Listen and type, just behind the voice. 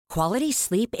Quality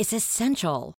sleep is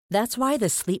essential. That's why the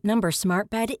Sleep Number Smart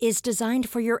Bed is designed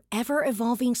for your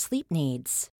ever-evolving sleep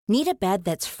needs. Need a bed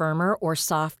that's firmer or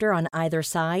softer on either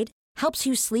side? Helps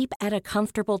you sleep at a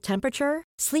comfortable temperature?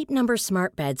 Sleep Number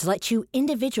Smart Beds let you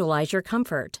individualize your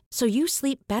comfort, so you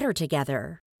sleep better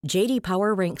together. J.D.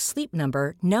 Power ranks Sleep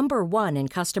Number number 1 in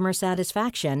customer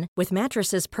satisfaction with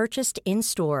mattresses purchased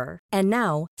in-store. And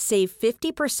now, save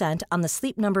 50% on the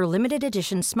Sleep Number Limited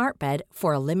Edition Smart Bed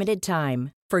for a limited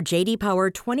time. For J.D. Power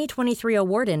 2023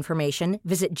 award information,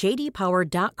 visit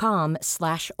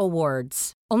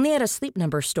jdpower.com/awards. Only at a Sleep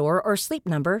Number store or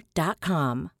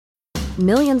sleepnumber.com.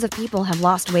 Millions of people have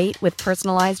lost weight with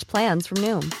personalized plans from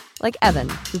Noom. Like Evan,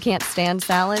 who can't stand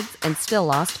salads and still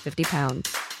lost 50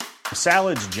 pounds.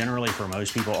 Salads generally for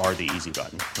most people are the easy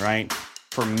button, right?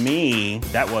 For me,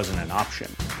 that wasn't an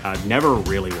option. I never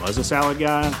really was a salad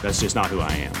guy. That's just not who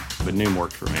I am. But Noom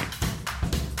worked for me.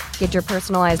 Get your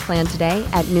personalized plan today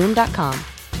at Noom.com.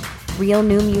 Real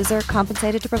Noom user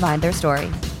compensated to provide their story.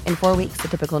 In 4 weeks, the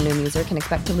typical Noom user can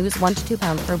expect to lose 1 to 2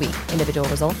 pounds per week. Individual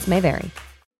results may vary.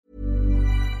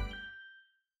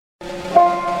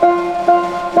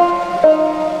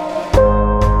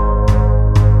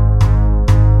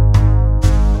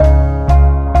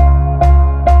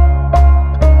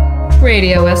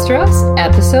 Radio Westeros,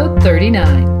 episode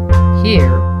 39.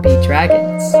 Here Be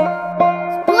Dragons. Spoilers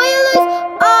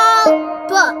all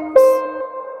books.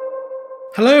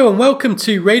 Hello and welcome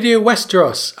to Radio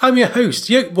Westeros. I'm your host,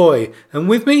 Yolkboy, and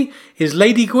with me is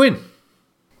Lady Gwyn.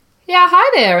 Yeah, hi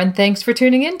there, and thanks for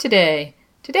tuning in today.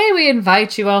 Today we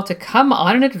invite you all to come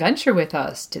on an adventure with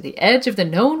us to the edge of the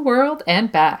known world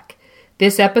and back.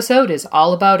 This episode is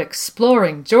all about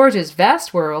exploring George's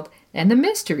vast world and the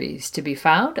mysteries to be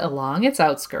found along its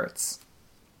outskirts.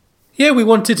 Yeah, we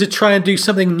wanted to try and do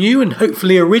something new and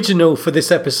hopefully original for this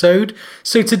episode.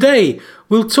 So today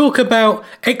we'll talk about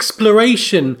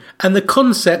exploration and the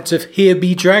concept of Here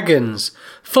Be Dragons,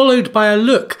 followed by a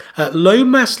look at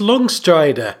Lomas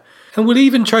Longstrider. And we'll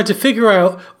even try to figure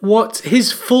out what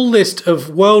his full list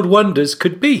of world wonders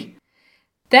could be.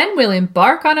 Then we'll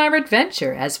embark on our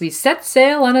adventure as we set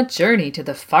sail on a journey to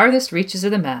the farthest reaches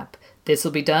of the map. This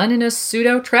will be done in a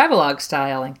pseudo-travelogue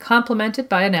style and complemented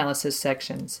by analysis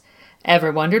sections.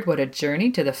 Ever wondered what a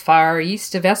journey to the far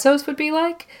east of Essos would be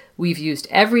like? We've used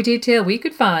every detail we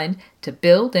could find to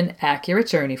build an accurate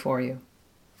journey for you.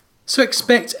 So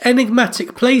expect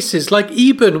enigmatic places like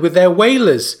Eben with their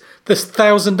whalers, the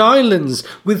Thousand Islands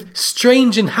with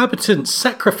strange inhabitants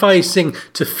sacrificing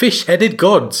to fish-headed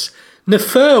gods,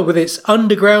 Nefer with its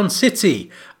underground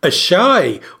city,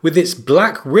 Asshai with its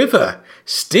black river,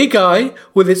 Stygi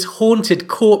with its haunted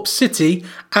corpse city,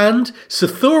 and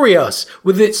Sithorios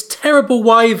with its terrible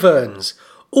wyverns,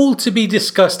 all to be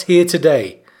discussed here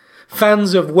today.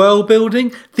 Fans of world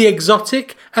building, the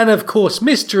exotic, and of course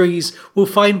mysteries will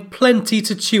find plenty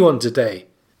to chew on today.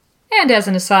 And as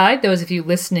an aside, those of you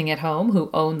listening at home who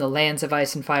own the Lands of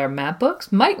Ice and Fire map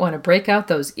books might want to break out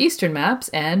those eastern maps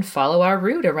and follow our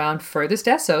route around furthest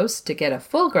Essos to get a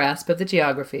full grasp of the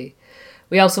geography.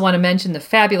 We also want to mention the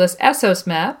fabulous Essos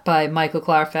map by Michael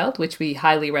Klarfeld, which we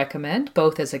highly recommend,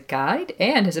 both as a guide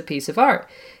and as a piece of art.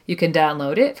 You can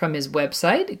download it from his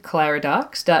website,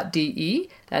 claradox.de,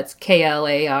 that's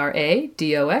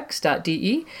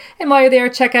Klaradox.de, and while you're there,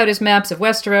 check out his maps of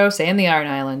Westeros and the Iron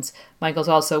Islands. Michael's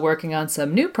also working on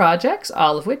some new projects,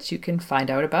 all of which you can find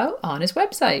out about on his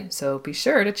website, so be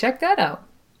sure to check that out.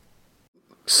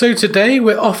 So today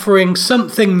we're offering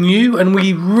something new and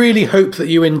we really hope that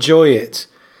you enjoy it.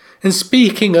 And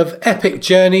speaking of epic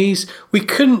journeys, we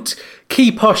couldn't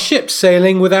keep our ship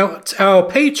sailing without our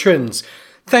patrons.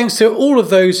 Thanks to all of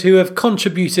those who have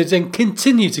contributed and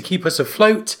continue to keep us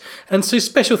afloat. And so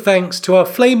special thanks to our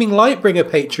Flaming Lightbringer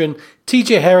patron,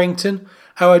 TJ Harrington,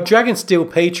 our Dragonsteel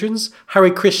patrons,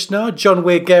 Harry Krishna, John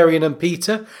Weirgarian and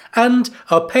Peter, and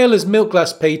our Pale as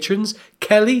Milkglass patrons,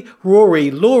 Kelly,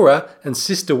 Rory, Laura and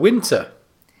Sister Winter.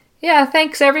 Yeah,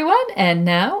 thanks everyone, and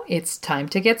now it's time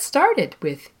to get started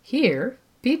with Here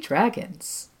Be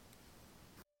Dragons.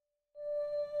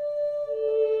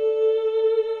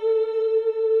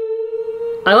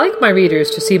 I like my readers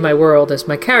to see my world as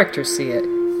my characters see it,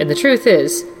 and the truth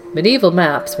is, medieval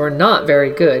maps were not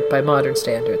very good by modern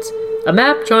standards. A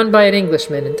map drawn by an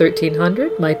Englishman in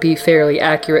 1300 might be fairly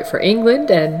accurate for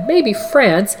England and maybe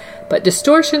France, but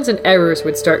distortions and errors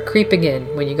would start creeping in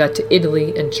when you got to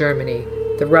Italy and Germany.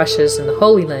 The Russias and the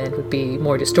Holy Land would be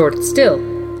more distorted still.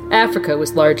 Africa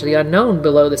was largely unknown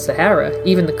below the Sahara,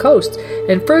 even the coast,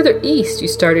 and further east you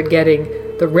started getting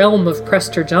the realm of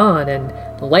Prester John and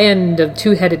the land of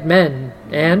two-headed men,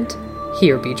 and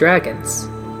Here Be Dragons.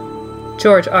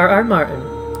 George R.R. Martin,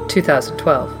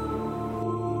 2012.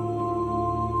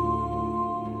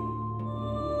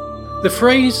 The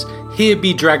phrase, "here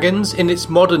be dragons," in its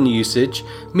modern usage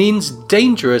means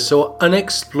dangerous or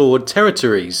unexplored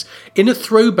territories, in a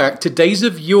throwback to days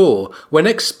of yore when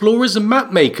explorers and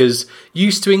mapmakers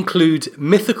used to include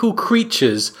mythical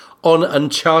creatures on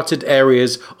uncharted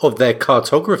areas of their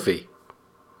cartography.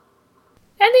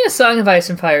 And the A Song of Ice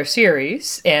and Fire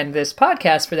series, and this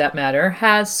podcast for that matter,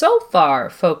 has so far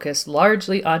focused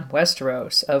largely on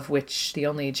Westeros, of which the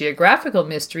only geographical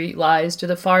mystery lies to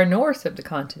the far north of the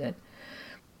continent.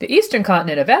 The eastern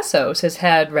continent of Essos has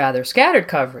had rather scattered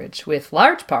coverage, with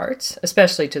large parts,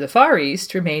 especially to the far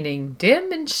east, remaining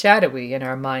dim and shadowy in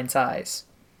our mind's eyes.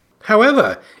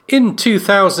 However, in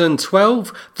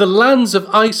 2012, The Lands of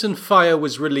Ice and Fire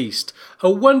was released,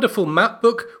 a wonderful map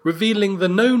book revealing the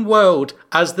known world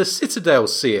as the Citadel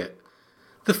see it.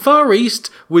 The Far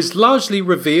East was largely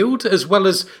revealed, as well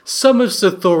as some of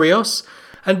Sothoryos,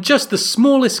 and just the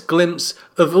smallest glimpse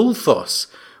of Ulthos,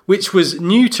 which was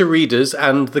new to readers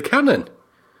and the canon.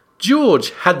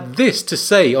 George had this to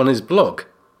say on his blog.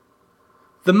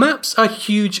 "The maps are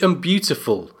huge and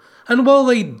beautiful, and while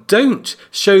they don't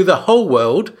show the whole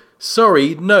world,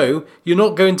 sorry, no, you're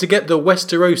not going to get the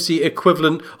Westerosi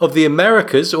equivalent of the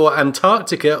Americas or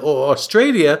Antarctica or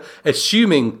Australia,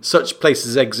 assuming such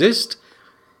places exist.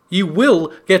 You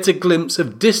will get a glimpse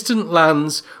of distant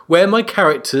lands where my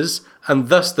characters, and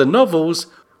thus the novels,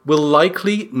 will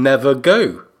likely never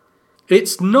go.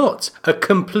 It's not a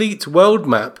complete world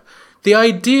map. The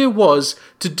idea was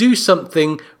to do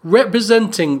something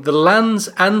representing the lands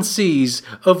and seas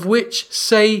of which,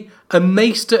 say, a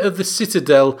maester of the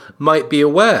Citadel might be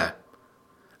aware.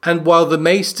 And while the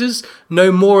maesters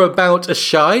know more about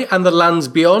Asshai and the lands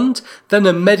beyond than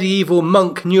a medieval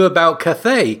monk knew about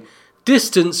Cathay,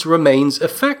 distance remains a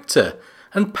factor,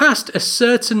 and past a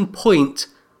certain point,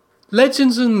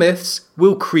 legends and myths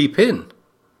will creep in.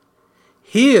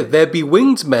 Here there be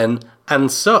winged men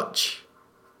and such."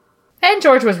 And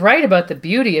George was right about the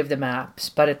beauty of the maps,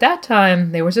 but at that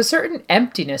time there was a certain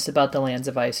emptiness about the Lands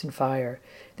of Ice and Fire.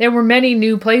 There were many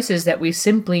new places that we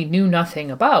simply knew nothing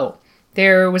about.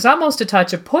 There was almost a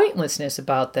touch of pointlessness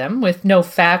about them, with no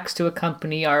facts to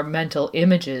accompany our mental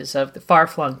images of the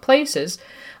far-flung places,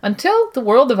 until The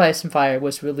World of Ice and Fire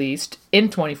was released in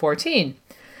 2014.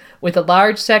 With a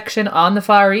large section on the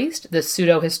Far East, the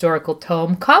pseudo-historical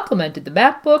tome complemented the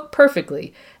map book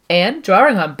perfectly, and,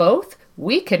 drawing on both,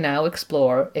 we can now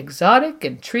explore exotic,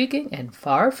 intriguing, and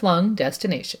far-flung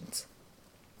destinations.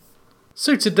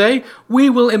 So today, we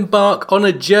will embark on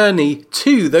a journey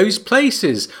to those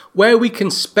places where we can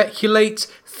speculate,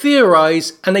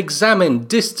 theorize, and examine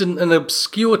distant and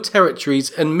obscure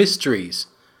territories and mysteries.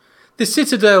 The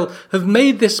Citadel have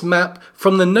made this map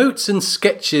from the notes and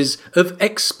sketches of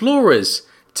explorers.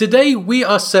 Today we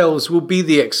ourselves will be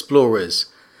the explorers.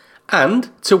 And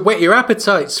to whet your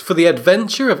appetites for the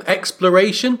adventure of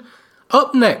exploration,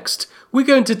 up next we're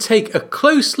going to take a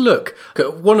close look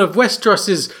at one of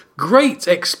Westeros's great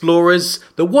explorers,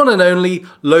 the one and only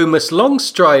Lomas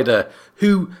Longstrider,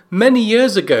 who many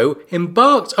years ago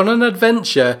embarked on an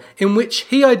adventure in which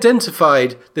he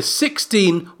identified the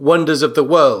 16 wonders of the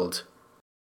world.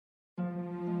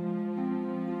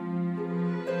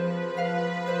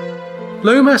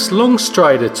 Lomas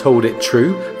Longstrider told it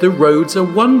true, the road's a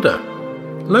wonder.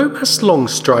 "Lomas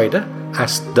Longstrider?"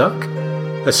 asked Duck.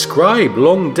 "A scribe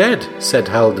long dead," said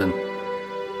Halden.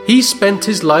 "He spent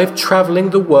his life travelling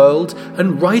the world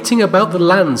and writing about the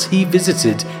lands he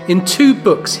visited in 2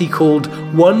 books he called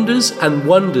Wonders and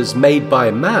Wonders Made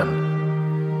by Man.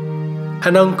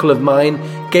 An uncle of mine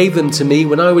gave them to me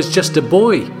when I was just a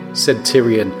boy," said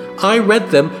Tyrion. "I read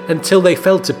them until they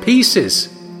fell to pieces.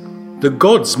 The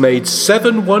gods made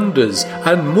 7 wonders,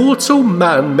 and mortal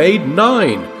man made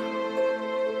 9.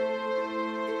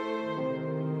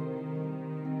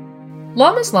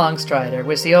 Lomas Longstrider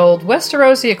was the old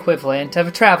Westerosi equivalent of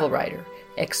a travel writer,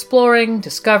 exploring,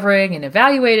 discovering, and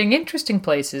evaluating interesting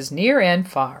places near and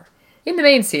far. In the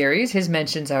main series, his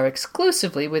mentions are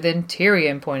exclusively within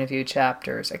Tyrion point of view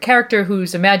chapters, a character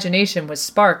whose imagination was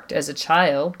sparked as a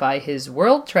child by his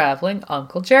world-traveling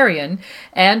Uncle Jerion,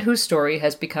 and whose story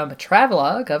has become a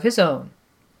travelogue of his own.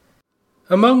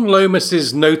 Among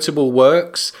Lomas's notable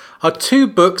works are 2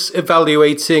 books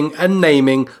evaluating and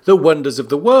naming the wonders of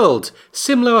the world,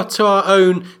 similar to our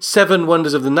own 7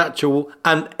 wonders of the natural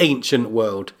and ancient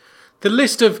world. The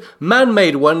list of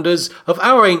man-made wonders of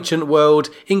our ancient world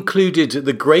included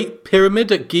the Great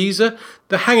Pyramid at Giza,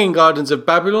 the Hanging Gardens of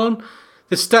Babylon,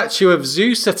 the statue of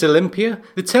Zeus at Olympia,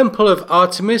 the Temple of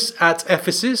Artemis at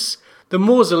Ephesus, the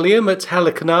Mausoleum at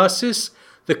Halicarnassus,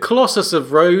 the Colossus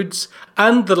of Rhodes,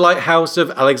 and the Lighthouse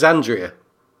of Alexandria.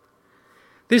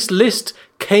 This list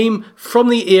came from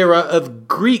the era of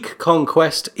Greek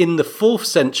conquest in the 4th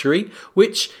century,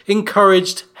 which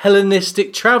encouraged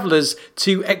Hellenistic travellers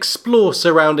to explore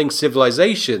surrounding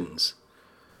civilizations.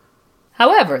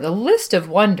 However, the list of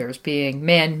wonders being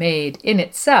man-made in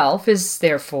itself is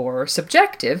therefore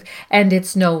subjective, and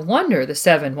it's no wonder the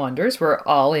 7 wonders were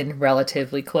all in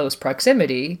relatively close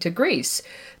proximity to Greece.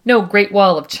 No Great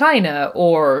Wall of China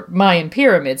or Mayan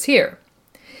pyramids here.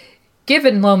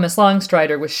 Given Lomas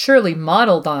Longstrider was surely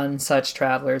modeled on such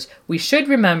travelers, we should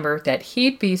remember that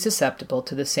he'd be susceptible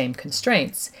to the same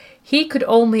constraints. He could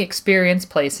only experience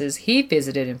places he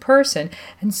visited in person,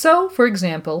 and so, for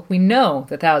example, we know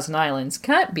the Thousand Islands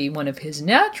can't be one of his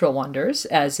natural wonders,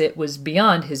 as it was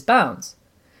beyond his bounds.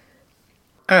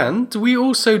 And we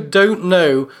also don't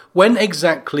know when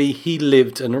exactly he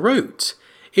lived and wrote.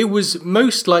 It was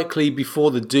most likely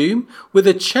before the Doom, with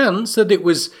a chance that it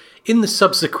was in the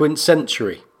subsequent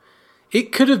century.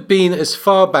 It could have been as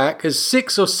far back as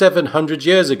 600 or 700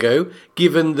 years ago,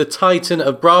 given the Titan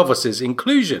of Braavos'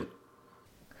 inclusion.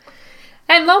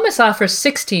 And Lomas offers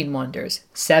 16 wonders,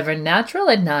 7 natural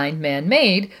and 9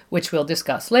 man-made, which we'll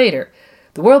discuss later.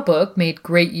 The World Book made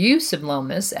great use of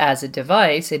Lomas as a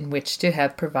device in which to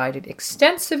have provided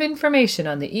extensive information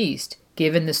on the East,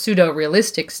 given the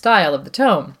pseudo-realistic style of the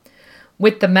tome.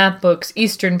 With the map book's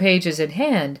Eastern pages in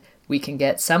hand, we can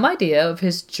get some idea of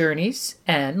his journeys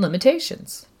and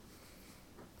limitations.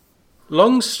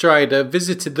 Longstrider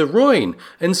visited the Rhoyne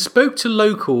and spoke to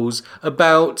locals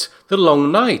about the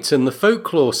Long Night and the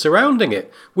folklore surrounding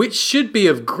it, which should be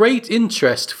of great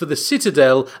interest for the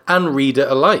Citadel and reader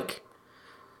alike.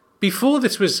 Before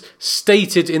this was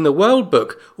stated in the World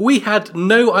Book, we had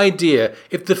no idea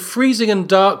if the freezing and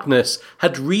darkness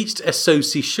had reached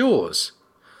Essosi shores.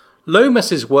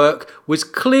 Lomas's work was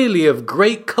clearly of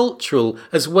great cultural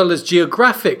as well as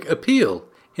geographic appeal,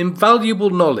 invaluable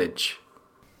knowledge.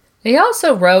 He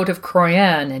also wrote of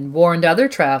Croyan and warned other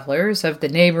travelers of the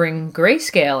neighboring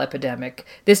grayscale epidemic,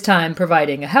 this time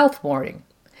providing a health warning.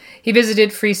 He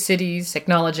visited free cities,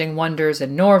 acknowledging wonders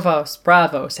in Norvos,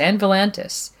 Braavos, and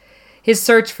Volantis. His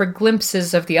search for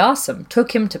glimpses of the awesome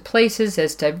took him to places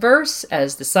as diverse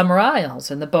as the Summer Isles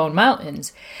and the Bone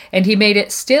Mountains, and he made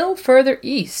it still further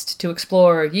east to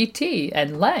explore Yiti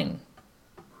and Leng.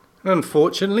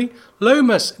 Unfortunately,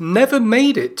 Lomas never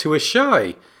made it to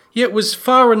Asshai, yet was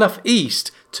far enough east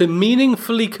to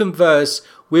meaningfully converse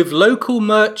with local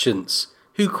merchants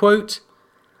who, quote,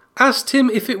 asked him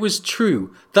if it was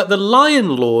true that the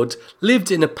Lion Lord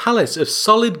lived in a palace of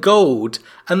solid gold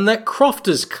and that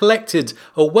crofters collected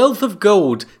a wealth of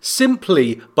gold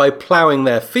simply by ploughing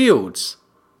their fields.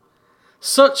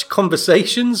 Such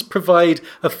conversations provide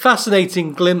a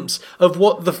fascinating glimpse of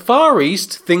what the Far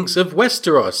East thinks of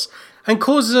Westeros and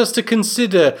causes us to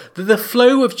consider that the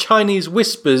flow of Chinese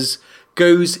whispers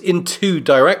goes in 2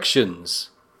 directions.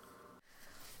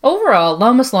 Overall,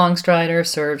 Lomas Longstrider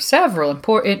serves several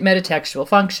important metatextual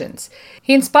functions.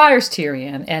 He inspires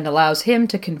Tyrion and allows him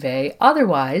to convey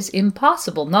otherwise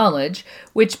impossible knowledge,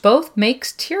 which both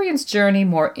makes Tyrion's journey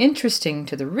more interesting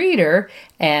to the reader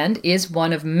and is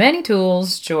one of many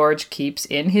tools George keeps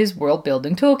in his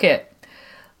world-building toolkit.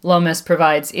 Lomas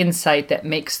provides insight that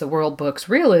makes the World Book's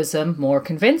realism more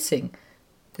convincing.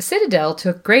 The Citadel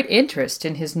took great interest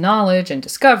in his knowledge and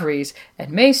discoveries,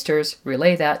 and Maesters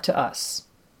relay that to us.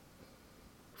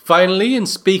 Finally, in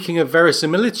speaking of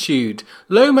verisimilitude,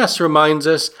 Lomas reminds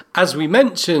us, as we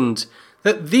mentioned,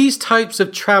 that these types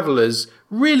of travellers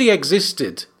really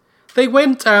existed. They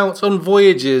went out on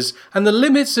voyages, and the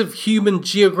limits of human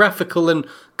geographical and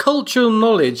cultural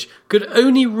knowledge could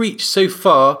only reach so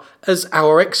far as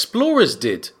our explorers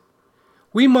did.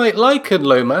 We might liken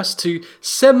Lomas to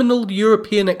seminal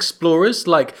European explorers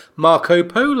like Marco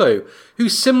Polo, who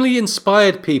similarly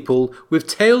inspired people with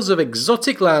tales of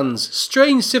exotic lands,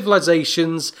 strange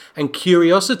civilizations, and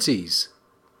curiosities.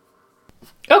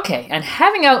 Okay, and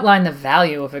having outlined the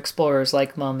value of explorers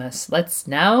like Lomas, let's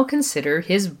now consider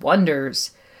his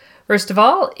wonders. First of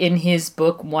all, in his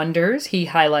book Wonders, he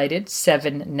highlighted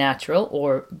 7 natural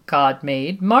or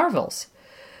God-made marvels.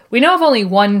 We know of only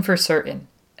one for certain,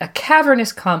 a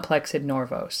cavernous complex in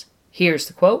Norvos. Here's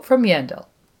the quote from Yendel.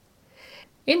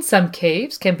 In some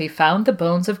caves can be found the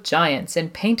bones of giants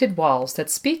and painted walls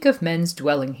that speak of men's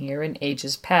dwelling here in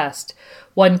ages past.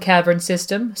 One cavern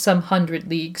system, some 100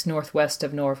 leagues northwest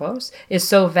of Norvos, is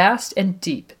so vast and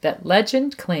deep that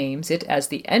legend claims it as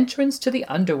the entrance to the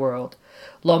underworld.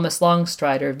 Lomas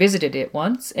Longstrider visited it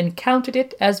once and counted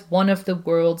it as one of the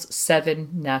world's 7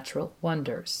 natural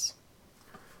wonders.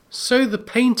 So the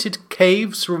painted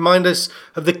caves remind us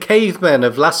of the cavemen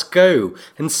of Lascaux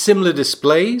and similar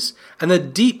displays, and the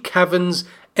deep caverns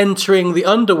entering the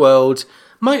underworld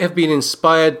might have been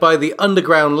inspired by the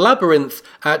underground labyrinth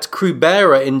at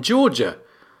Krubera in Georgia.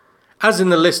 As in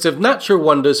the list of natural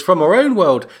wonders from our own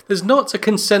world, there's not a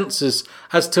consensus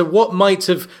as to what might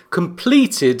have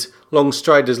completed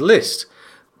Longstrider's list.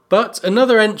 But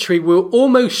another entry we're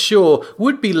almost sure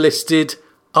would be listed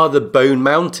are the Bone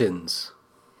Mountains.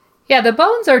 Yeah, the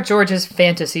Bones are Georgia's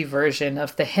fantasy version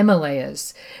of the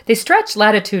Himalayas. They stretch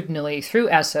latitudinally through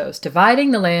Essos,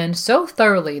 dividing the land so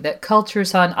thoroughly that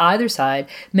cultures on either side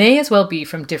may as well be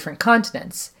from different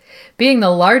continents. Being the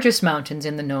largest mountains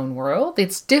in the known world,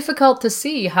 it's difficult to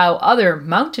see how other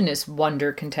mountainous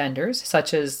wonder contenders,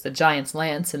 such as the Giant's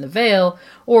Lance in the Vale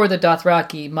or the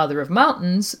Dothraki Mother of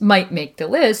Mountains, might make the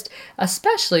list,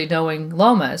 especially knowing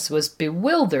Lomas was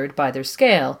bewildered by their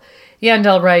scale.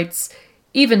 Yandell writes,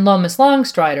 "Even Lomas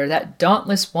Longstrider, that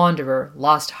dauntless wanderer,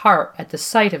 lost heart at the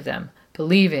sight of them,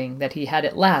 believing that he had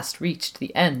at last reached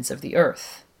the ends of the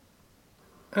earth."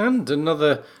 And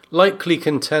another likely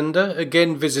contender,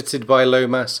 again visited by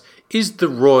Lomas, is the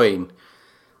Rhoyne.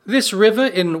 This river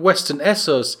in western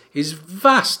Essos is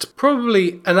vast,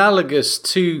 probably analogous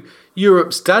to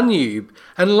Europe's Danube,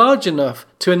 and large enough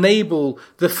to enable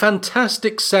the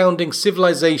fantastic-sounding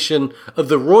civilization of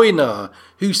the Rhoynar,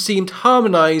 who seemed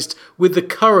harmonized with the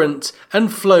current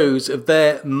and flows of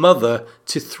their mother,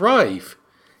 to thrive.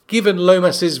 Given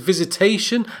Lomas's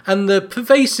visitation and the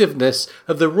pervasiveness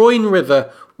of the Rhoyne River,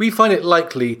 we find it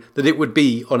likely that it would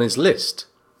be on his list.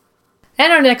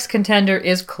 And our next contender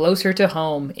is closer to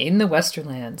home, in the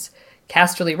Westerlands.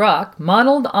 Casterly Rock,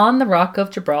 modeled on the Rock of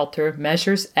Gibraltar,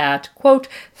 measures at, quote,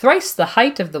 "thrice the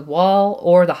height of the wall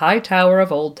or the high tower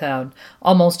of Old Town,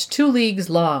 almost 2 leagues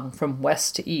long from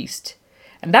west to east."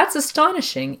 And that's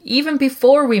astonishing, even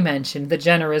before we mention the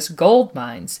generous gold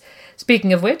mines.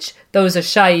 Speaking of which, those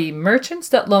Ashayi merchants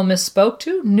that Lomas spoke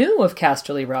to knew of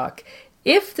Casterly Rock.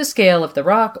 If the scale of the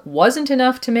rock wasn't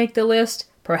enough to make the list,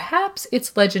 perhaps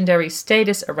its legendary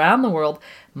status around the world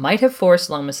might have forced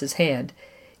Lomas's hand.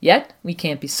 Yet, we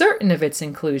can't be certain of its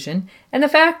inclusion, and the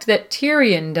fact that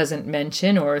Tyrion doesn't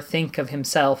mention or think of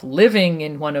himself living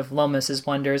in one of Lomas's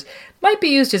wonders might be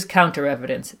used as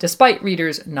counter-evidence, despite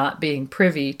readers not being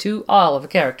privy to all of a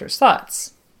character's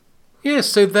thoughts. Yes,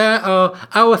 so there are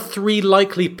our 3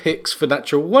 likely picks for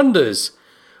natural wonders.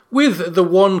 With the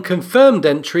 1 confirmed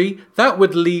entry, that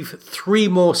would leave 3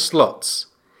 more slots.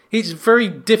 It's very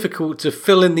difficult to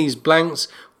fill in these blanks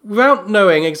without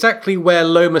knowing exactly where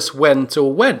Lomas went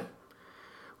or when.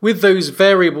 With those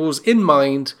variables in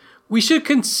mind, we should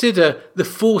consider the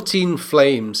 14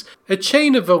 Flames, a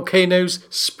chain of volcanoes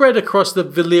spread across the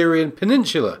Valyrian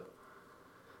Peninsula.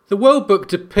 The World Book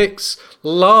depicts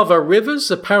lava rivers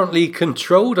apparently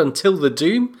controlled until the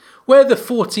Doom, where the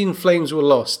 14 Flames were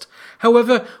lost.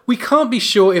 However, we can't be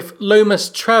sure if Lomas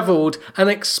travelled and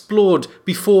explored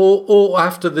before or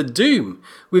after the Doom.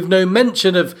 With no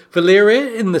mention of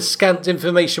Valyria in the scant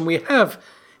information we have,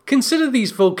 consider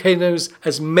these volcanoes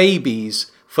as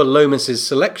maybes for Lomas's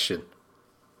selection.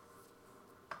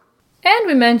 And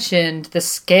we mentioned the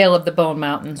scale of the Bone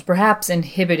Mountains, perhaps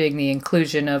inhibiting the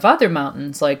inclusion of other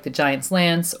mountains like the Giant's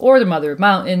Lance or the Mother of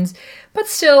Mountains, but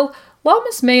still,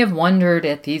 Lomas may have wondered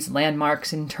at these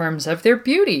landmarks in terms of their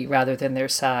beauty rather than their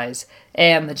size.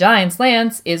 And the Giant's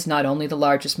Lance is not only the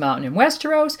largest mountain in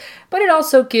Westeros, but it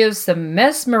also gives the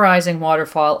mesmerizing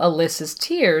waterfall Alyssa's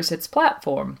Tears its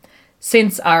platform.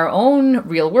 Since our own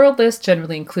real-world list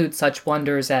generally includes such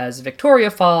wonders as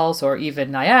Victoria Falls or even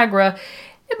Niagara,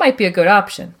 it might be a good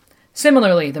option.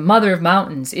 Similarly, the Mother of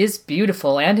Mountains is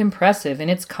beautiful and impressive in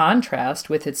its contrast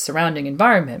with its surrounding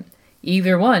environment.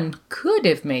 Either one could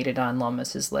have made it on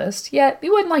Lomas's list, yet we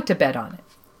wouldn't like to bet on it.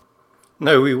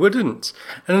 No, we wouldn't.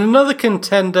 And another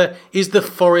contender is the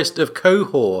Forest of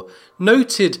Qohor,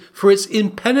 noted for its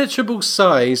impenetrable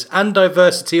size and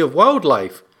diversity of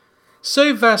wildlife.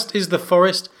 So vast is the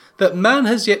forest that man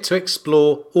has yet to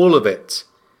explore all of it.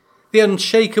 The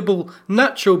unshakable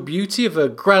natural beauty of a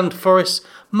grand forest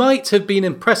might have been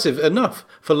impressive enough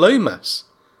for Lomas.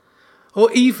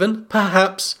 Or even,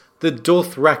 perhaps, the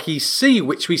Dothraki Sea,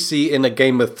 which we see in A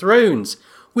Game of Thrones,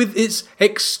 with its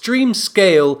extreme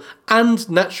scale and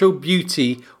natural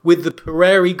beauty with the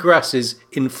prairie grasses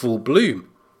in full bloom.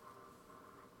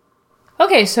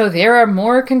 Okay, so there are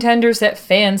more contenders that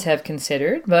fans have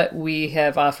considered, but we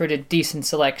have offered a decent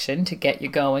selection to get you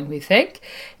going, we think.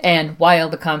 And while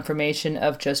the confirmation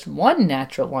of just one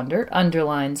natural wonder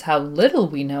underlines how little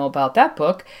we know about that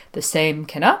book, the same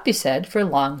cannot be said for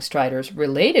Longstrider's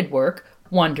related work,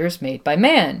 Wonders Made by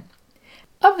Man.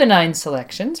 Of the 9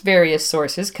 selections, various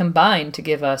sources combine to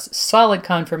give us solid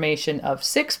confirmation of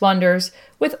 6 wonders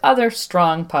with other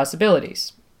strong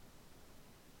possibilities.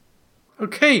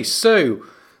 Okay, so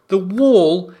the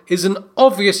wall is an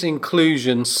obvious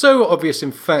inclusion, so obvious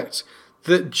in fact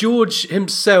that George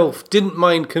himself didn't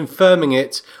mind confirming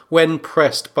it when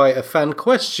pressed by a fan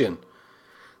question.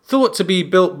 Thought to be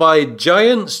built by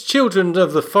giants, children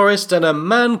of the forest, and a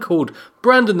man called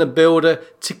Brandon the Builder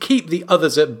to keep the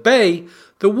others at bay,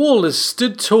 the wall has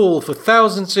stood tall for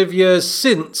thousands of years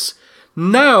since,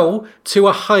 now to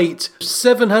a height of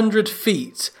 700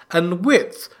 feet and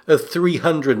width of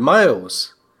 300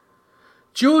 miles.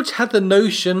 George had the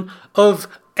notion of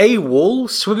a wall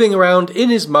swimming around in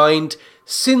his mind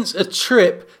since a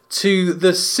trip to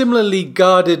the similarly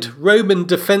guarded Roman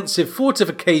defensive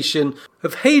fortification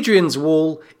of Hadrian's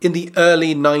Wall in the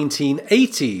early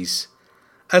 1980s.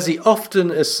 As he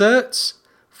often asserts,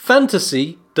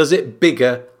 fantasy does it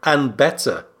bigger and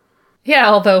better. Yeah,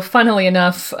 although funnily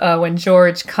enough, when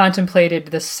George contemplated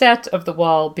the set of the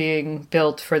wall being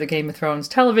built for the Game of Thrones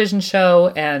television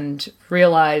show and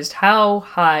realized how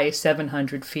high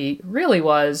 700 feet really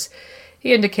was,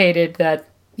 he indicated that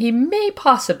he may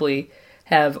possibly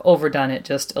have overdone it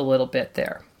just a little bit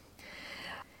there.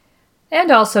 And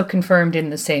also confirmed in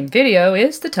the same video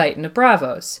is the Titan of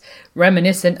Braavos.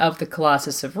 Reminiscent of the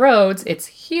Colossus of Rhodes, it's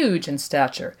huge in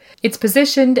stature. It's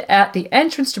positioned at the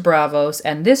entrance to Braavos,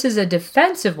 and this is a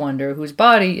defensive wonder whose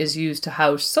body is used to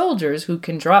house soldiers who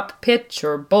can drop pitch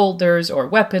or boulders or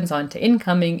weapons onto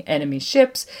incoming enemy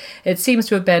ships. It seems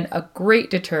to have been a great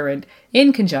deterrent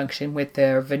in conjunction with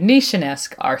their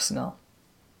Venetian-esque arsenal.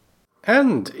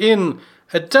 And in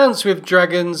A Dance with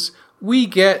Dragons, we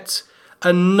get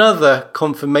another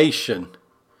confirmation.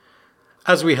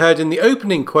 As we heard in the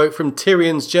opening quote from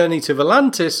Tyrion's journey to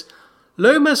Volantis,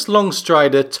 Lomas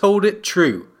Longstrider told it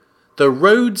true. The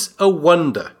road's a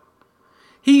wonder.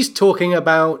 He's talking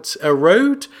about a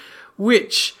road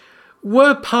which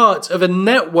were part of a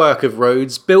network of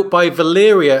roads built by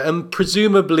Valyria and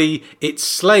presumably its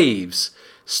slaves.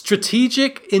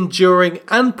 Strategic, enduring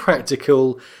and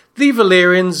practical, the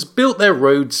Valyrians built their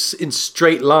roads in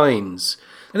straight lines.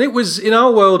 And it was in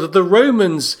our world the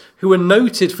Romans who were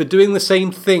noted for doing the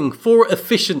same thing for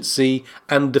efficiency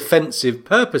and defensive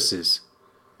purposes.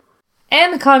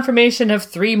 And the confirmation of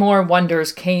 3 more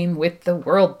wonders came with the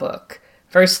World Book.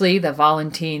 Firstly, the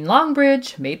Volantene Long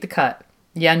Bridge made the cut.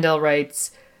 Yandel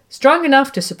writes, strong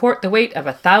enough to support the weight of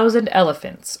 1,000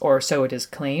 elephants, or so it is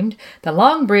claimed, the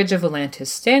Long Bridge of Volantis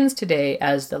stands today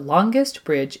as the longest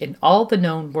bridge in all the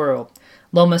known world.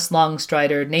 Lomas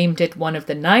Longstrider named it one of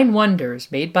the 9 wonders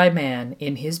made by man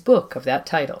in his book of that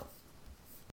title.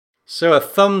 So a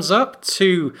thumbs up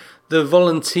to the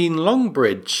Volantene Long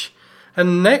Bridge.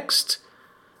 And next,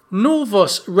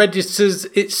 Norvos registers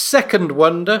its second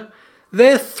wonder,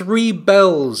 their 3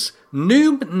 bells,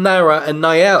 Num, Nara and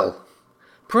Nael.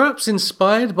 Perhaps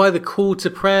inspired by the call to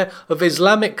prayer of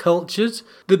Islamic cultures,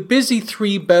 the busy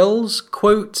 3 bells,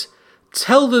 quote,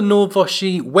 tell the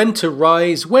Norvoshi when to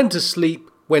rise, when to sleep,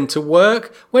 when to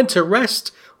work, when to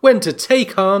rest, when to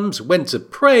take arms, when to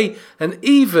pray, and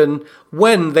even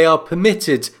when they are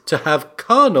permitted to have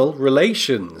carnal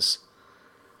relations.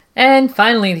 And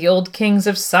finally, the old kings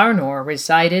of Sarnor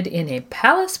resided in a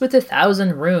palace with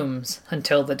 1,000 rooms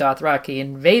until the Dothraki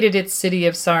invaded its city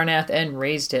of Sarnath and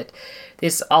razed it.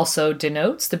 This also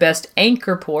denotes the best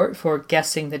anchor port for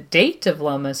guessing the date of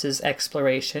Lomas's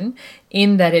exploration,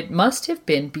 in that it must have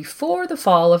been before the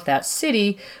fall of that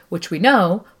city, which we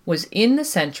know was in the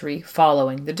century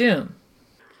following the Doom.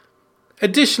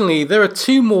 Additionally, there are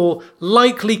 2 more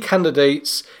likely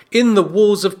candidates in the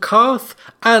Walls of Qarth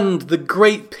and the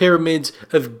Great Pyramid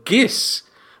of Gis.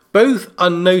 Both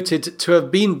are noted to have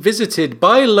been visited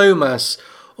by Lomas,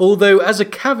 although as a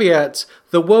caveat,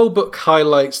 the World Book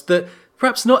highlights that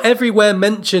perhaps not everywhere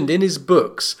mentioned in his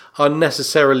books are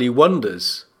necessarily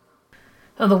wonders.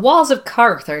 Now, the walls of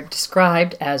Qarth are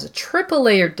described as a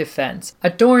triple-layered defense,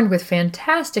 adorned with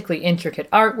fantastically intricate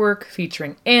artwork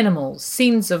featuring animals,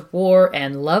 scenes of war,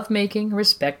 and lovemaking,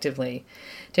 respectively.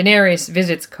 Daenerys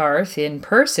visits Qarth in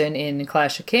person in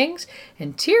Clash of Kings,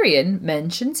 and Tyrion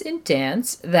mentions in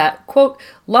Dance that, quote,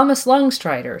 Lomas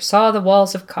Longstrider saw the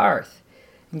walls of Qarth.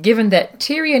 Given that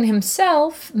Tyrion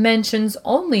himself mentions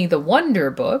only the Wonder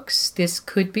Books, this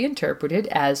could be interpreted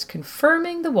as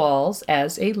confirming the walls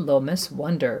as a Lomas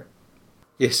wonder.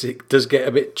 Yes, it does get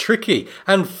a bit tricky.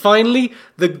 And finally,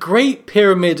 the Great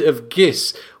Pyramid of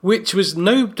Gis, which was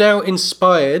no doubt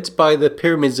inspired by the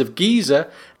Pyramids of Giza,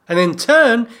 and in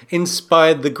turn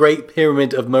inspired the Great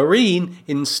Pyramid of Meereen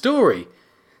in story.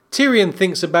 Tyrion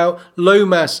thinks about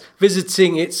Lomas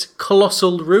visiting its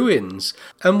colossal ruins,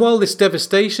 and while this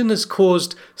devastation has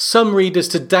caused some readers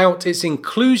to doubt its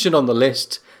inclusion on the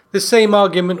list, The same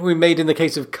argument we made in the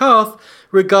case of Karth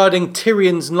regarding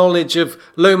Tyrion's knowledge of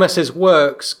Lomas's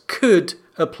works could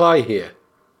apply here.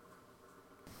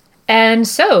 And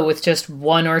so, with just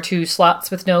 1 or 2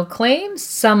 slots with no claims,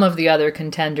 some of the other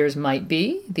contenders might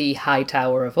be the High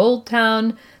Tower of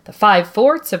Oldtown, the 5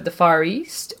 Forts of the Far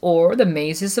East, or the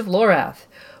Mazes of Lorath.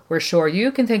 We're sure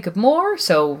you can think of more,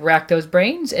 so rack those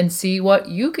brains and see what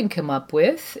you can come up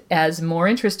with as more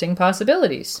interesting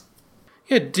possibilities.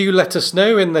 Yeah, do let us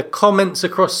know in the comments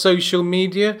across social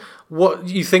media what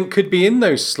you think could be in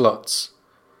those slots.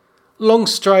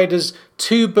 Longstrider's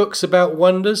 2 books about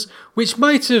wonders, which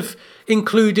might have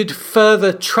included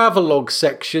further travelogue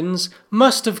sections,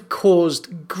 must have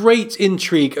caused great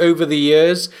intrigue over the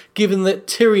years, given that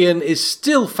Tyrion is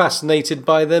still fascinated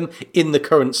by them in the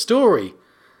current story.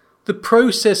 The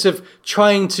process of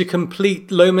trying to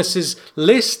complete Lomas's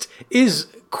list is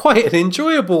quite an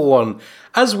enjoyable one,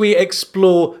 as we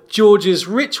explore George's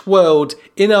rich world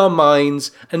in our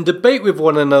minds and debate with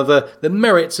one another the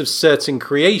merits of certain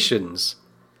creations.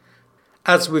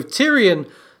 As with Tyrion,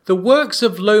 the works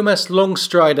of Lomas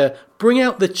Longstrider bring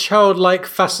out the childlike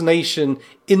fascination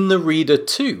in the reader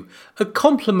too, a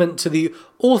complement to the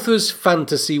author's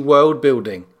fantasy world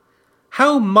building.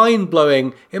 How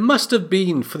mind-blowing it must have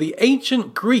been for the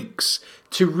ancient Greeks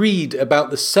to read about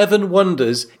the 7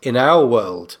 wonders in our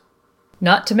world.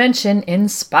 Not to mention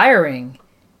inspiring.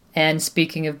 And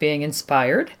speaking of being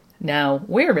inspired, now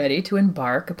we're ready to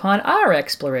embark upon our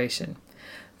exploration.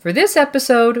 For this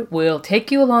episode, we'll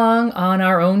take you along on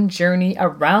our own journey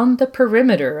around the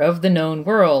perimeter of the known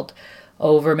world.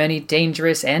 Over many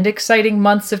dangerous and exciting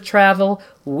months of travel,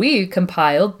 we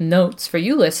compiled notes for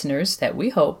you listeners that we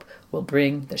hope will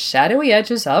bring the shadowy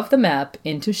edges of the map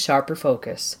into sharper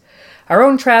focus. Our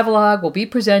own travelogue will be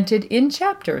presented in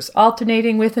chapters,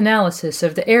 alternating with analysis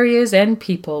of the areas and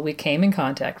people we came in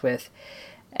contact with.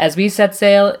 As we set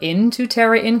sail into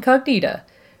Terra Incognita,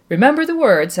 remember the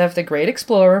words of the great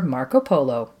explorer Marco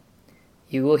Polo.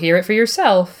 You will hear it for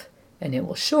yourself, and it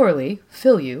will surely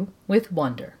fill you with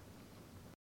wonder.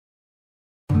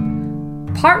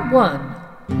 Part 1.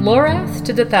 Lorath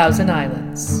to the Thousand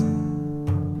Islands.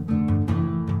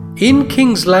 In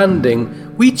King's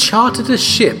Landing, we chartered a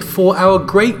ship for our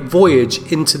great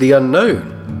voyage into the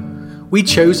unknown. We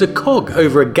chose a cog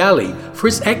over a galley for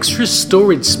its extra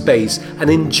storage space and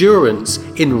endurance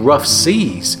in rough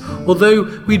seas,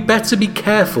 although we'd better be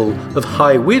careful of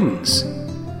high winds.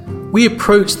 We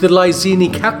approached the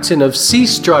Lyseni captain of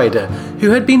Seastrider, who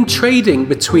had been trading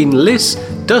between Lys,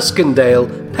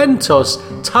 Duskendale, Pentos,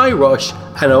 Tyrosh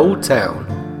and Oldtown.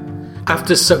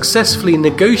 After successfully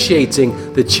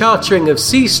negotiating the chartering of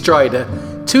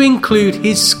Seastrider to include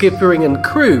his skippering and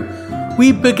crew,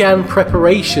 we began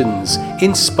preparations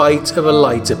in spite of a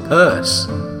lighter purse.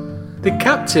 The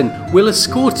captain will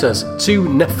escort us to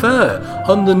Nefer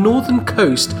on the northern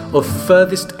coast of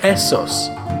furthest Essos.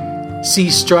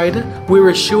 Seastrider, we're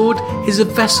assured, is a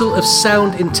vessel of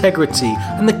sound integrity,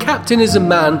 and the captain is a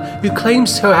man who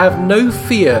claims to have no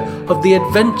fear of the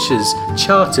adventures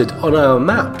charted on our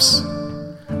maps.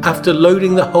 After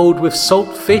loading the hold with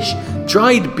salt fish,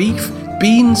 dried beef,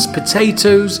 beans,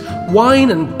 potatoes, wine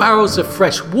and barrels of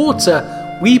fresh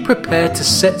water, we prepare to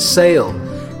set sail,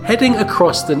 heading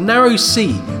across the narrow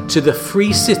sea to the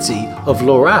free city of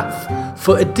Lorath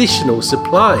for additional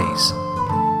supplies.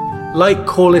 Like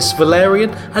Corlys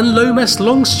Velaryon and Lomas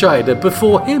Longstrider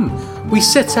before him, we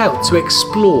set out to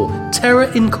explore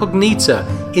Terra Incognita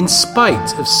in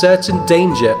spite of certain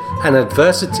danger and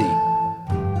adversity.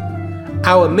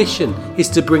 Our mission is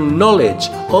to bring knowledge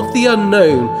of the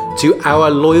unknown to our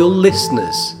loyal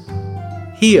listeners.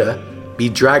 Here be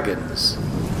dragons.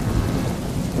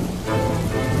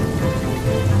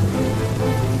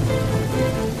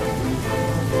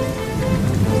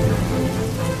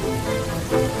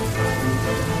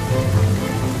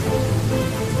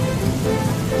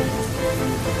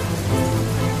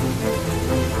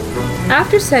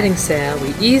 After setting sail,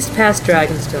 we eased past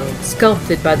Dragonstone,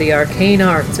 sculpted by the arcane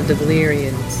arts of the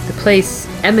Valyrians. The place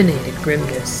emanated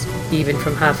grimness, even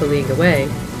from half a league away.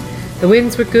 The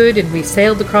winds were good, and we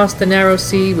sailed across the narrow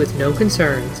sea with no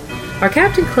concerns. Our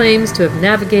captain claims to have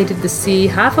navigated the sea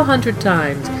 100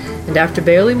 times, and after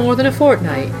barely more than a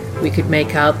fortnight, we could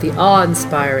make out the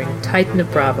awe-inspiring Titan of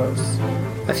Braavos.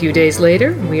 A few days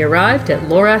later, we arrived at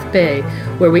Lorath Bay,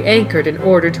 where we anchored in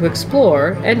order to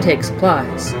explore and take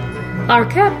supplies. Our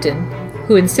captain,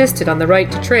 who insisted on the right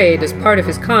to trade as part of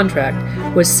his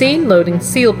contract, was seen loading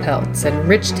seal pelts and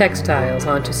rich textiles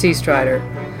onto Seastrider.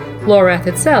 Lorath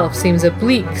itself seems a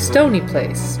bleak, stony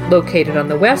place, located on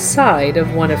the west side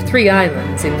of one of 3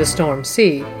 islands in the Storm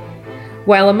Sea.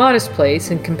 While a modest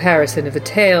place in comparison of the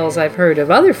tales I've heard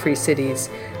of other free cities,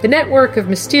 the network of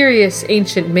mysterious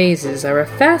ancient mazes are a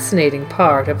fascinating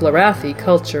part of Lorathi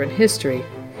culture and history.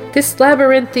 This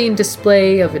labyrinthine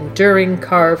display of enduring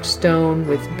carved stone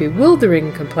with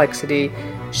bewildering complexity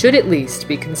should at least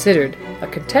be considered a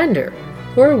contender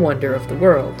for a wonder of the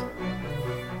world.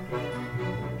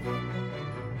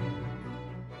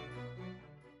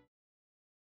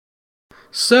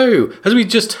 So, as we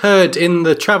just heard in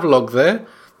the travelogue there,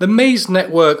 the maze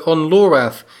network on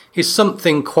Lorath is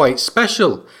something quite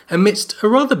special amidst a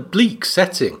rather bleak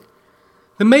setting.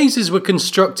 The mazes were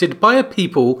constructed by a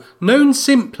people known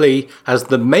simply as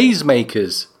the Maze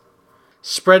Makers.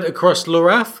 Spread across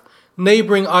Lorath,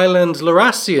 neighbouring island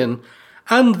Lorassian,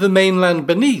 and the mainland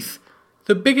beneath,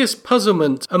 the biggest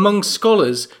puzzlement among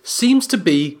scholars seems to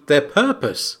be their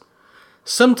purpose.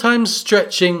 Sometimes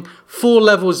stretching 4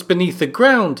 levels beneath the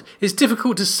ground, it's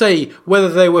difficult to say whether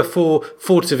they were for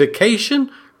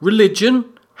fortification, religion,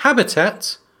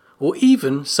 habitat, or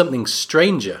even something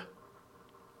stranger.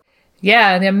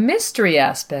 Yeah, the mystery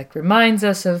aspect reminds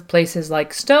us of places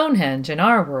like Stonehenge in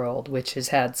our world, which has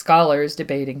had scholars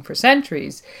debating for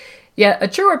centuries. Yet a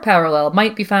truer parallel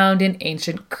might be found in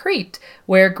ancient Crete,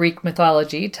 where Greek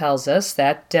mythology tells us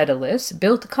that Daedalus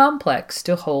built a complex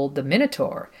to hold the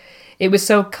Minotaur. It was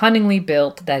so cunningly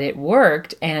built that it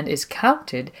worked and is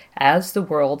counted as the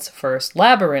world's first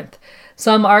labyrinth.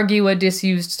 Some argue a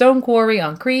disused stone quarry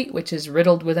on Crete, which is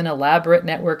riddled with an elaborate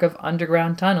network of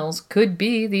underground tunnels, could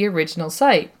be the original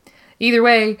site. Either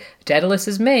way,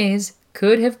 Daedalus's maze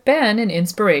could have been an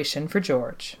inspiration for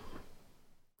George.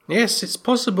 Yes, it's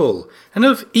possible. And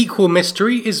of equal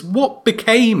mystery is what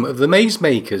became of the maze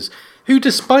makers, who,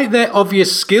 despite their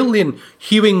obvious skill in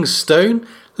hewing stone,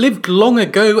 lived long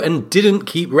ago and didn't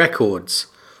keep records.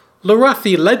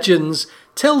 Lorathi legends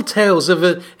tell tales of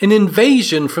an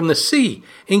invasion from the sea,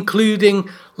 including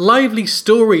lively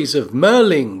stories of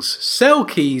merlings,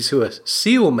 selkies who are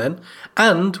sealmen,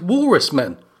 and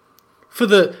walrusmen. For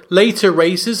the later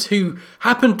racers who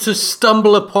happened to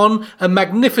stumble upon a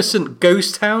magnificent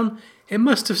ghost town, it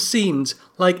must have seemed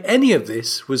like any of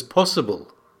this was possible.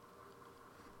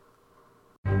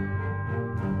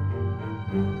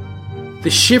 The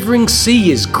shivering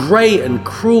sea is grey and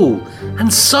cruel,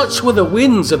 and such were the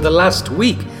winds of the last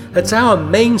week that our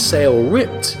mainsail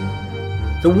ripped.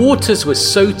 The waters were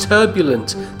so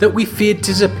turbulent that we feared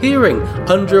disappearing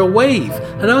under a wave,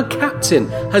 and our captain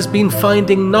has been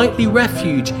finding nightly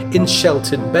refuge in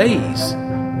sheltered bays.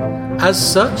 As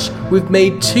such, we've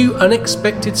made 2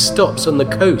 unexpected stops on the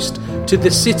coast to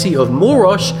the city of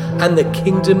Morosh and the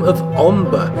kingdom of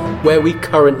Omba, where we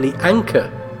currently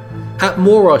anchor. At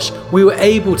Morosh, we were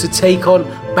able to take on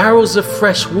barrels of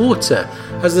fresh water,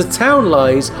 as the town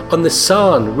lies on the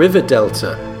Sarn River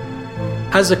Delta.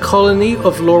 As a colony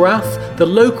of Lorath, the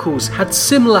locals had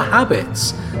similar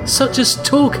habits, such as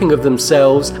talking of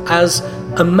themselves as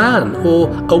a man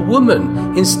or a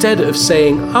woman instead of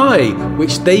saying I,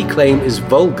 which they claim is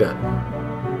vulgar.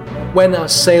 When our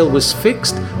sail was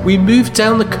fixed, we moved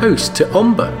down the coast to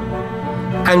Omba.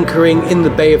 Anchoring in the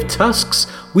Bay of Tusks,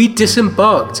 we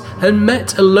disembarked and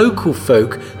met a local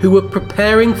folk who were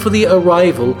preparing for the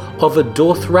arrival of a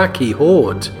Dothraki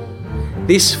horde.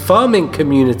 This farming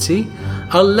community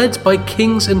are led by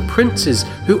kings and princes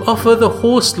who offer the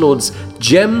horse lords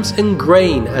gems and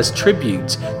grain as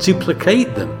tribute to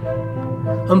placate them.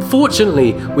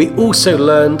 Unfortunately, we also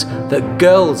learned that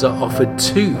girls are offered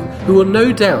too, who will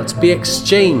no doubt be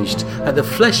exchanged at the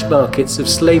flesh markets of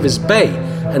Slavers Bay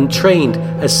and trained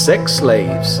as sex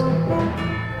slaves.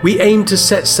 We aim to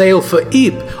set sail for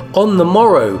Ib on the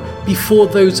morrow before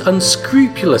those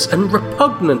unscrupulous and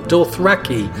repugnant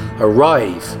Dothraki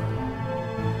arrive.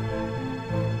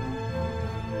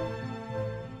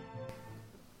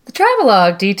 The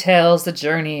travelogue details the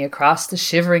journey across the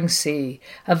shivering sea,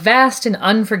 a vast and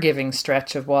unforgiving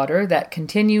stretch of water that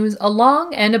continues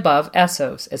along and above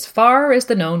Essos as far as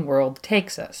the known world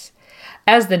takes us.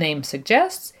 As the name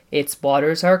suggests, its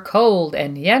waters are cold,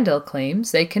 and Yandel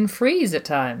claims they can freeze at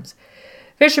times.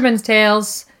 Fishermen's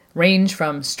tales range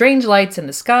from strange lights in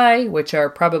the sky, which are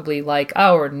probably like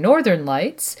our northern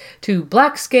lights, to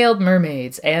black-scaled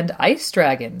mermaids and ice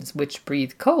dragons, which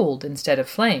breathe cold instead of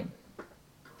flame.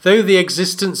 Though the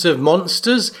existence of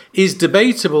monsters is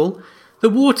debatable, the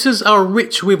waters are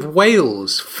rich with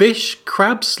whales, fish,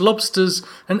 crabs, lobsters,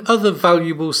 and other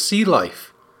valuable sea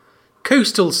life.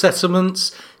 Coastal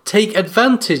settlements take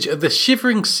advantage of the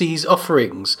shivering sea's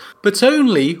offerings, but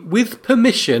only with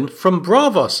permission from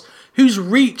Braavos, whose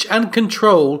reach and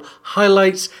control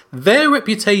highlights their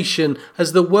reputation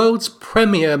as the world's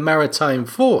premier maritime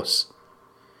force.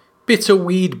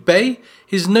 Bitterweed Bay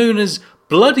is known as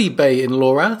Bloody Bay in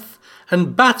Lorath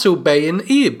and Battle Bay in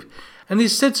Ib, and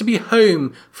is said to be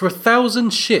home for 1,000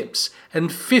 ships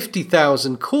and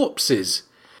 50,000 corpses,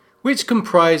 which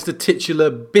comprise the titular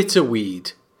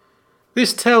Bitterweed.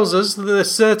 This tells us that there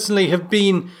certainly have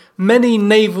been many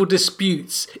naval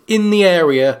disputes in the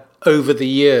area over the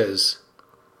years.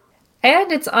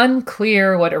 And it's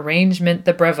unclear what arrangement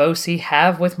the Braavosi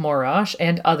have with Morash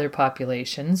and other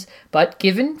populations, but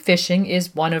given fishing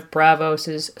is one of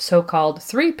Braavos' so-called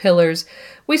 3 pillars,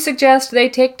 we suggest they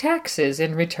take taxes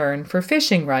in return for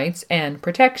fishing rights and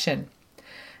protection.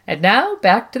 And now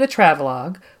back to the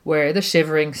travelogue, where the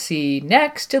Shivering Sea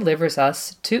next delivers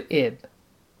us to Ib.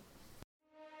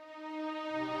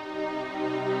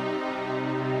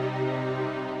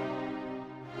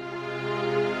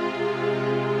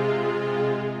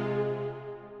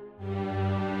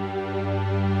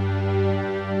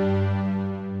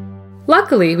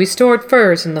 Luckily, we stored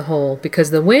furs in the hold because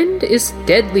the wind is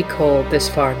deadly cold this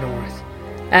far north.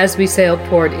 As we sailed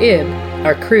toward Ib,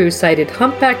 our crew sighted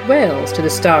humpbacked whales to the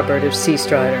starboard of Sea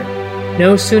Strider.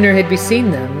 No sooner had we seen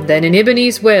them than an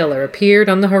Ibbenese whaler appeared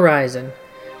on the horizon.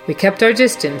 We kept our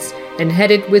distance and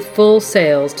headed with full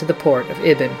sails to the port of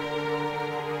Ibben.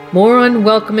 More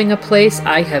unwelcoming a place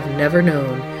I have never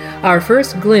known. Our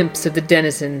first glimpse of the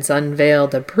denizens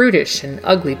unveiled a brutish and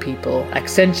ugly people,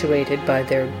 accentuated by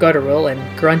their guttural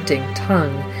and grunting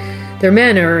tongue. Their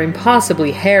men are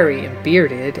impossibly hairy and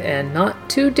bearded, and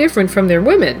not too different from their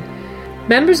women.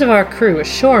 Members of our crew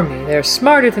assure me they're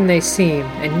smarter than they seem,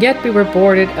 and yet we were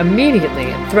boarded immediately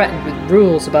and threatened with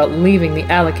rules about leaving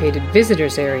the allocated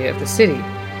visitors area of the city.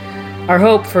 Our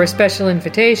hope for a special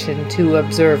invitation to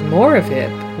observe more of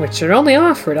Ib, which are only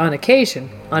offered on occasion,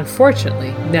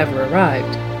 unfortunately never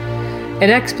arrived.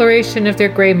 An exploration of their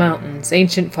grey mountains,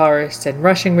 ancient forests, and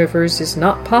rushing rivers is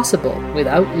not possible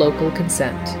without local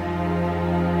consent.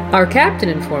 Our captain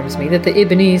informs me that the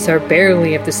Ibbenese are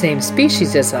barely of the same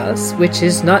species as us, which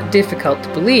is not difficult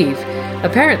to believe.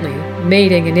 Apparently,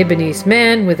 mating an Ibbenese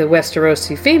man with a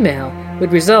Westerosi female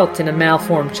would result in a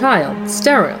malformed child,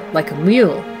 sterile, like a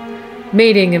mule.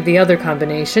 Mating of the other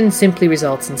combination simply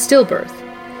results in stillbirth.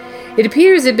 It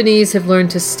appears Ibbenese have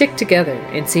learned to stick together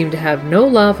and seem to have no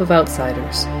love of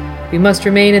outsiders. We must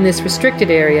remain in this restricted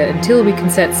area until we can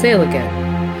set sail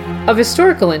again. Of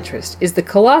historical interest is the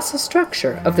colossal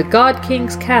structure of the God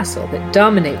King's castle that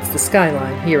dominates the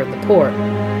skyline here in the port.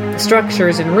 The structure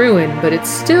is in ruin, but it's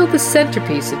still the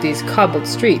centerpiece of these cobbled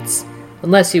streets,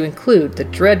 unless you include the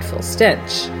dreadful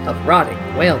stench of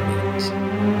rotting whale meat.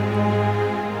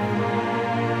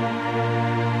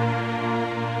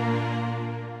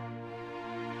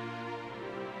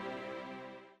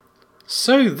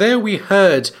 So there we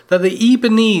heard that the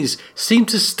Ibbenese seem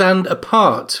to stand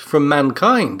apart from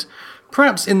mankind,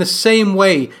 perhaps in the same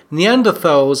way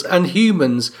Neanderthals and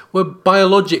humans were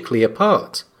biologically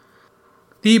apart.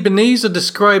 The Ibbenese are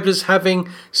described as having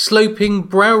sloping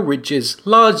brow ridges,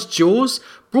 large jaws,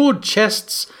 broad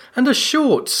chests, and are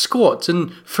short, squat,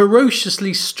 and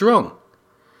ferociously strong.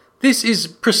 This is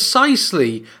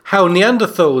precisely how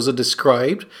Neanderthals are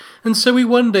described, and so we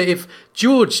wonder if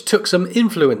George took some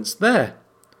influence there.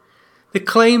 The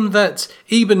claim that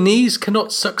Ibbenese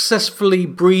cannot successfully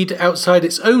breed outside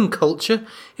its own culture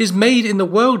is made in the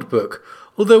World Book,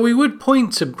 although we would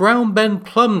point to Brown Ben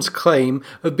Plum's claim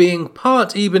of being part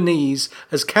Ibbenese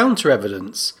as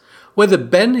counter-evidence. Whether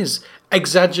Ben is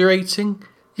exaggerating,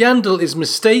 Yandel is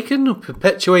mistaken or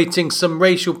perpetuating some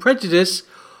racial prejudice,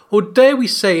 or dare we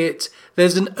say it,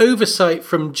 there's an oversight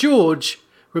from George,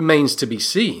 remains to be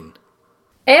seen.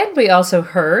 And we also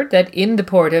heard that in the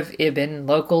port of Ibben,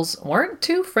 locals weren't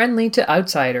too friendly to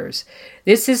outsiders.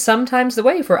 This is sometimes the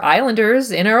way for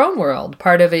islanders in our own world,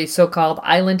 part of a so-called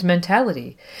island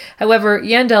mentality. However,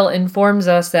 Yandel informs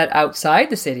us that outside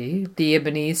the city, the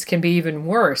Ibbenese can be even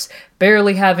worse,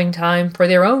 barely having time for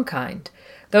their own kind.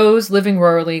 Those living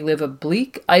rurally live a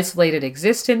bleak, isolated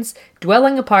existence,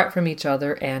 dwelling apart from each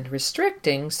other and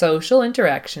restricting social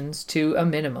interactions to a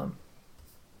minimum.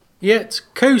 Yet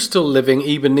coastal living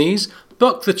Ibbenese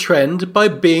buck the trend by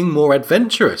being more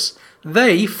adventurous.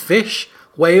 They fish,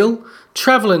 whale,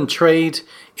 travel and trade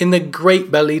in the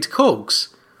great-bellied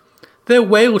cogs. Their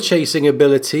whale-chasing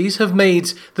abilities have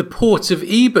made the port of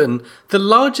Ibben the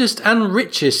largest and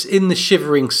richest in the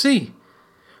Shivering Sea.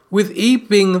 With Ib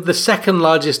being the second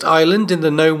largest island in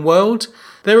the known world,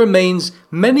 there remains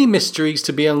many mysteries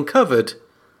to be uncovered,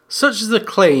 such as the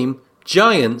claim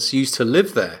giants used to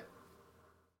live there.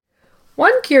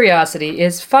 One curiosity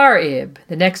is Far Ib,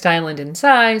 the next island in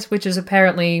size, which is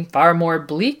apparently far more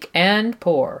bleak and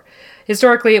poor.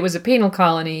 Historically, it was a penal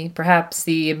colony, perhaps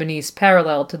the Ibbenese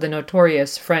parallel to the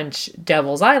notorious French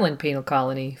Devil's Island penal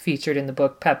colony featured in the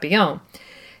book Papillon.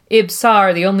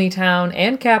 Ibsar, the only town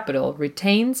and capital,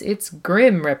 retains its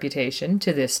grim reputation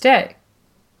to this day.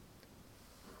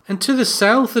 And to the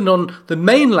south and on the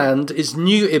mainland is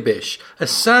New Ibish, a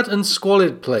sad and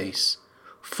squalid place.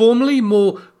 Formerly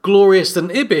more glorious than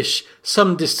Ibish,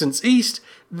 some distance east,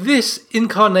 this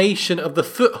incarnation of the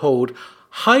foothold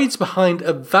hides behind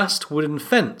a vast wooden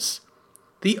fence.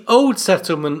 The old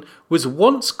settlement was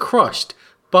once crushed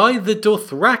by the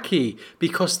Dothraki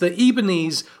because the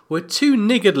Ibbenese were too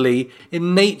niggardly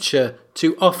in nature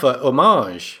to offer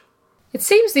homage. It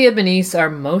seems the Ibbenese are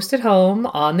most at home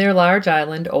on their large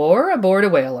island or aboard a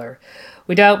whaler.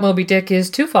 We doubt Moby Dick is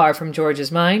too far from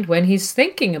George's mind when he's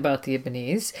thinking about the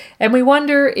Ibbenese, and we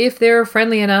wonder if they're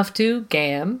friendly enough to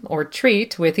gam or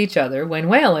treat with each other when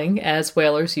whaling, as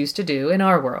whalers used to do in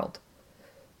our world.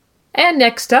 And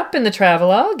next up in the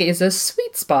travelogue is a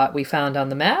sweet spot we found on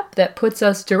the map that puts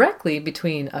us directly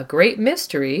between a great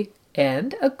mystery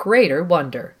and a greater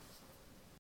wonder.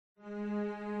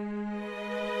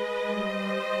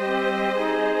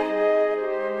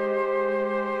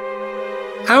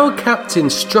 Our captain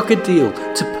struck a deal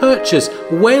to purchase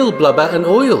whale blubber and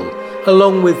oil,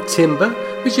 along with timber,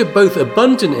 which are both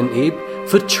abundant in Ib,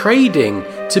 for trading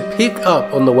to pick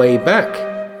up on the way back.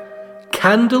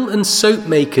 Candle and soap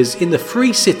makers in the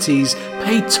free cities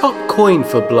pay top coin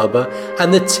for blubber,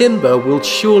 and the timber will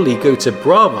surely go to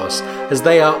Bravos, as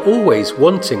they are always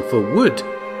wanting for wood.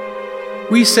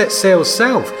 We set sail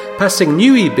south, passing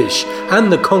New Ibish and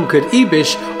the conquered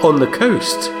Ibish on the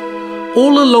coast.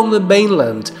 All along the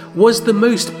mainland was the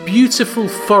most beautiful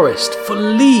forest for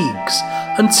leagues,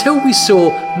 until we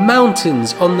saw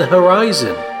mountains on the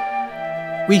horizon.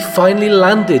 We finally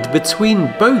landed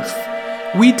between both.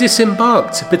 We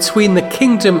disembarked between the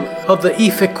kingdom of the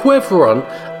Ifequevron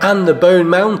and the Bone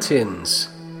Mountains.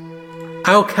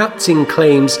 Our captain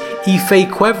claims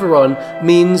Ifequevron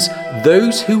means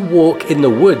those who walk in the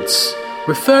woods,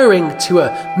 referring to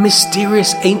a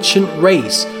mysterious ancient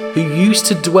race who used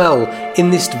to dwell in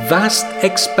this vast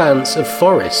expanse of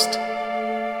forest.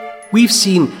 We've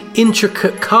seen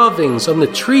intricate carvings on the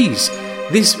trees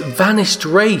this vanished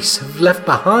race have left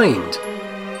behind.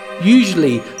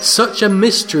 Usually, such a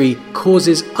mystery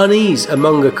causes unease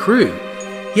among a crew,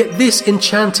 yet this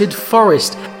enchanted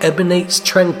forest emanates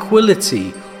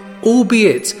tranquility,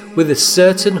 albeit with a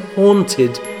certain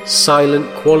haunted, silent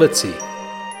quality.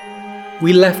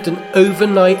 We left an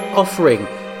overnight offering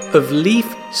of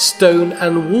leaf, stone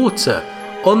and water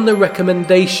on the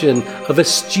recommendation of a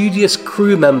studious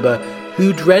crew member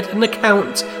who'd read an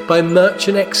account by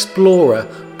merchant explorer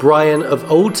Brian of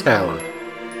Oldtown.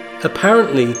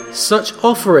 Apparently, such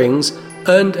offerings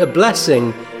earned a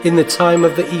blessing in the time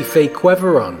of the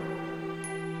Ifequevron.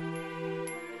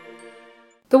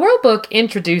 The World Book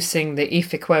introducing the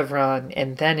Ifequevron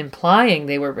and then implying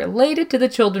they were related to the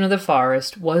Children of the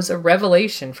Forest was a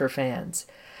revelation for fans.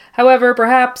 However,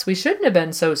 perhaps we shouldn't have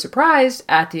been so surprised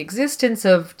at the existence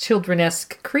of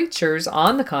children-esque creatures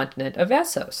on the continent of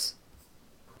Essos.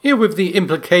 Here, with the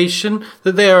implication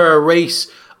that they are a race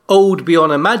old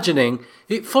beyond imagining,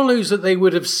 it follows that they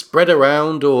would have spread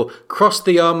around or crossed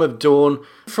the arm of dawn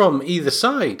from either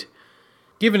side.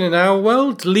 Given in our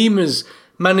world, lemurs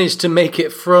managed to make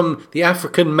it from the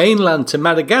African mainland to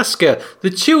Madagascar,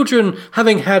 the children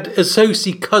having had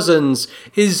associate cousins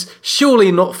is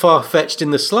surely not far-fetched in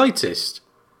the slightest.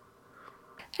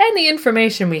 And the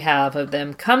information we have of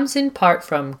them comes in part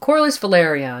from Corlys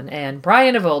Valerian and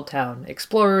Brian of Oldtown,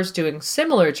 explorers doing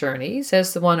similar journeys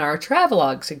as the one our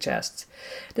travelogue suggests.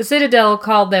 The Citadel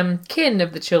called them kin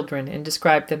of the children and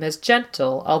described them as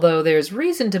gentle, although there's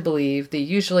reason to believe the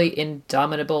usually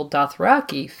indomitable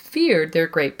Dothraki feared their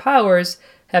great powers,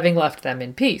 having left them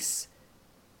in peace.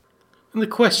 And the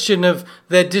question of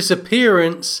their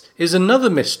disappearance is another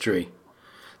mystery.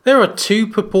 There are two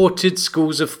purported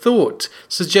schools of thought,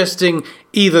 suggesting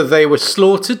either they were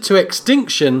slaughtered to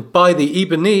extinction by the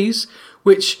Ibbenese,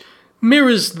 which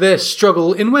mirrors their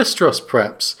struggle in Westeros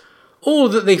perhaps, or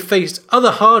that they faced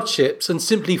other hardships and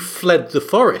simply fled the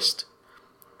forest.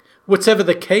 Whatever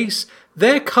the case,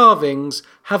 their carvings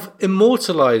have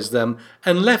immortalized them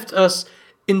and left us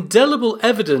indelible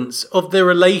evidence of their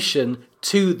relation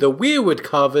to the weirwood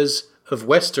carvers of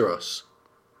Westeros.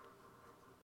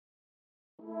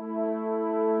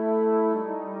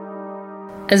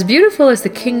 As beautiful as the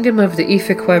kingdom of the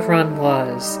Ife-Quevron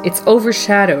was, it's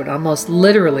overshadowed almost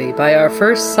literally by our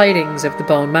first sightings of the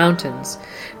Bone Mountains.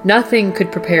 Nothing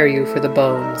could prepare you for the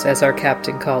bones, as our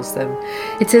captain calls them.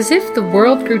 It's as if the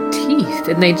world grew teeth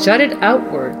and they jutted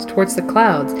outwards towards the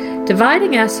clouds,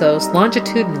 dividing Essos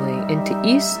longitudinally into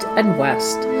east and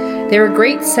west. They're a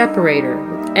great separator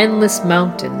with endless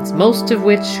mountains, most of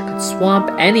which could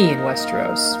swamp any in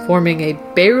Westeros, forming a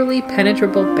barely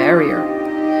penetrable barrier.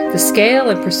 The scale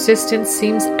and persistence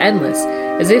seems endless,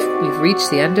 as if we've reached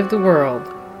the end of the world.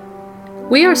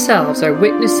 We ourselves are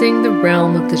witnessing the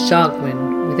realm of the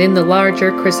Jogwin within the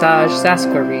larger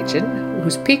Crisage-Sasqua region,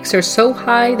 whose peaks are so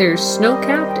high they're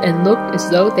snow-capped and look as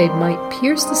though they might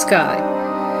pierce the sky.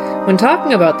 When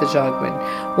talking about the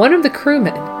Jogwin, one of the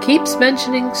crewmen keeps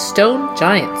mentioning stone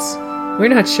giants. We're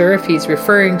not sure if he's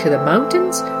referring to the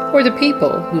mountains or the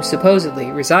people who supposedly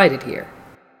resided here.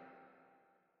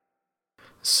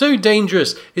 So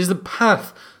dangerous is the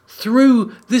path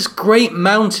through this great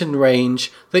mountain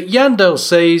range that Yandel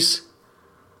says,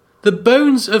 "The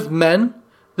bones of men,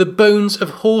 the bones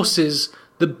of horses,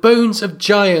 the bones of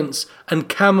giants and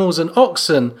camels and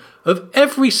oxen, of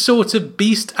every sort of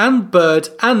beast and bird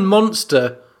and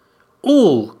monster,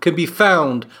 all can be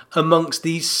found amongst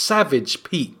these savage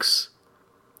peaks."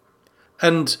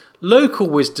 And local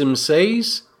wisdom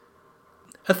says,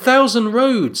 1,000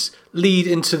 roads lead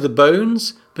into the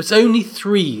bones, but only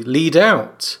 3 lead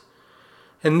out.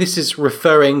 And this is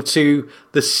referring to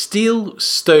the steel,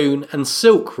 stone and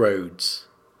silk roads.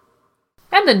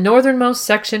 And the northernmost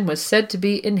section was said to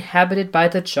be inhabited by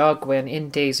the Jogwin in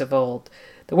days of old.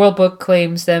 The World Book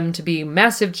claims them to be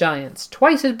massive giants,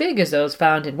 twice as big as those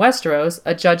found in Westeros,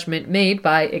 a judgment made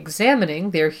by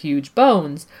examining their huge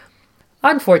bones.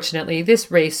 Unfortunately,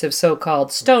 this race of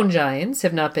so-called stone giants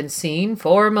have not been seen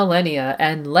for millennia,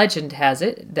 and legend has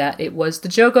it that it was the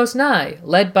Jogos Nhai,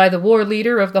 led by the war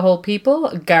leader of the whole people,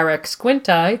 Garreg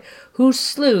Squintai, who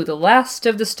slew the last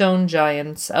of the stone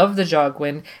giants of the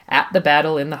Jogwin at the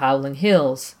battle in the Howling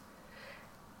Hills.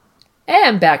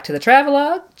 And back to the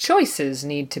travelogue, choices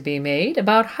need to be made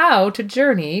about how to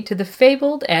journey to the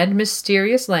fabled and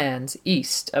mysterious lands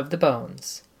east of the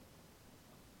Bones.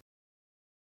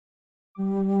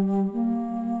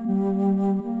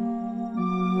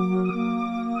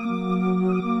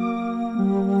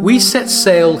 We set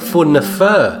sail for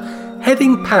Nefer,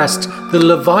 heading past the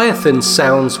Leviathan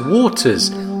Sound's waters,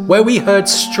 where we heard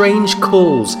strange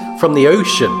calls from the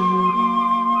ocean.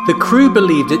 The crew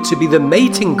believed it to be the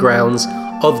mating grounds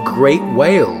of great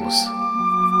whales.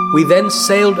 We then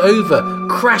sailed over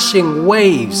crashing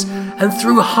waves and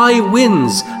through high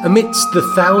winds amidst the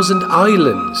 1,000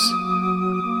 islands.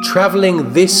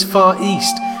 Travelling this far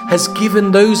east has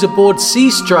given those aboard Sea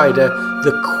Strider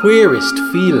the queerest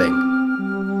feeling.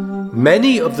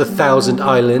 Many of the 1,000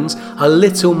 islands are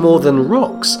little more than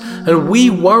rocks, and we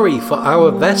worry for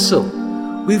our vessel.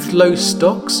 With low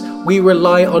stocks, we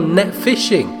rely on net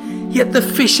fishing, yet the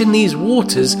fish in these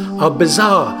waters are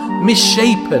bizarre,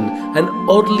 misshapen, and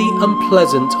oddly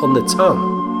unpleasant on the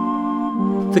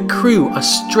tongue. The crew are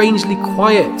strangely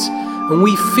quiet, and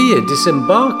we fear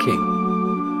disembarking.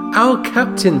 Our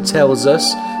captain tells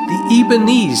us the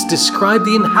Ibonese describe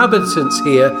the inhabitants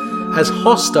here as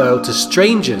hostile to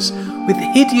strangers, with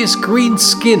hideous green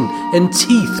skin and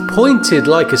teeth pointed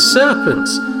like a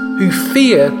serpent's, who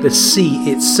fear the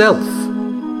sea itself.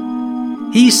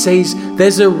 He says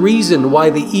there's a reason why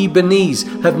the Ibonese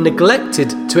have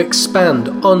neglected to expand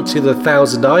onto the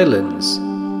 1,000 islands.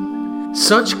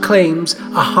 Such claims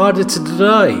are harder to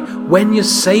deny when you're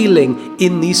sailing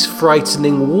in these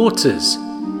frightening waters.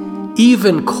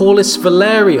 Even Corlys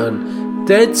Velaryon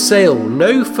dared sail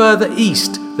no further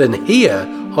east than here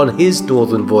on his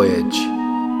northern voyage.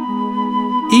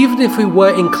 Even if we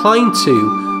were inclined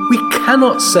to, we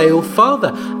cannot sail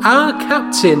farther. Our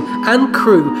captain and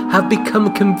crew have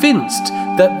become convinced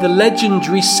that the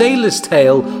legendary sailor's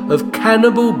tale of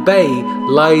Cannibal Bay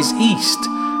lies east,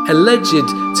 alleged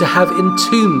to have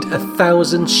entombed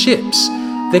 1,000 ships,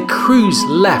 their crews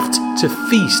left to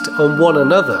feast on one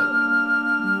another.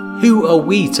 Who are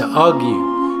we to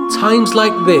argue? Times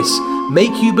like this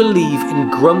make you believe in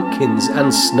grumpkins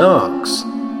and snarks.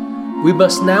 We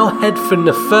must now head for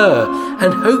Nefer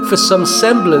and hope for some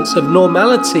semblance of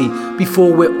normality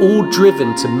before we're all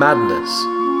driven to madness.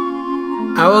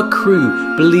 Our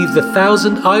crew believe the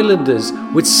 1,000 islanders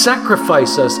would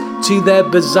sacrifice us to their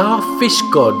bizarre fish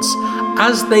gods,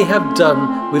 as they have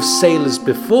done with sailors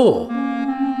before.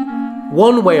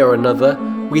 One way or another,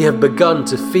 we have begun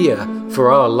to fear for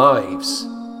our lives.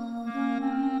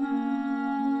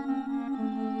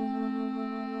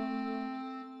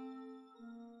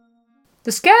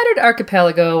 The scattered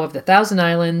archipelago of the Thousand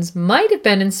Islands might have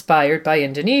been inspired by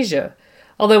Indonesia,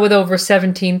 although with over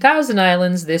 17,000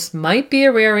 islands, this might be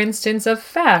a rare instance of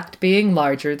fact being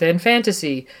larger than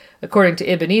fantasy. According to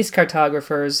Ibonese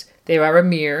cartographers, there are a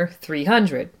mere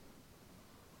 300.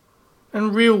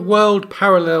 And real-world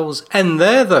parallels end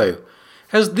there, though,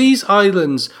 as these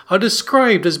islands are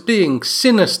described as being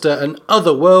sinister and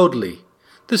otherworldly.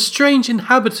 The strange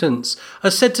inhabitants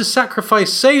are said to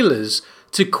sacrifice sailors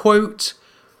to, quote,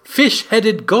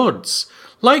 fish-headed gods,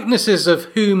 likenesses of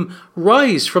whom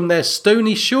rise from their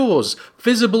stony shores,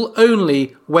 visible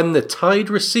only when the tide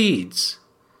recedes.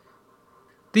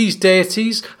 These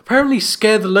deities apparently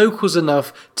scare the locals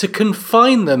enough to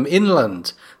confine them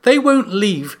inland. They won't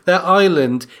leave their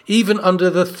island even under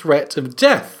the threat of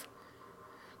death.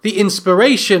 The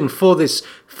inspiration for this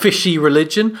fishy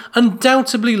religion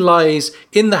undoubtedly lies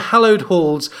in the hallowed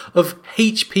halls of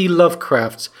H.P.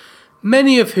 Lovecraft,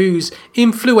 many of whose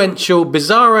influential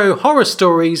bizarro horror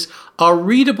stories are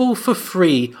readable for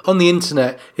free on the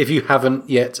internet if you haven't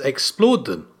yet explored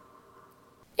them.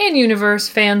 In-universe,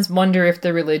 fans wonder if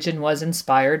the religion was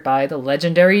inspired by the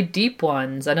legendary Deep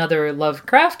Ones, another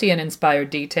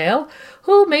Lovecraftian-inspired detail,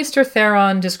 who Maester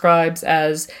Theron describes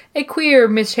as a queer,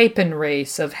 misshapen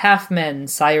race of half-men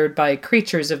sired by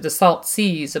creatures of the salt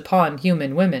seas upon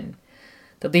human women.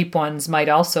 The Deep Ones might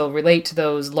also relate to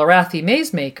those Lorathi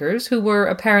maze-makers who were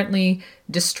apparently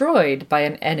destroyed by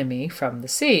an enemy from the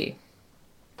sea.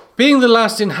 Being the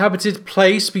last inhabited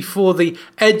place before the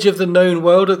edge of the known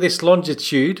world at this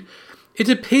longitude, it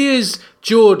appears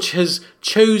George has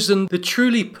chosen the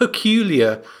truly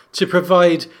peculiar to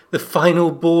provide the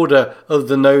final border of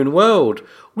the known world,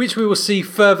 which we will see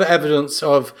further evidence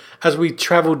of as we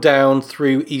travel down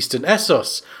through eastern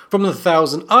Essos, from the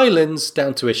Thousand Islands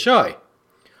down to Ashai.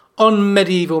 On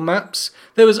medieval maps,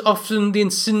 there was often the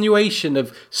insinuation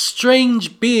of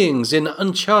strange beings in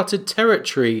uncharted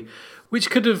territory,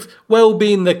 which could have well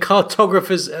been the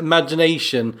cartographer's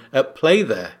imagination at play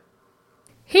there.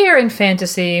 Here in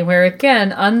fantasy, we're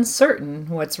again uncertain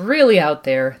what's really out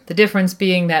there, the difference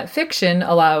being that fiction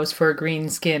allows for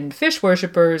green-skinned fish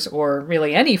worshippers, or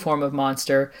really any form of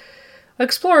monster.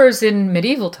 Explorers in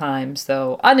medieval times,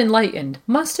 though unenlightened,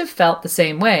 must have felt the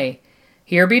same way.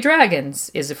 Here be dragons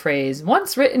is a phrase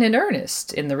once written in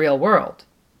earnest in the real world.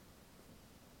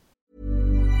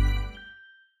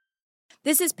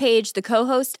 This is Paige, the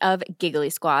co-host of Giggly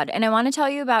Squad, and I want to tell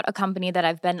you about a company that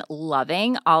I've been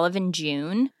loving, Olive &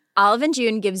 June. Olive &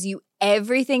 June gives you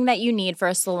everything that you need for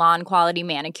a salon-quality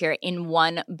manicure in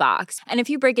one box. And if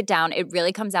you break it down, it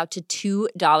really comes out to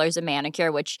 $2 a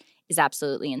manicure, which is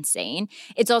absolutely insane.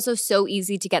 It's also so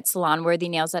easy to get salon-worthy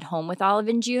nails at home with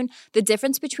Olive & June. The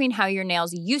difference between how your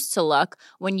nails used to look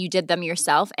when you did them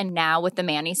yourself and now with the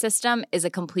Mani system is a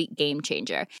complete game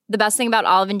changer. The best thing about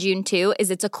Olive & June, too, is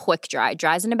it's a quick dry.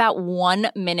 Dries in about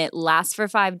 1 minute, lasts for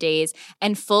 5 days,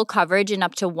 and full coverage in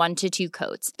up to 1 to 2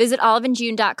 coats. Visit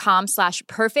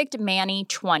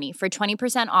oliveandjune.com/perfectmani20 for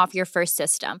 20% off your first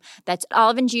system. That's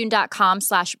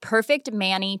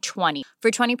oliveandjune.com/perfectmani20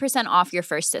 for 20% off your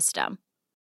first system.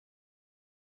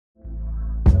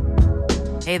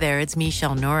 Hey there, it's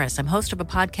Michelle Norris. I'm host of a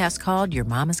podcast called Your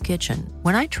Mama's Kitchen.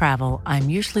 When I travel, I'm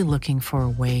usually looking for a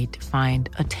way to find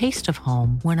a taste of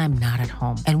home when I'm not at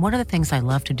home. And one of the things I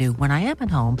love to do when I am at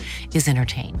home is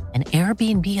entertain. And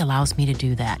Airbnb allows me to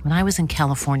do that. When I was in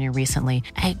California recently,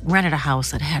 I rented a house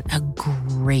that had a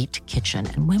great kitchen.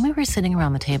 And when we were sitting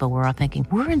around the table, we were all thinking,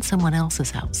 we're in someone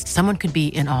else's house. Someone could be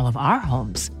in all of our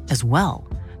homes as well.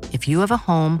 If you have a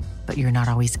home, but you're not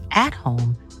always at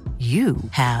home, you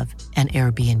have an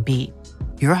Airbnb.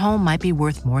 Your home might be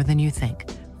worth more than you think.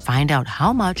 Find out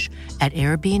how much at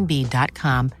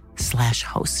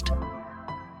airbnb.com/host.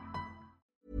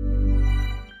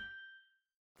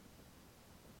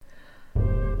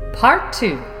 Part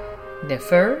 2.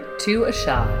 Nefer to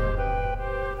Ashai.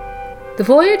 The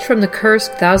voyage from the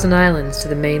cursed Thousand Islands to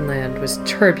the mainland was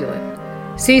turbulent.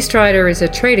 Seastrider is a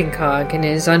trading cog and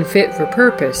is unfit for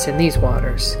purpose in these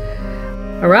waters.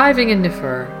 Arriving in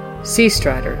Nefer,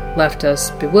 Seastrider left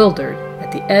us bewildered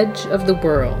at the edge of the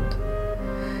world.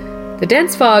 The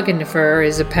dense fog in Nefer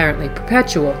is apparently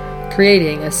perpetual,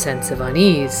 creating a sense of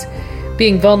unease.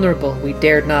 Being vulnerable, we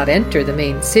dared not enter the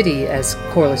main city as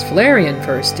Corlys Velaryon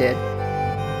first did.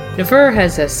 Nefer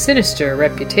has a sinister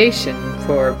reputation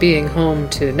for being home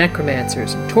to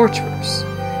necromancers and torturers.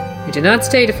 We do not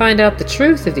stay to find out the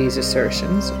truth of these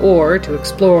assertions, or to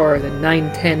explore the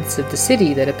 9/10 of the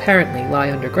city that apparently lie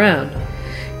underground.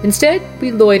 Instead, we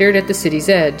loitered at the city's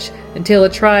edge until a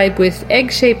tribe with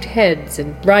egg-shaped heads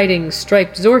and riding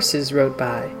striped zorses rode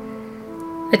by.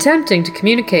 Attempting to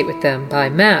communicate with them by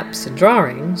maps and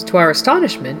drawings, to our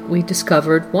astonishment, we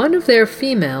discovered one of their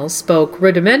females spoke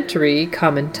rudimentary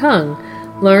common tongue,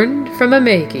 learned from a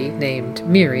Magi named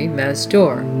Miri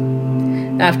Mazdur.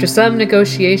 After some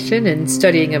negotiation and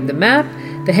studying of the map,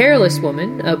 the hairless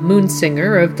woman, a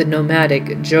moonsinger of the nomadic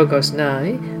Jogos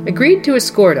Nhai, agreed to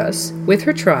escort us, with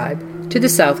her tribe, to the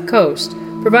south coast,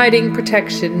 providing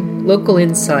protection, local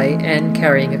insight, and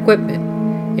carrying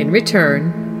equipment. In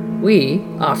return, we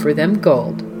offer them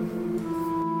gold.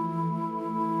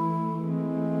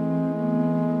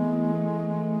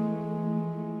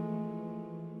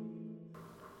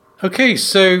 Okay,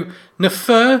 so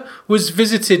Nefer was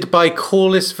visited by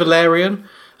Corlys Valerian,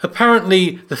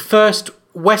 apparently the first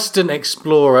Western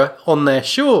explorer on their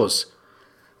shores,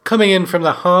 coming in from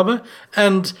the harbour,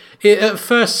 and it at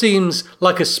first seems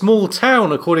like a small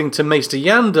town according to Maester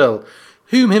Yandel,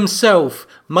 whom himself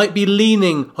might be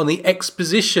leaning on the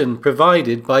exposition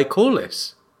provided by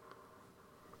Corlys.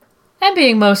 And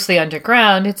being mostly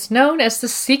underground, it's known as the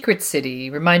Secret City,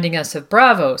 reminding us of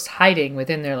Braavos hiding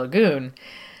within their lagoon.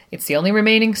 It's the only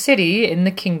remaining city in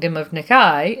the kingdom of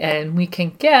Nagai, and we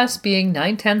can guess being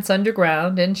 9/10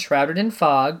 underground and shrouded in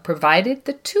fog provided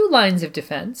the 2 lines of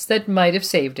defense that might have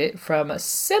saved it from a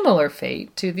similar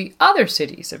fate to the other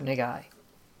cities of Nagai.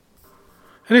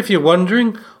 And if you're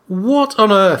wondering what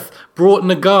on earth brought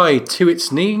Nagai to its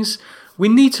knees, we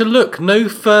need to look no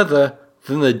further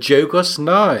than the Jogos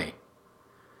Nhai.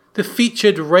 The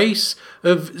featured race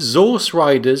of Zorse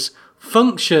riders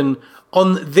function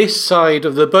on this side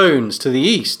of the bones to the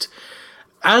east,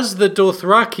 as the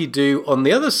Dothraki do on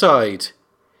the other side.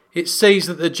 It says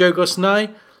that the Jogos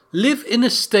Nhai live in a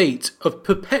state of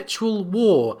perpetual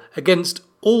war against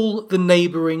all the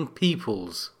neighbouring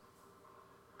peoples.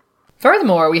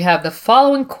 Furthermore, we have the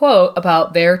following quote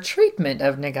about their treatment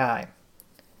of Nagai.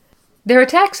 Their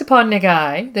attacks upon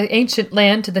Nagai, the ancient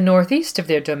land to the northeast of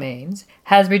their domains,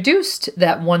 has reduced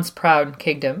that once proud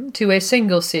kingdom to a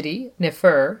single city,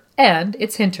 Nefer, and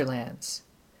its hinterlands.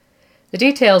 The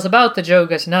details about the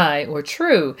Jogos Nhai were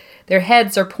true. Their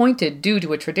heads are pointed due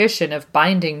to a tradition of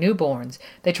binding newborns.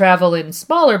 They travel in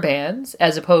smaller bands,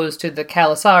 as opposed to the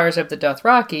Khalasars of the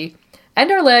Dothraki,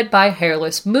 and are led by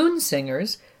hairless moon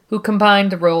singers, who combine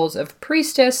the roles of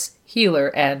priestess, healer,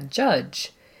 and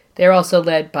judge. They are also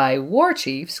led by war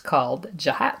chiefs called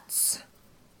Jahats.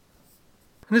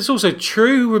 And it's also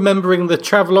true, remembering the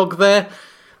travelogue there,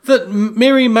 that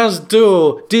Miri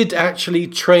Mazdur did actually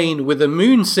train with a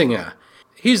moonsinger.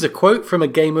 Here's a quote from a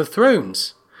Game of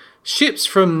Thrones. "Ships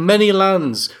from many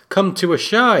lands come to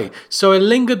Asshai, so I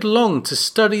lingered long to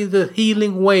study the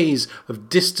healing ways of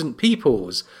distant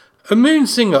peoples. A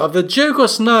moonsinger of the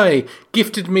Jogos Nhai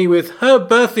gifted me with her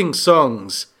birthing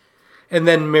songs." And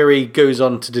then Miri goes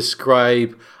on to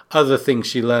describe other things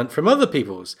she learnt from other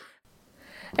peoples.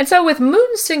 And so with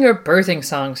moonsinger birthing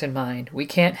songs in mind, we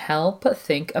can't help but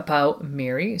think about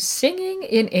Miri singing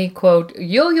in a, quote,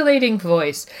 ululating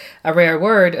voice, a rare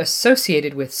word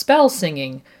associated with spell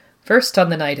singing, first on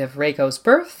the night of Rhaego's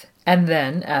birth, and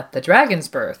then at the dragon's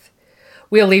birth.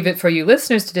 We'll leave it for you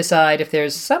listeners to decide if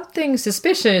there's something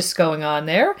suspicious going on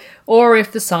there, or if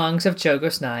the songs of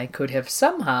Jogos Nhai could have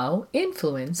somehow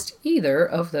influenced either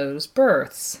of those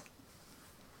births.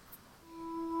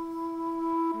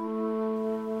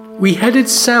 We headed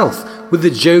south with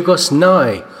the Jogos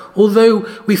Nhai, although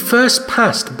we first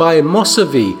passed by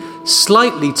Mossavi,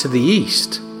 slightly to the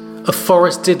east, a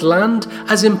forested land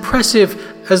as impressive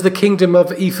as the kingdom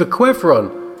of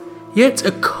Ifa-Quevron, yet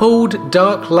a cold,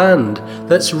 dark land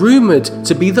that's rumoured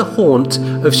to be the haunt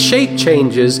of shape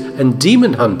changers and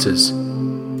demon hunters.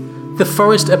 The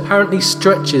forest apparently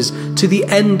stretches to the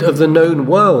end of the known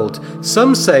world.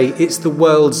 Some say it's the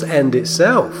world's end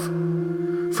itself.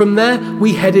 From there,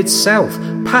 we headed south,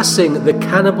 passing the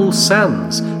Cannibal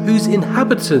Sands, whose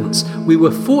inhabitants we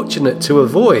were fortunate to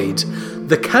avoid.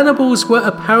 The cannibals were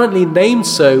apparently named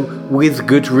so with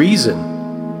good reason.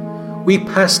 We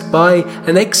passed by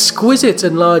an exquisite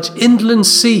and large inland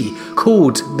sea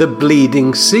called the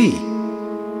Bleeding Sea.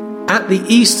 At the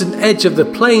eastern edge of the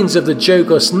plains of the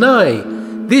Jogos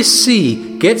Nhai, this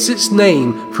sea gets its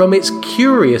name from its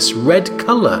curious red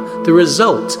colour, the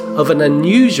result of an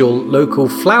unusual local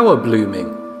flower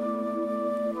blooming.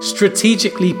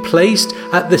 Strategically placed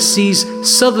at the sea's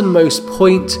southernmost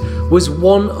point was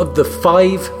one of the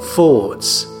 5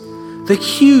 forts. The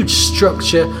huge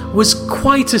structure was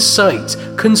quite a sight,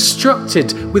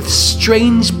 constructed with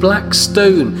strange black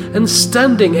stone and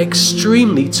standing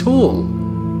extremely tall.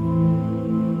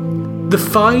 The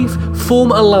five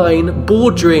form a line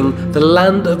bordering the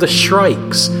land of the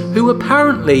Shrikes, who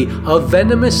apparently are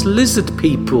venomous lizard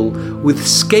people with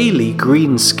scaly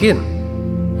green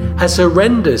skin. As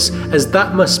horrendous as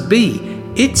that must be,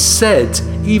 it's said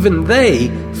even they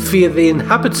fear the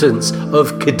inhabitants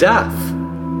of Kadath.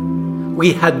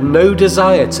 We had no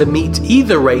desire to meet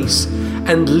either race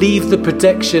and leave the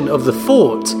protection of the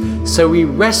fort, so we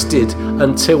rested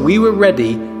until we were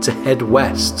ready to head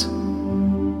west.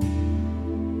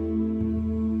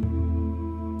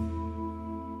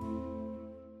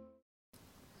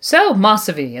 So,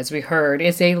 Mosavie, as we heard,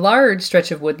 is a large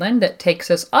stretch of woodland that takes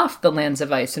us off the Lands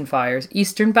of Ice and Fire's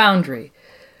eastern boundary.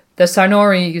 The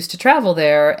Sarnori used to travel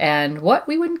there, and what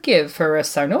we wouldn't give for a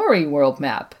Sarnori world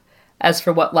map. As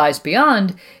for what lies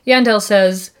beyond, Yandel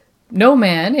says, "No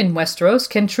man in Westeros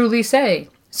can truly say.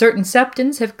 Certain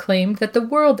septons have claimed that the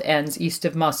world ends east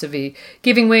of Mosavie,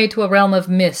 giving way to a realm of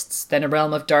mists, then a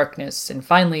realm of darkness, and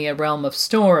finally a realm of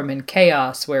storm and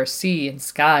chaos where sea and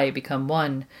sky become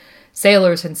one.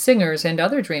 Sailors and singers and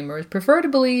other dreamers prefer to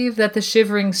believe that the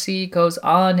shivering sea goes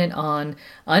on,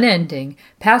 unending,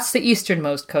 past the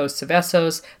easternmost coasts of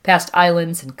Essos, past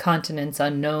islands and continents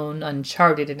unknown,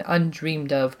 uncharted, and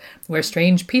undreamed of, where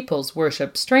strange peoples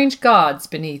worship strange gods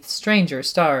beneath stranger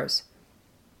stars.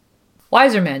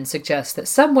 Wiser men suggest that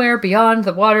somewhere beyond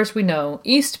the waters we know,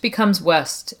 east becomes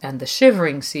west, and the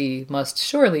shivering sea must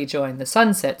surely join the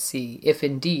sunset sea, if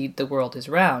indeed the world is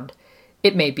round.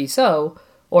 It may be so,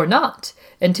 or not,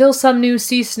 until some new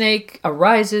sea snake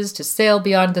arises to sail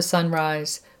beyond the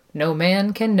sunrise. No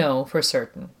man can know for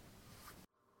certain."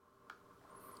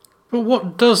 But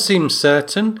what does seem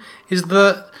certain is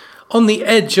that on the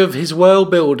edge of his world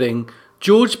building,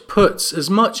 George puts as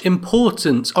much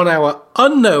importance on our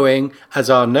unknowing as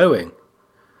our knowing.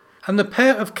 And the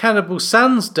pair of Cannibal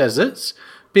Sands deserts,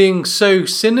 being so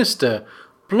sinister,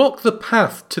 block the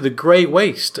path to the Grey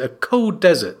Waste, a cold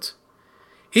desert.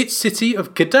 Its city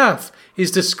of Kadath is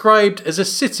described as a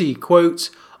city, quote,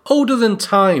 "older than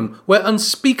time, where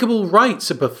unspeakable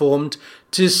rites are performed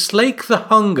to slake the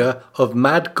hunger of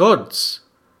mad gods."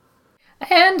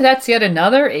 And that's yet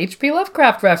another H.P.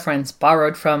 Lovecraft reference,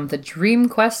 borrowed from The Dream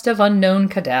Quest of Unknown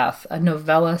Kadath, a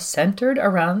novella centered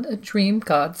around a dream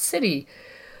god city.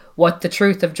 What the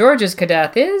truth of George's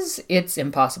Kadath is, it's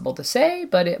impossible to say,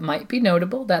 but it might be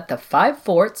notable that the five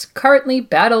forts currently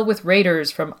battle with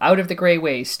raiders from out of the Grey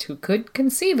Waste who could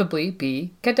conceivably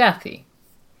be Kadathi.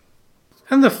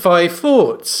 And the five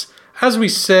forts, as we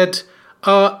said,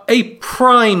 are a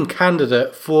prime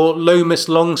candidate for Lomas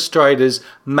Longstrider's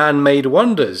man-made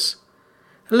wonders.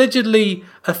 Allegedly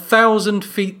 1,000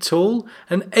 feet tall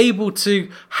and able to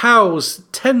house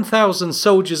 10,000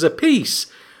 soldiers apiece,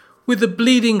 with the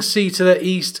bleeding sea to their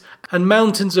east and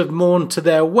mountains of Morn to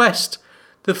their west,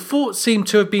 the fort seemed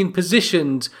to have been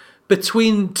positioned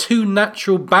between two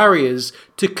natural barriers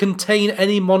to contain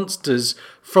any monsters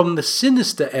from the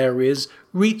sinister areas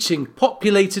reaching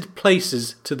populated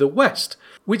places to the west,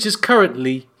 which is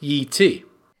currently Yi Ti.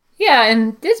 Yeah,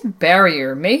 and this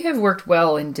barrier may have worked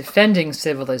well in defending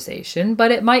civilization, but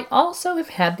it might also have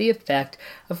had the effect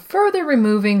of further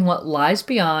removing what lies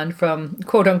beyond from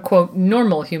quote-unquote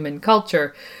normal human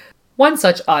culture. One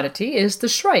such oddity is the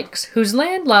Shrikes, whose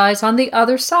land lies on the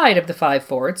other side of the five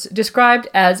forts, described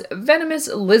as venomous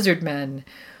lizard men.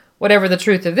 Whatever the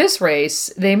truth of this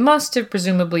race, they must have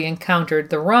presumably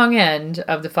encountered the wrong end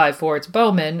of the five forts'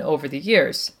 bowmen over the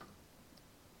years.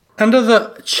 And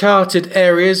other charted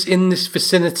areas in this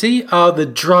vicinity are the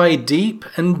Dry Deep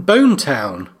and Bone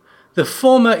Town. The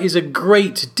former is a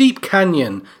great deep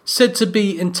canyon said to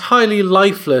be entirely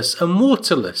lifeless and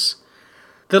waterless.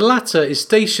 The latter is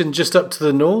stationed just up to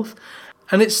the north,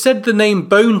 and it's said the name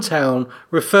Bone Town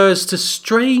refers to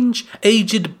strange,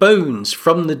 aged bones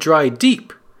from the Dry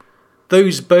Deep.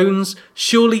 Those bones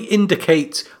surely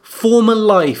indicate former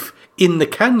life in the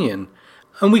canyon,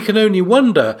 and we can only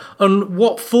wonder on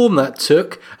what form that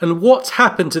took and what's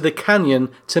happened to the canyon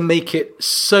to make it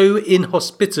so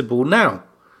inhospitable now.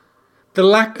 The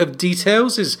lack of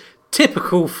details is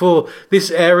typical for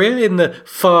this area in the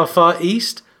far, far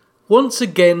east. Once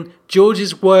again, George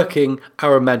is working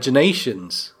our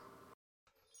imaginations.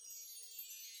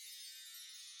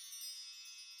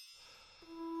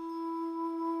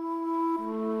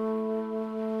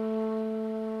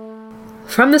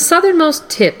 From the southernmost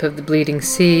tip of the Bleeding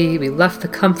Sea, we left the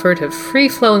comfort of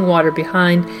free-flowing water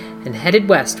behind and headed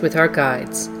west with our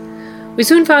guides. We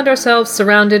soon found ourselves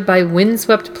surrounded by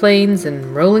windswept plains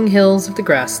and rolling hills of the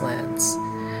grasslands.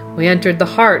 We entered the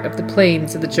heart of the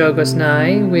plains of the Jogos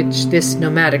Nhai, which this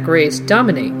nomadic race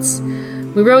dominates.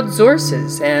 We rode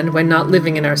zorses, and when not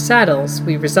living in our saddles,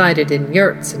 we resided in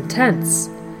yurts and tents.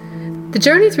 The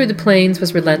journey through the plains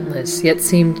was relentless, yet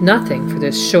seemed nothing for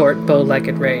this short,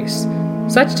 bow-legged race.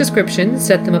 Such descriptions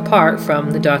set them apart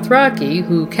from the Dothraki,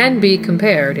 who can be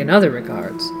compared in other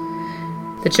regards.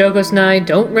 The Jogosnai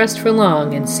don't rest for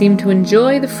long and seem to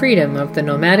enjoy the freedom of the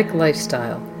nomadic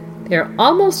lifestyle. They are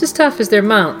almost as tough as their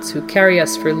mounts, who carry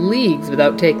us for leagues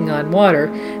without taking on water,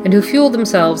 and who fuel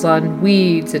themselves on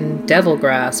weeds and devil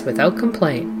grass without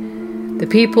complaint. The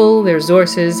people, their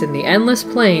zorses, and the endless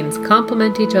plains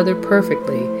complement each other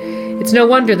perfectly. It's no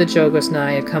wonder the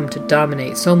Jogosnai have come to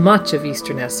dominate so much of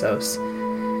eastern Essos.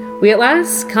 We at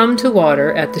last come to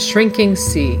water at the shrinking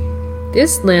sea.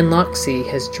 This landlocked sea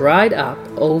has dried up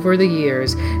over the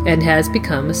years and has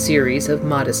become a series of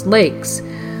modest lakes.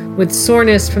 With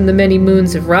soreness from the many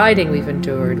moons of riding we've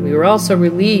endured, we were also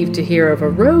relieved to hear of a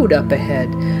road up ahead,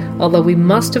 although we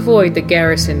must avoid the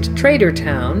garrisoned trader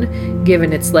town,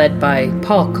 given it's led by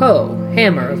Paul Coe,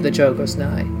 Hammer of the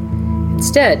Jogosnai.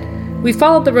 Instead, we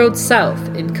followed the road south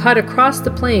and cut across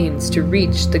the plains to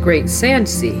reach the Great Sand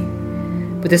Sea.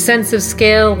 With a sense of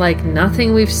scale like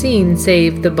nothing we've seen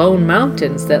save the Bone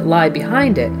Mountains that lie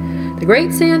behind it, the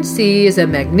Great Sand Sea is a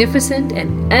magnificent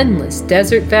and endless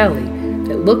desert valley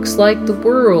that looks like the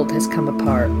world has come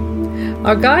apart.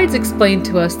 Our guides explained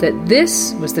to us that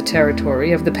this was the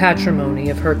territory of the patrimony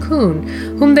of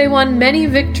Hyrkoon, whom they won many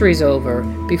victories over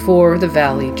before the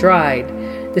valley dried.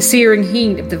 The searing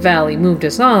heat of the valley moved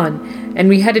us on, and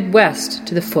we headed west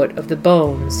to the foot of the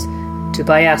Bones, to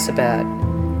Bayasabad.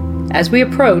 As we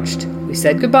approached, we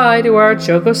said goodbye to our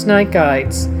Jogosnai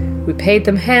guides. We paid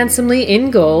them handsomely in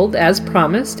gold, as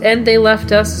promised, and they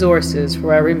left us zorses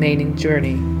for our remaining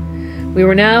journey. We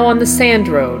were now on the Sand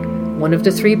Road, one of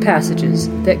the 3 passages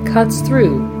that cuts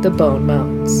through the Bone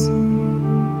Mountains.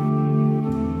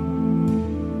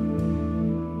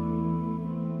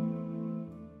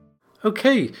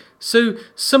 Okay, so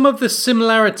some of the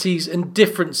similarities and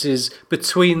differences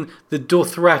between the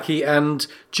Dothraki and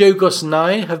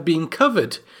Jogosnai have been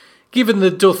covered. Given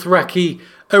the Dothraki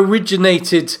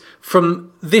originated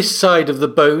from this side of the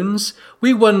Bones,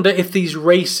 we wonder if these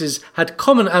races had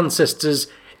common ancestors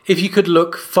if you could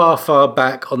look far, far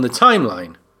back on the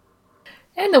timeline.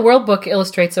 And the World Book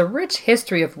illustrates a rich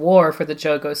history of war for the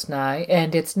Jogosnai,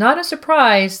 and it's not a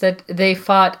surprise that they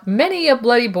fought many a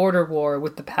bloody border war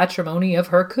with the patrimony of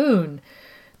Hyrkoon.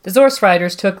 The Zorse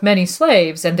riders took many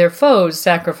slaves, and their foes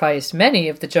sacrificed many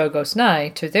of the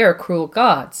Jogosnai to their cruel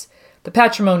gods. The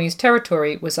patrimony's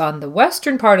territory was on the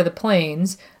western part of the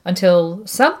plains until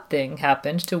something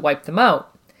happened to wipe them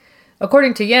out.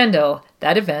 According to Yandel,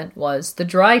 that event was the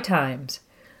Dry Times.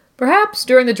 Perhaps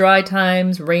during the dry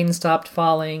times, rain stopped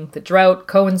falling, the drought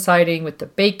coinciding with the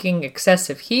baking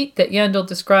excessive heat that Yandel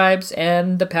describes,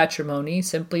 and the patrimony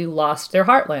simply lost their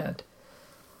heartland.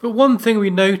 But one thing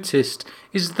we noticed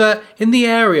is that in the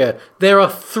area there are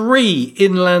 3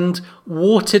 inland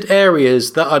watered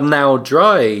areas that are now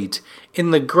dried,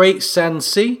 in the Great Sand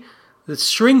Sea, the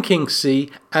Shrinking Sea,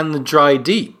 and the Dry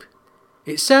Deep.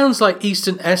 It sounds like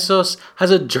Eastern Essos has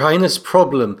a dryness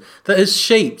problem that has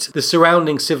shaped the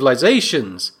surrounding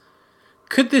civilizations.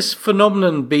 Could this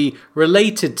phenomenon be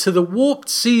related to the warped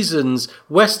seasons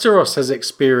Westeros has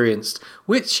experienced,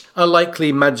 which are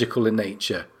likely magical in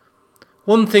nature?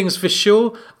 One thing's for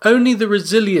sure, only the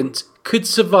resilient could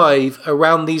survive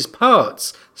around these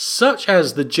parts, such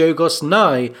as the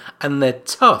Jogosnai and their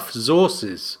tough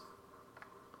Zorses.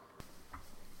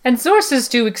 And Zorses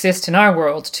do exist in our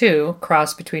world, too,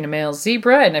 crossed between a male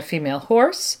zebra and a female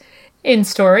horse. In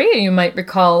story, you might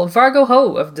recall Vargo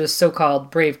Howe of the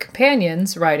so-called Brave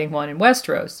Companions riding one in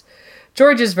Westeros.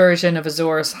 George's version of a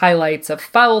Zorse highlights a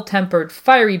foul-tempered,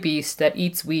 fiery beast that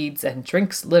eats weeds and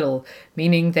drinks little,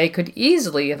 meaning they could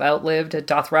easily have outlived a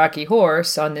Dothraki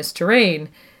horse on this terrain.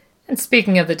 And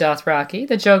speaking of the Dothraki,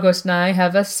 the Jogosnai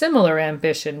have a similar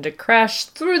ambition to crash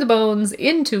through the bones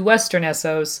into Western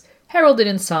Essos, heralded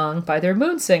in song by their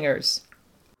moonsingers.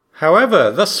 However,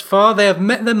 thus far they have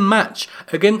met their match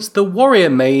against the warrior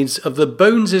maids of the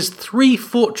Bones' 3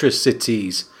 fortress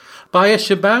cities,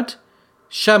 Bayashabad,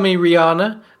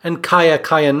 Shami-Riana, and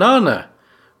Kaya-Kayanana,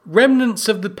 remnants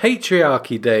of the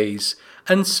patriarchy days,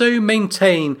 and so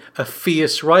maintain a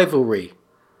fierce rivalry.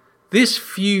 This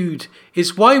feud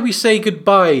is why we say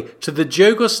goodbye to the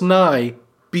Jogosnai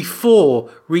before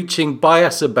reaching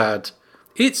Bayasabad.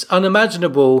 It's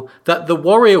unimaginable that the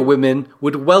warrior women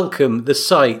would welcome the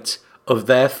sight of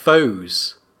their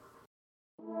foes.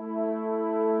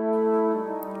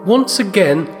 Once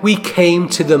again, we came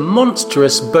to the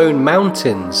monstrous Bone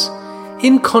Mountains.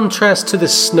 In contrast to the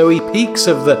snowy peaks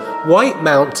of the White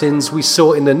Mountains we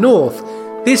saw in the north,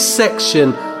 This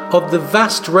section of the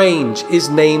vast range is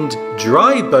named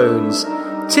Dry Bones,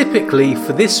 typically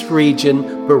for this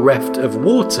region bereft of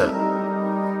water.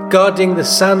 Guarding the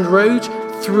sand road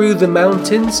through the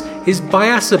mountains is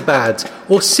Biasabad,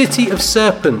 or City of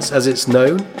Serpents as it's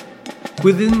known.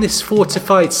 Within this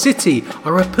fortified city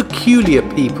are a peculiar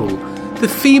people. The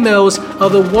females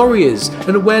are the warriors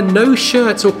and wear no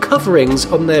shirts or coverings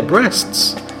on their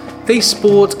breasts. They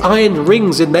sport iron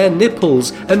rings in their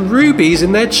nipples and rubies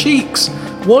in their cheeks,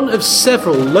 one of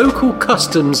several local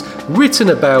customs written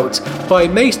about by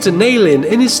Maester Nalin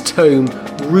in his tome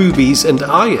Rubies and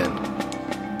Iron.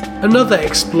 Another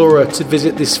explorer to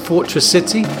visit this fortress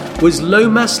city was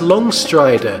Lomas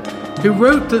Longstrider, who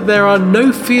wrote that there are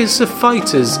no fiercer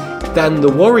fighters than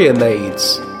the warrior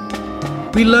maids.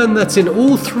 We learn that in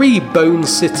all three bone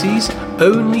cities,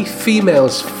 only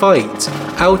females fight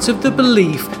out of the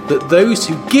belief that those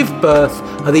who give birth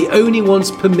are the only ones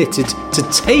permitted to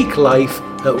take life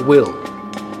at will.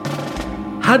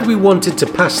 Had we wanted to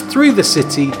pass through the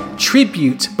city,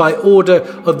 tribute by order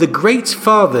of the Great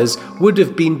Fathers would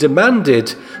have been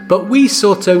demanded, but we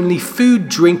sought only food,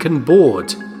 drink and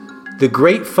board. The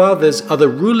Great Fathers are the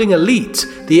ruling elite,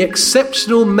 the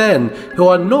exceptional men who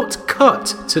are not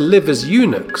cut to live as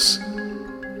eunuchs.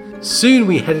 Soon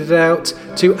we headed out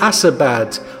to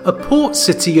Asabad, a port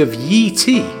city of Yi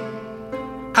Ti.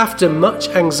 After much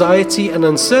anxiety and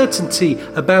uncertainty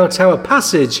about our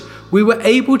passage, we were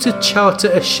able to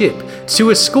charter a ship to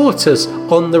escort us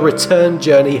on the return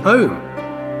journey home.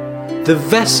 The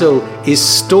vessel is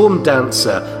Storm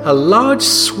Dancer, a large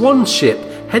swan ship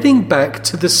heading back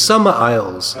to the Summer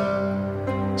Isles.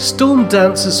 Storm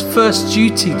Dancer's first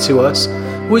duty to us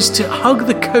was to hug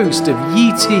the coast of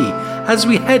Yi Ti as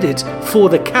we headed for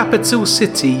the capital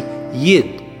city,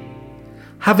 Yin.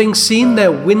 Having seen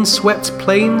their windswept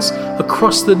plains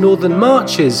across the northern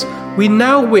marches, we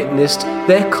now witnessed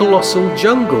their colossal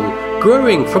jungle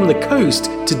growing from the coast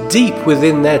to deep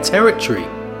within their territory.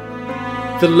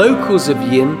 The locals of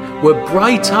Yin were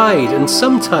bright-eyed and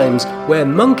sometimes wear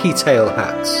monkey-tail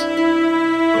hats.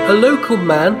 A local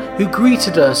man who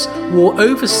greeted us wore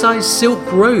oversized silk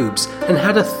robes and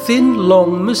had a thin,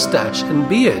 long moustache and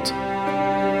beard.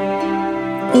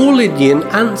 All in Yin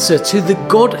answer to the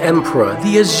God Emperor,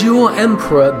 the Azure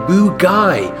Emperor Bu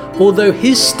Gai, although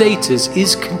his status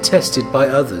is contested by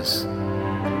others.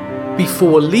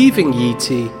 Before leaving Yi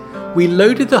Ti, we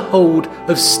loaded the hold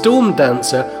of Storm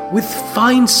Dancer with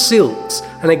fine silks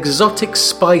and exotic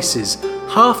spices,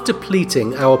 half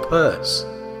depleting our purse.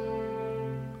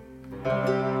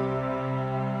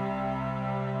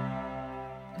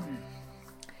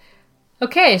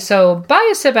 Okay, so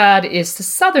Biasabad is the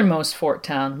southernmost fort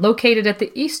town, located at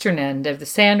the eastern end of the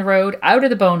Sand Road out of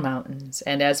the Bone Mountains,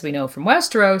 and as we know from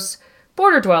Westeros,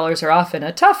 border dwellers are often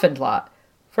a toughened lot.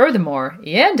 Furthermore,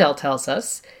 Yandel tells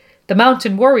us, the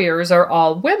mountain warriors are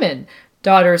all women,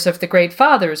 daughters of the Great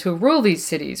Fathers who rule these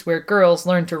cities, where girls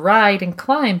learn to ride and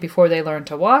climb before they learn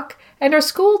to walk, and are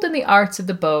schooled in the arts of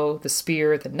the bow, the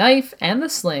spear, the knife, and the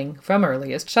sling from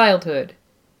earliest childhood.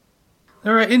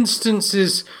 There are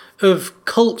instances of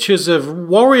cultures of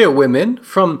warrior women,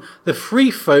 from the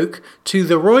free folk to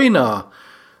the Rhoynar,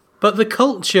 but the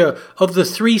culture of the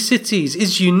three cities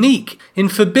is unique in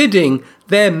forbidding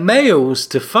their males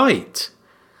to fight.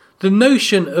 The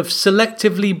notion of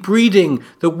selectively breeding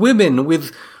the women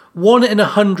with 1 in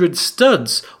 100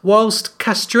 studs whilst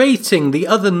castrating the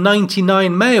other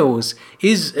 99 males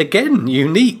is again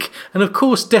unique and of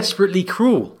course desperately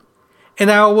cruel. In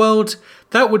our world,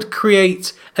 that would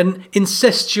create an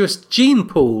incestuous gene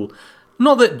pool.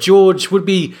 Not that George would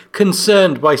be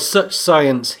concerned by such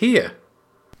science here.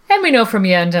 And we know from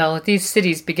Yandel that these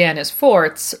cities began as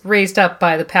forts, raised up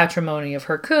by the patrimony of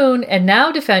Hyrkoon, and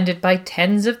now defended by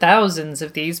tens of thousands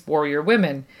of these warrior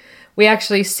women. We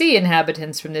actually see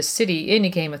inhabitants from this city in A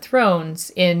Game of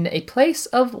Thrones in a place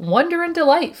of wonder and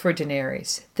delight for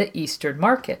Daenerys, the Eastern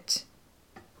Market.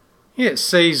 It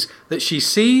says that she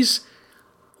sees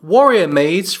warrior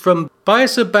maids from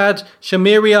Biasabad,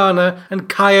 Shamiriana and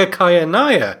Kaya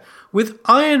Naya, with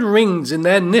iron rings in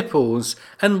their nipples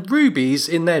and rubies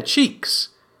in their cheeks.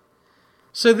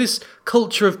 So this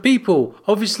culture of people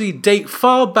obviously date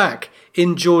far back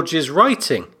in George's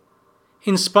writing.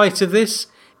 In spite of this,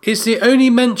 it's the only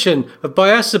mention of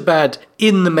Biasabad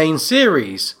in the main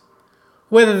series.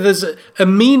 Whether there's a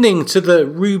meaning to the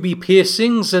ruby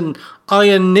piercings and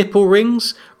iron nipple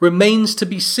rings remains to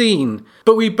be seen,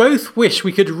 but we both wish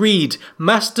we could read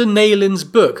Master Nalin's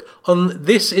book on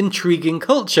this intriguing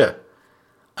culture.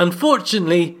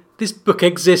 Unfortunately, this book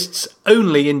exists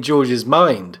only in George's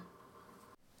mind.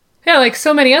 Yeah, like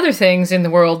so many other things in the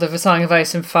world of A Song of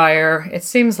Ice and Fire, it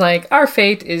seems like our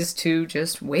fate is to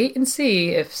just wait and see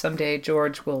if someday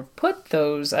George will put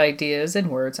those ideas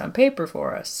and words on paper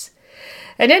for us.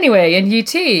 And anyway, in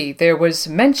Yi-Ti, there was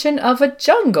mention of a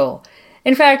jungle.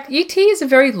 In fact, Yi-Ti is a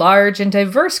very large and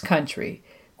diverse country.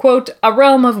 Quote, a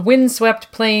realm of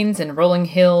windswept plains and rolling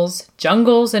hills,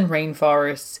 jungles and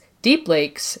rainforests, deep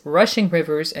lakes, rushing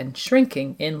rivers, and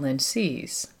shrinking inland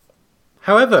seas.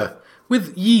 However,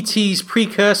 with Yi-Ti's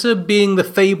precursor being the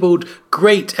fabled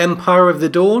Great Empire of the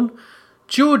Dawn,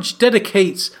 George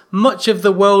dedicates much of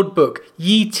the world book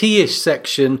Yi-Ti-ish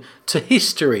section to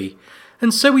history,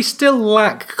 and so we still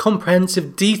lack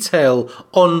comprehensive detail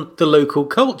on the local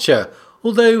culture,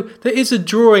 although there is a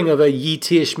drawing of a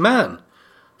Yi-Ti-ish man.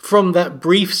 From that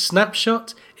brief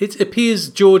snapshot, it appears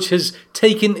George has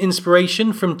taken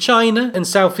inspiration from China and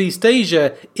Southeast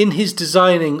Asia in his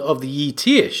designing of the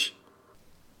Yi-Ti-ish.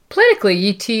 Politically,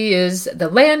 Yi-Ti is the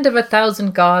land of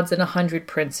 1,000 gods and 100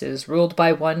 princes, ruled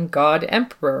by one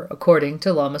god-emperor, according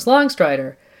to Lomas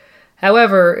Longstrider.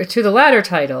 However, to the latter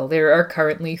title, there are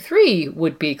currently 3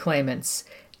 would-be claimants.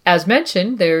 As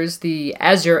mentioned, there's the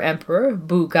Azure Emperor,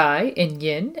 Bu Gai, in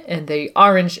Yin, and the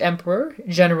Orange Emperor,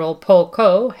 General Pol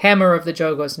Ko, Hammer of the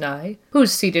Jogos Nai,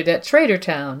 who's seated at Trader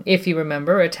Town, if you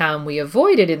remember, a town we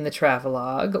avoided in the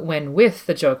travelogue when with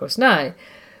the Jogos Nai.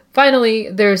 Finally,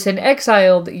 there's an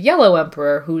exiled Yellow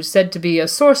Emperor who's said to be a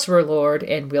sorcerer lord,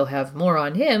 and we'll have more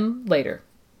on him later.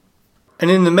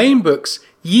 And in the main books,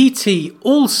 Yi-Ti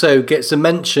also gets a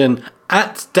mention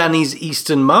at Dany's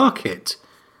Eastern Market.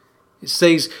 It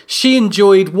says, she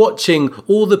enjoyed watching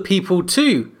all the people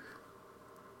too.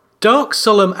 Dark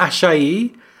solemn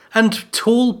Ashai and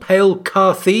tall pale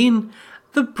Kartheen,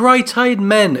 the bright-eyed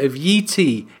men of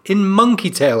Yi-Ti in monkey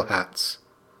tail hats.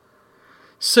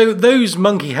 So those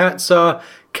monkey hats are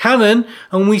canon,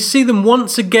 and we see them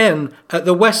once again at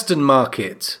the Western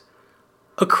Market.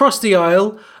 Across the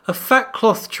aisle, a fat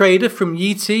cloth trader from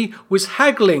Yi-Ti was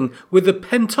haggling with the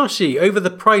pentoshi over the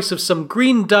price of some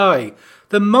green dye,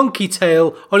 the monkey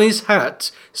tail on his hat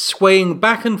swaying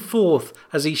back and forth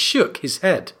as he shook his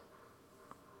head.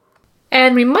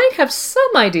 And we might have some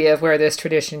idea of where this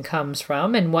tradition comes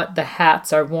from and what the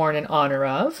hats are worn in honor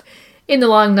of. In the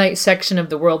Long Night section of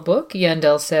the World Book,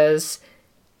 Yandel says,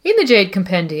 in the Jade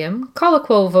Compendium,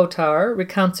 Coliquo Votar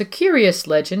recounts a curious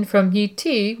legend from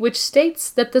Yi-Ti which states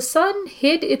that the sun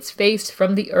hid its face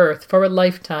from the earth for a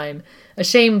lifetime,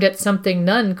 ashamed at something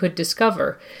none could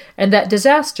discover, and that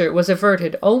disaster was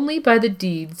averted only by the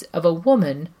deeds of a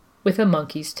woman with a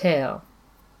monkey's tail.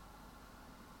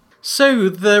 So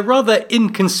the rather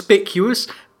inconspicuous,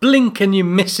 blink and you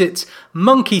miss it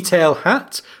monkey tail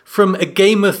hat from A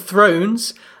Game of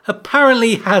Thrones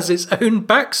apparently has its own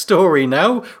backstory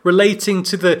now relating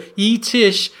to the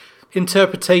Yi-Ti-ish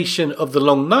interpretation of the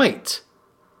Long Night.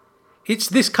 It's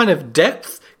this kind of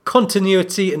depth,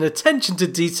 continuity and attention to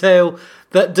detail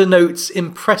that denotes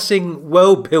impressing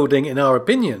world building in our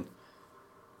opinion.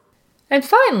 And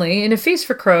finally, in A Feast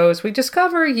for Crows, we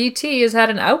discover Yi-Ti has had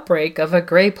an outbreak of a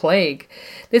grey plague.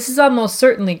 This is almost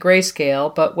certainly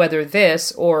grayscale, but whether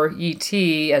this, or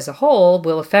Yi-Ti as a whole,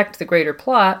 will affect the greater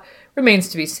plot remains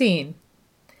to be seen.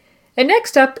 And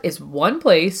next up is one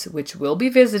place which will be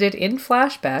visited in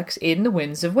flashbacks in The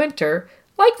Winds of Winter,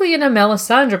 likely in a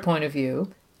Melisandre point of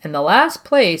view, and the last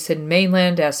place in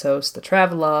mainland Essos the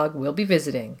travelogue will be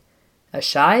visiting,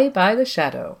 Asshai by the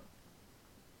Shadow.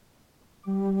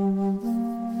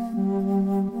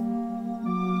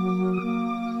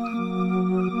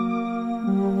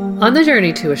 On the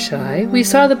journey to Asshai, we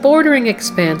saw the bordering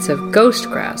expanse of ghost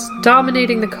grass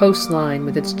dominating the coastline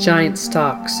with its giant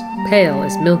stalks, pale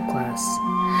as milk glass.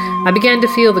 I began to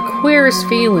feel the queerest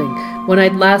feeling when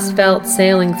I'd last felt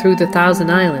sailing through the Thousand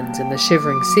Islands in the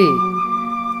shivering sea.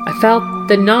 I felt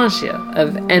the nausea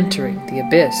of entering the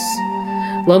abyss.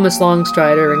 Lomas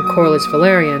Longstrider and Corlys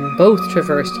Velaryon both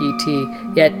traversed Yi-Ti,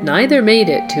 yet neither made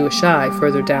it to Asshai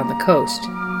further down the coast,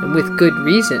 and with good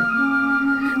reason.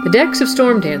 The decks of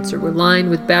Stormdancer were lined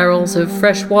with barrels of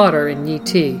fresh water in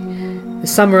Yi-Ti. The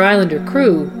Summer Islander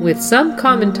crew, with some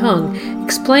common tongue,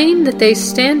 explained that they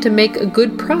stand to make a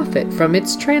good profit from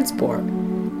its transport.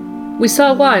 We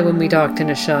saw why when we docked in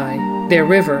Asshai. Their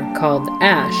river, called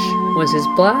Ash, was as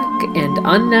black and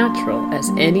unnatural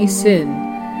as any sin.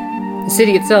 The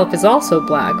city itself is also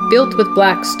black, built with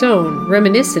black stone,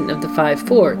 reminiscent of the Five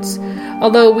Forts.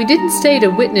 Although we didn't stay to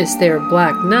witness their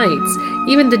black nights,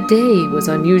 even the day was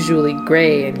unusually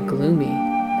gray and gloomy,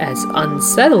 as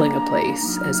unsettling a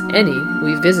place as any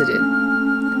we visited.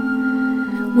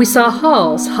 We saw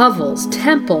halls, hovels,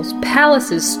 temples,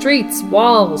 palaces, streets,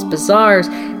 walls, bazaars,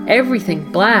 everything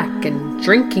black and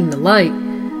drinking the light.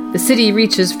 The city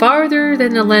reaches farther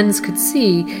than the lens could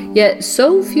see, yet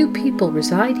so few people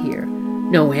reside here.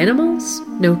 No animals,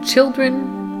 no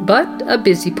children, but a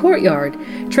busy courtyard.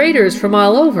 Traders from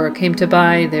all over came to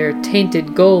buy their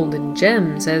tainted gold and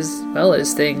gems, as well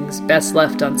as things best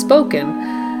left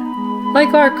unspoken.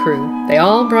 Like our crew, they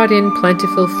all brought in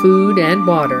plentiful food and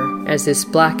water, as this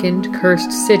blackened,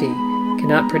 cursed city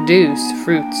cannot produce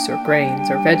fruits or grains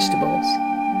or vegetables.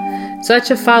 Such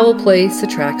a foul place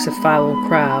attracts a foul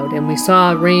crowd, and we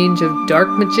saw a range of dark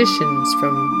magicians,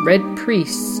 from red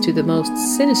priests to the most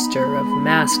sinister of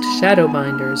masked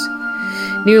shadowbinders.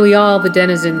 Nearly all the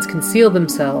denizens conceal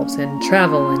themselves and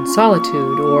travel in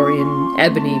solitude, or in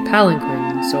ebony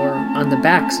palanquins, or on the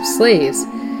backs of slaves.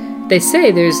 They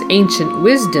say there's ancient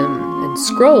wisdom and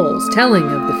scrolls telling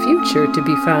of the future to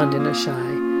be found in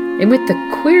Asshai, and with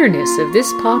the queerness of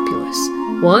this populace,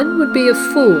 one would be a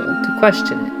fool to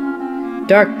question it.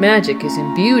 Dark magic is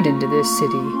imbued into this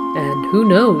city, and who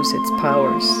knows its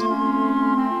powers.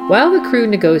 While the crew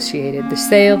negotiated the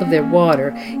sale of their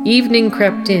water, evening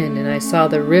crept in, and I saw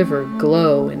the river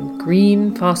glow in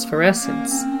green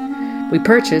phosphorescence. We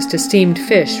purchased a steamed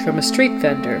fish from a street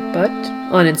vendor, but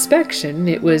on inspection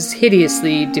it was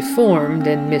hideously deformed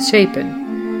and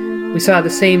misshapen. We saw the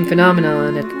same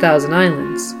phenomenon at the Thousand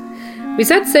Islands. We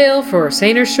set sail for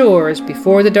saner shores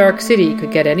before the dark city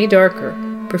could get any darker,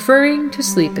 preferring to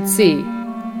sleep at sea.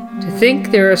 To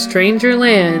think there are stranger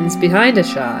lands behind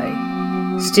Asshai.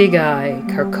 Stygia,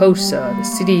 Carcosa, the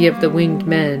city of the winged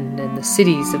men, and the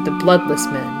cities of the bloodless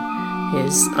men,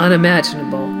 is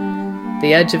unimaginable.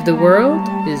 The edge of the world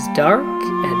is dark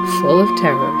and full of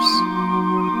terrors.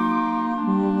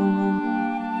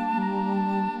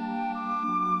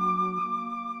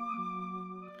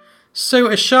 So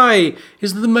Asshai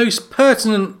is the most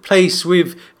pertinent place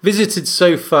we've visited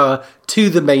so far to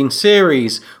the main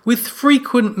series, with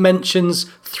frequent mentions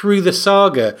through the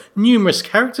saga, numerous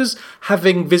characters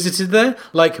having visited there,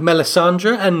 like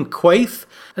Melisandre and Quaithe,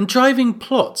 and driving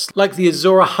plots like the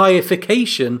Azor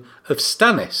Ahaiification of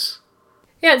Stannis.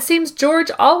 Yeah, it seems George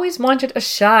always wanted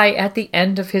Asshai at the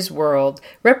end of his world,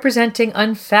 representing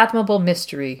unfathomable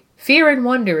mystery, fear and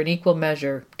wonder in equal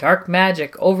measure, dark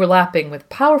magic overlapping with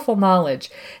powerful knowledge,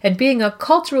 and being a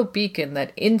cultural beacon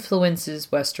that influences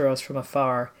Westeros from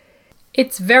afar.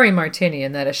 It's very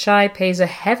Martinian that Asshai pays a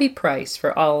heavy price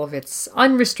for all of its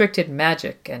unrestricted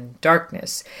magic and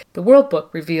darkness. The World Book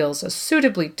reveals a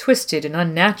suitably twisted and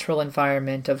unnatural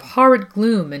environment of horrid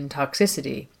gloom and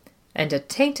toxicity. And a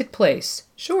tainted place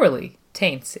surely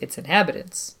taints its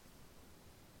inhabitants.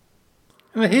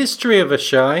 The history of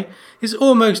Asshai is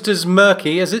almost as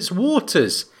murky as its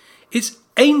waters. It's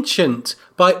ancient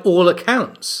by all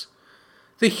accounts.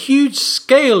 The huge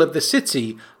scale of the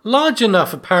city, large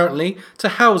enough apparently to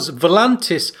house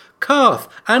Volantis, Qarth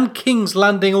and King's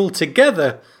Landing all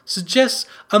together, suggests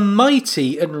a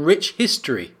mighty and rich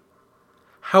history.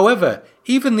 However,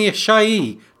 even the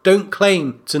Asshai don't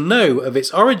claim to know of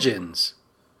its origins.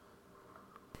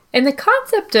 And the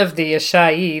concept of the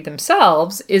Asshai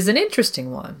themselves is an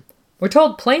interesting one. We're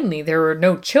told plainly there are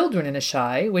no children in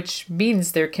Asshai, which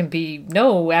means there can be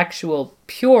no actual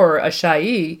pure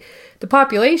Asshai. The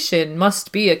population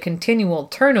must be a continual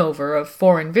turnover of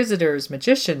foreign visitors,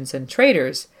 magicians, and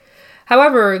traders.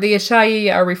 However, the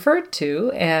Asshai are referred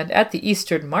to, and at the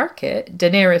Eastern Market,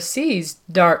 Daenerys sees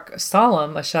dark,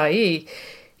 solemn Asshai.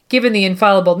 Given the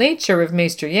infallible nature of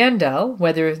Maester Yandel,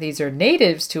 whether these are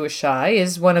natives to Asshai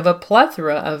is one of a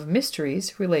plethora of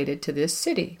mysteries related to this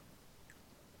city.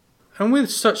 And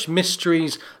with such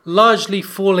mysteries largely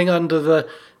falling under the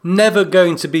never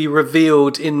going to be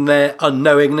revealed in their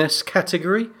unknowingness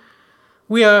category,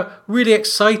 we are really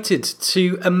excited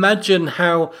to imagine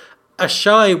how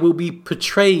Asshai will be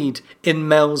portrayed in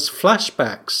Mel's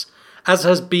flashbacks, as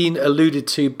has been alluded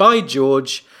to by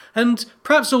George, and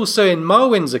perhaps also in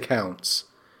Marwyn's accounts.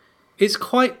 It's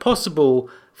quite possible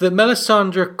that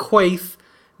Melisandre, Quaithe,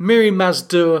 Mirri Maz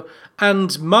Duur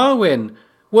and Marwyn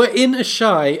were in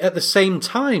Asshai at the same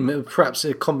time, perhaps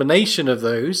a combination of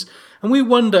those, and we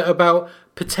wonder about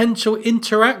potential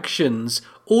interactions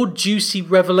or juicy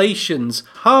revelations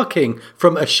harking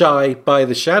from Asshai by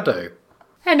the Shadow.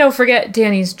 And don't forget,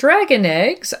 Dany's dragon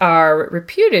eggs are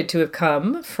reputed to have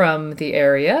come from the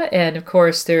area, and of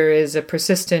course there is a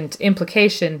persistent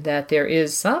implication that there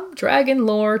is some dragon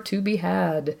lore to be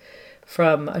had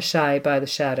from Asshai by the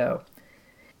Shadow.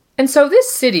 And so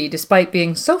this city, despite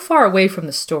being so far away from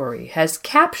the story, has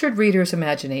captured readers'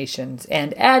 imaginations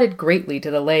and added greatly to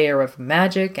the layer of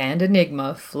magic and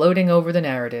enigma floating over the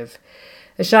narrative.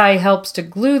 Asshai helps to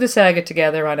glue the saga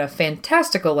together on a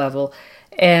fantastical level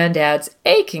and adds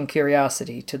aching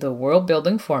curiosity to the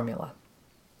world-building formula.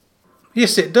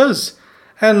 Yes, it does.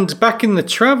 And back in the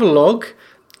travelogue,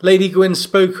 Lady Gwyn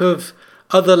spoke of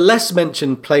other less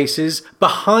mentioned places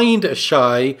behind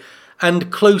Asshai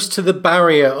and close to the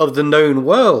barrier of the known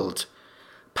world,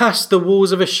 past the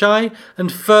walls of Asshai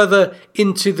and further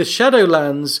into the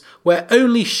Shadowlands, where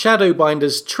only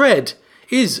Shadowbinders tread,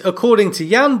 is, according to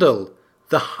Yandel,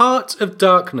 the heart of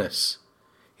darkness.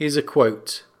 Here's a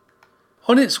quote.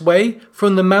 On its way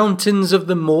from the mountains of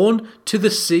the morn to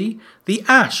the sea, the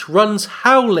ash runs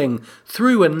howling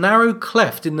through a narrow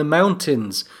cleft in the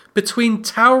mountains, between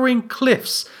towering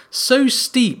cliffs so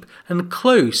steep and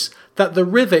close that the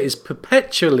river is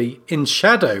perpetually in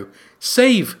shadow,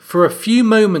 save for a few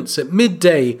moments at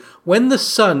midday when the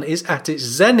sun is at its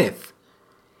zenith.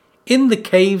 In the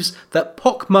caves that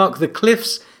pockmark the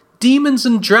cliffs, demons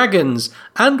and dragons,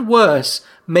 and worse,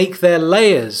 make their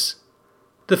lairs.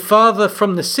 The farther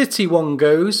from the city one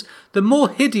goes, the more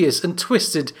hideous and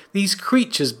twisted these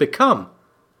creatures become,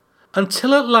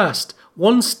 until at last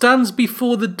one stands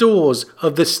before the doors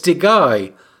of the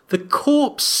Stygai, the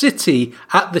corpse city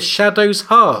at the shadow's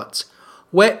heart,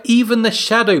 where even the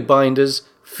Shadowbinders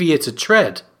fear to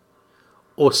tread.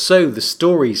 Or so the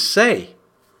stories say.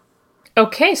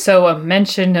 Okay, so a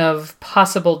mention of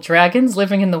possible dragons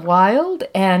living in the wild,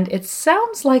 and it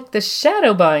sounds like the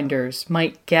Shadowbinders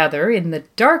might gather in the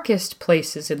darkest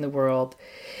places in the world.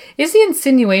 Is the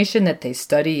insinuation that they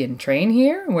study and train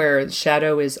here, where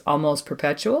shadow is almost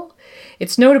perpetual?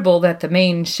 It's notable that the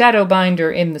main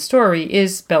Shadowbinder in the story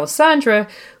is Melisandre,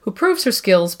 who proves her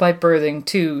skills by birthing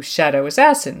 2 shadow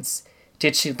assassins.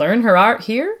 Did she learn her art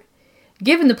here?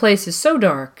 Given the place is so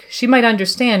dark, she might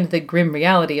understand the grim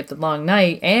reality of the long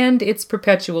night and its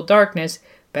perpetual darkness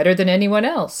better than anyone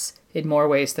else, in more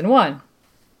ways than one.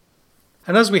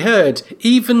 And as we heard,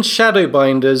 even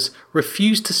Shadowbinders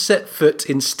refuse to set foot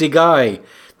in Stygai,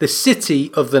 the city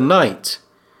of the night.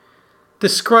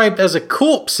 Described as a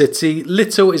corpse city,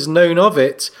 little is known of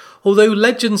it, although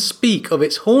legends speak of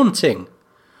its haunting.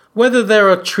 Whether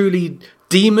there are truly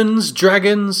demons,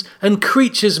 dragons, and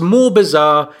creatures more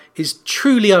bizarre is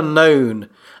truly unknown,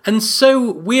 and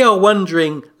so we are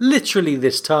wondering, literally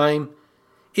this time,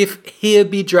 if here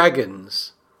be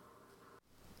dragons.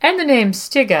 And the name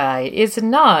Stygai is a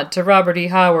nod to Robert E.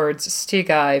 Howard's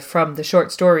Stygai from the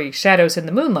short story Shadows in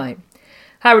the Moonlight.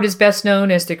 Howard is best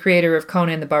known as the creator of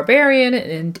Conan the Barbarian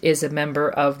and is a member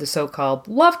of the so-called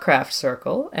Lovecraft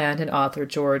Circle, and an author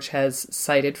George has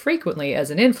cited frequently as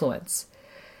an influence.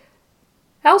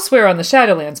 Elsewhere on the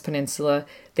Shadowlands Peninsula,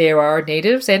 there are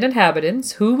natives and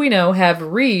inhabitants who we know have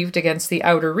reaved against the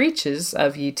outer reaches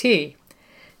of Yi-Ti.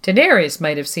 Daenerys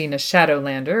might have seen a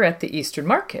Shadowlander at the Eastern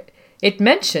Market. It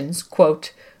mentions,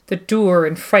 quote, the dour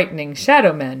and frightening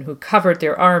shadow men who covered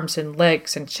their arms and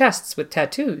legs and chests with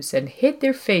tattoos and hid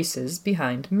their faces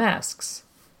behind masks.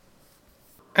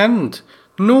 And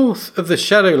north of the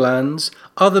Shadowlands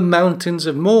are the Mountains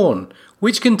of Morn,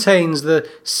 which contains the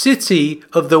City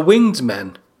of the Winged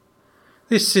Men.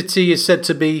 This city is said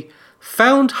to be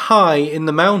found high in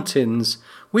the mountains,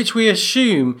 which we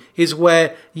assume is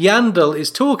where Yandel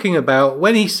is talking about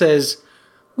when he says,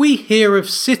 we hear of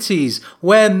cities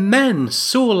where men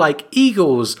soar like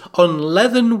eagles on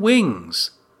leathern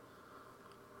wings.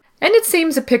 And it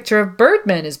seems a picture of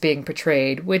birdmen is being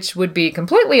portrayed, which would be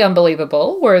completely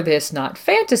unbelievable were this not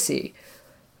fantasy.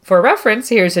 For reference,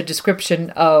 here's a description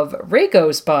of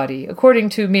Rhaego's body, according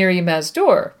to Mirri Maz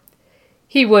Duur.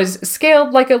 He was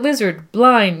scaled like a lizard,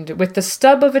 blind, with the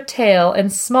stub of a tail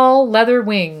and small leather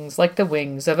wings like the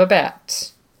wings of a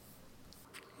bat.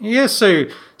 Yes, so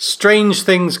strange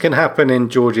things can happen in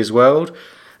George's world.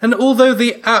 And although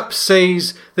the app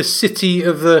says the City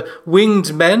of the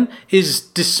Winged Men is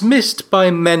dismissed by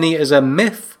many as a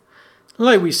myth,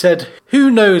 like we said,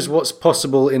 who knows what's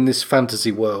possible in this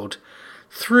fantasy world,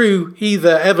 through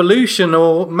either evolution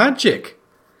or magic.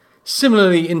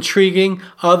 Similarly intriguing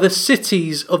are the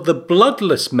cities of the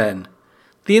Bloodless Men.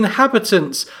 The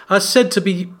inhabitants are said to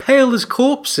be pale as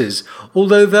corpses,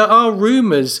 although there are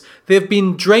rumours they have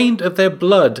been drained of their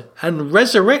blood and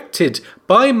resurrected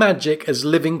by magic as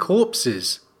living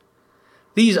corpses.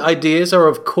 These ideas are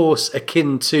of course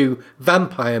akin to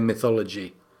vampire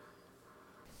mythology.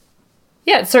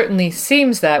 Yeah, it certainly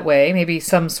seems that way, maybe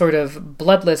some sort of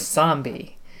bloodless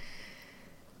zombie.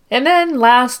 And then,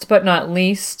 last but not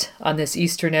least, on this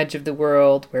eastern edge of the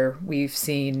world, where we've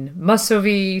seen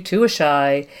Mussovie to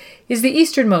Asshai, is the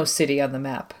easternmost city on the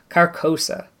map,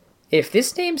 Carcosa. If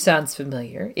this name sounds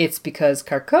familiar, it's because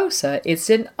Carcosa is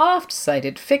an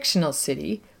oft-cited fictional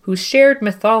city whose shared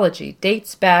mythology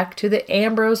dates back to the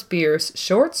Ambrose Bierce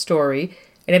short story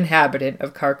An Inhabitant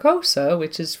of Carcosa,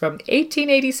 which is from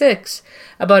 1886,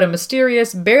 about a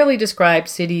mysterious, barely described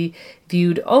city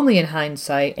viewed only in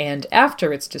hindsight and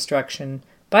after its destruction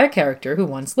by a character who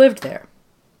once lived there.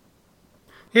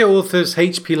 Here, authors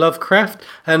H.P. Lovecraft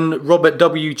and Robert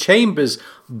W. Chambers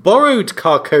borrowed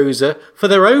Carcosa for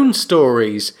their own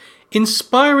stories,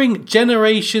 inspiring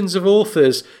generations of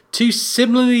authors to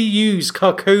similarly use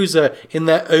Carcosa in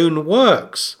their own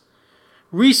works.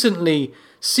 Recently,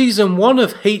 Season 1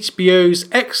 of HBO's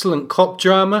excellent cop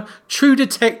drama, True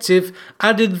Detective,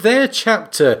 added their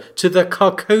chapter to the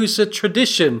Carcosa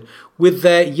tradition with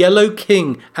their Yellow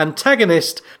King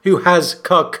antagonist who has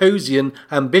Carcosian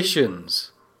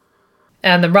ambitions.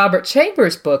 And the Robert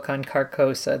Chambers book on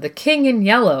Carcosa, The King in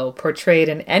Yellow, portrayed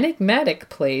an enigmatic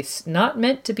place not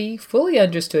meant to be fully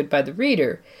understood by the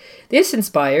reader. This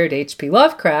inspired H.P.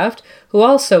 Lovecraft, who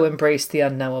also embraced the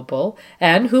unknowable,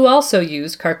 and who also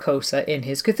used Carcosa in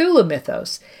his Cthulhu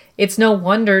mythos. It's no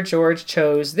wonder George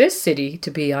chose this city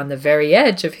to be on the very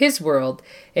edge of his world,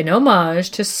 an homage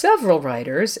to several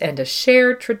writers and a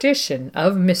shared tradition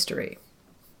of mystery.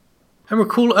 And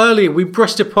recall earlier we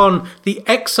brushed upon the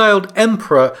exiled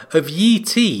emperor of Yi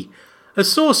Ti, a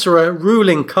sorcerer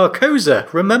ruling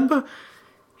Carcosa, remember?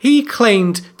 He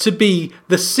claimed to be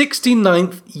the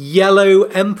 69th Yellow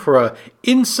Emperor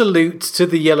in salute to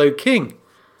the Yellow King.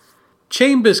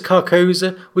 Chambers'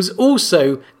 Carcosa was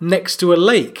also next to a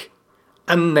lake,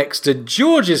 and next to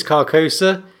George's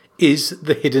Carcosa is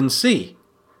the Hidden Sea.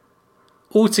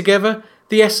 Altogether,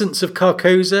 the essence of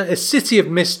Carcosa, a city of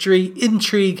mystery,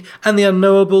 intrigue, and the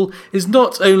unknowable, is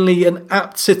not only an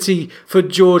apt city for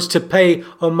George to pay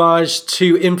homage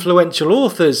to influential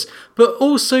authors, but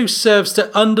also serves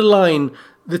to underline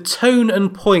the tone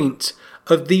and point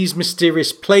of these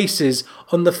mysterious places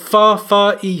on the far,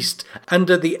 far east and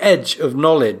at the edge of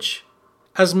knowledge.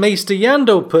 As Maester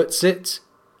Yandel puts it,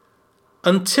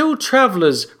 until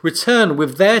travellers return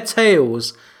with their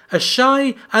tales,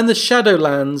 Asshai and the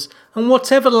Shadowlands, and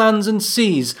whatever lands and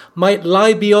seas might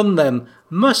lie beyond them,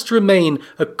 must remain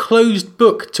a closed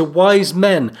book to wise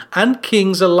men and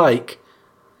kings alike.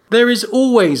 There is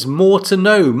always more to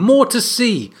know, more to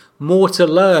see, more to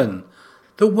learn.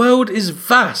 The world is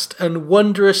vast and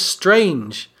wondrous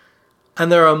strange,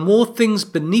 and there are more things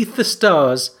beneath the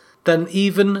stars than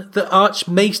even the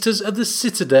Archmaesters of the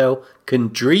Citadel can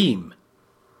dream.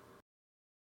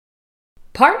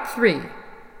 Part 3.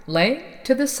 Lay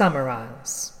to the Summer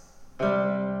Isles.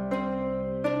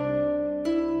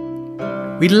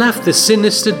 We left the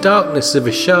sinister darkness of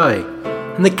Asshai,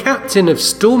 and the captain of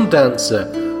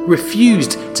Stormdancer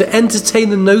refused to entertain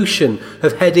the notion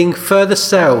of heading further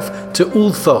south to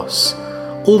Ulthos,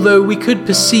 although we could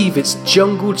perceive its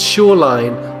jungled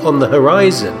shoreline on the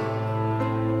horizon.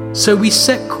 So we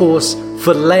set course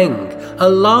for Leng, a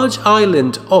large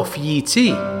island off Yi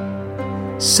Ti.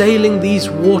 Sailing these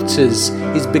waters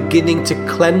is beginning to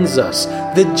cleanse us.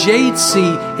 The Jade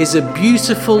Sea is a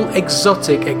beautiful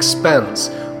exotic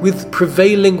expanse with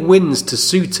prevailing winds to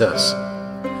suit us.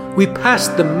 We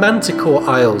passed the Manticore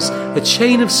Isles, a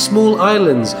chain of small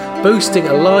islands boasting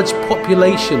a large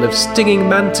population of stinging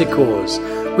manticores,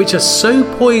 which are so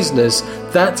poisonous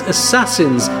that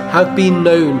assassins have been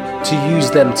known to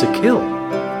use them to kill.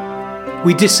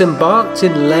 We disembarked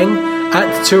in Leng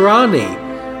at Tirani.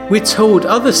 We're told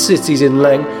other cities in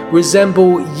Leng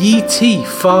resemble Yi Ti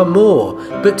far more,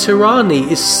 but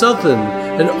Tirani is southern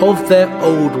and of their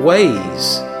old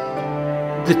ways.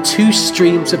 The two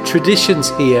streams of traditions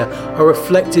here are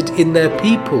reflected in their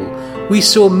people. We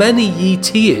saw many Yi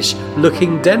Ti-ish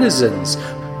looking denizens,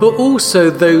 but also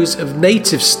those of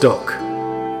native stock.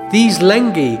 These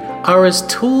Lengi are as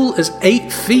tall as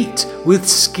 8 feet, with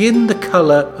skin the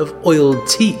colour of oiled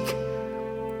teak.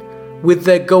 With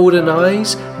their golden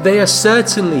eyes, they are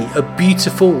certainly a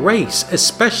beautiful race,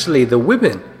 especially the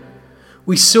women.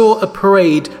 We saw a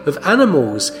parade of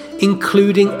animals,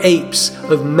 including apes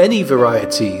of many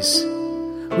varieties.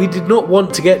 We did not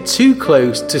want to get too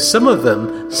close to some of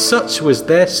them, such was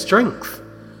their strength.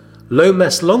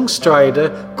 Lomas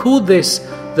Longstrider called this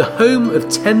the home of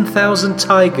 10,000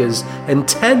 tigers and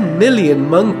 10 million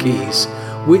monkeys,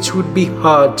 which would be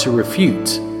hard to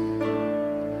refute.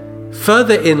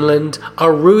 Further inland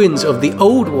are ruins of the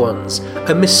Old Ones,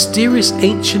 a mysterious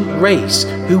ancient race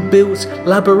who built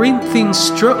labyrinthine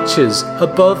structures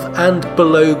above and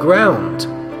below ground.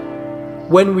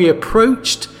 When we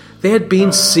approached, they had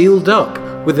been sealed up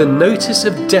with a notice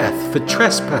of death for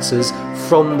trespassers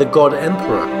from the God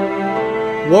Emperor.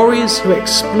 Warriors who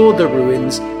explored the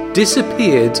ruins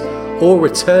disappeared or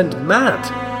returned mad.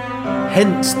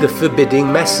 hence the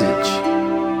forbidding message.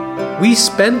 We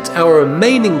spent our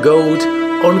remaining gold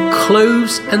on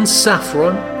cloves and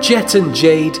saffron, jet and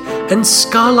jade, and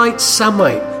scarlet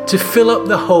samite to fill up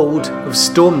the hold of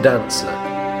Stormdancer.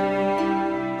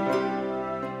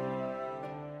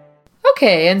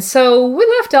 Okay, and so we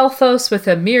left Elthos with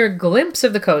a mere glimpse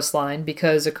of the coastline,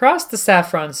 because across the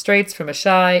Saffron Straits from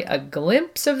Asshai, a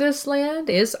glimpse of this land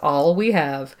is all we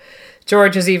have.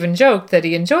 George has even joked that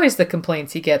he enjoys the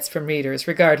complaints he gets from readers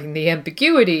regarding the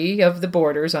ambiguity of the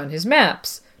borders on his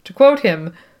maps. To quote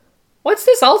him, "What's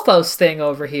this Elthos thing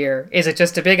over here? Is it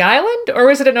just a big island,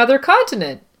 or is it another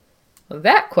continent?" Well,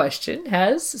 that question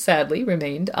has, sadly,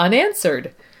 remained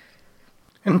unanswered.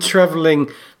 And travelling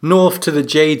north to the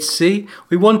Jade Sea,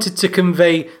 we wanted to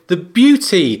convey the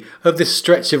beauty of this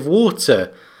stretch of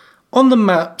water. On the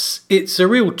maps, it's a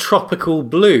real tropical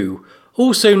blue,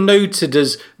 also noted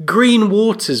as Green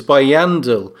Waters by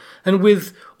Yandel, and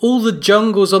with all the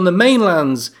jungles on the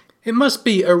mainlands, it must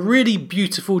be a really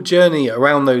beautiful journey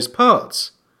around those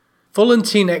parts.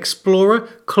 Volantine explorer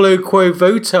Cloquo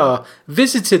Votar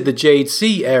visited the Jade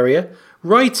Sea area,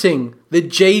 writing the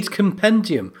Jade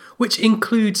Compendium, which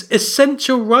includes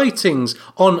essential writings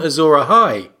on Azor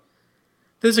Ahai.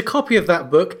 There's a copy of that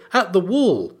book at the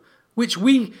wall, which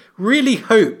we really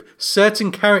hope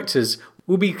certain characters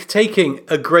will be taking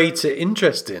a greater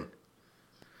interest in.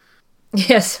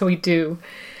 Yes, we do.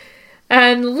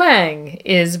 And Lang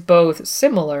is both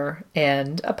similar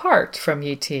and apart from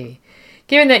Yi Ti.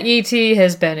 Given that Yi Ti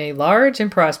has been a large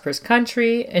and prosperous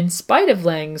country, in spite of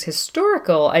Lang's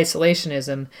historical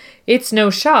isolationism, it's no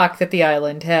shock that the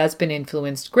island has been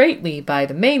influenced greatly by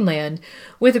the mainland,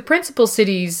 with the principal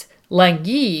cities Lang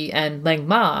Yi and Lang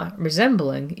Ma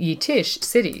resembling Yi Tish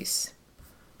cities.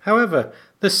 However,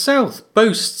 the south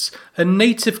boasts a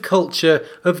native culture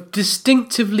of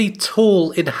distinctively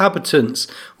tall inhabitants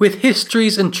with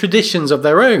histories and traditions of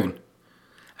their own.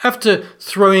 After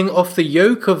throwing off the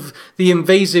yoke of the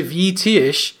invasive Yi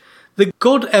Ti-ish, the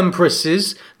god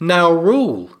empresses now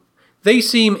rule. They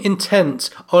seem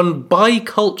intent on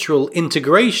bicultural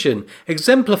integration,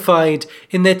 exemplified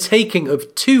in their taking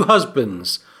of 2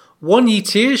 husbands, one Yi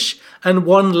Ti-ish and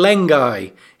one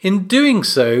Lengai, in doing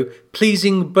so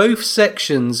pleasing both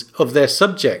sections of their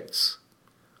subjects.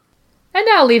 And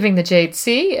now leaving the Jade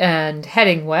Sea and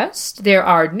heading west, there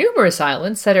are numerous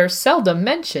islands that are seldom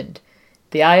mentioned.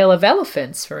 The Isle of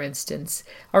Elephants, for instance,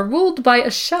 are ruled by a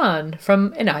Shan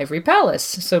from an ivory palace,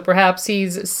 so perhaps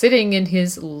he's sitting in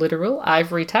his literal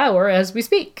ivory tower as we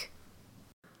speak.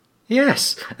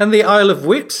 Yes, and the Isle of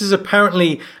Whips is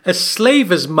apparently a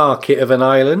slaver's market of an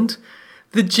island,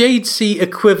 the Jade Sea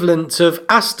equivalent of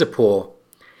Astapor.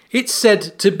 It's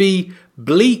said to be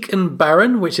bleak and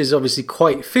barren, which is obviously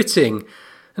quite fitting,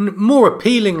 and more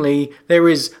appealingly, there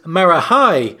is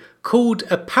Marahai, called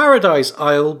a paradise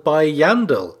isle by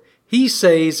Yandel. He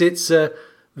says it's a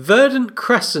verdant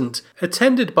crescent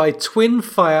attended by twin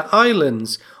fire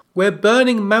islands where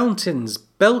burning mountains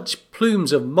belch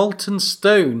plumes of molten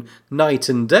stone night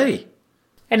and day.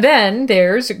 And then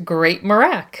there's Great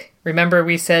Merak. Remember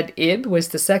we said Ib was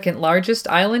the second largest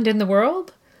island in the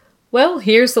world? Well,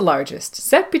 here's the largest,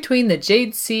 set between the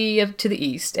Jade Sea to the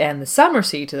east and the Summer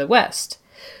Sea to the west.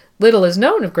 Little is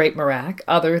known of Great Merak,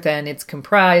 other than it's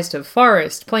comprised of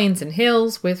forest, plains, and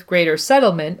hills, with greater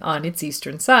settlement on its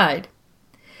eastern side.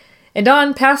 And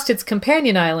on past its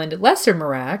companion island, Lesser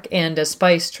Merak, and a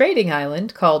spice trading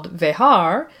island called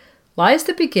Vehar, lies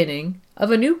the beginning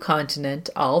of a new continent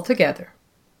altogether.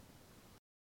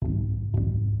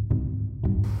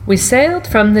 We sailed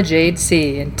from the Jade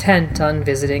Sea, intent on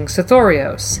visiting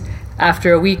Sothoryos.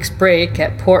 After a week's break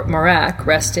at Port Merak,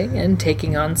 resting and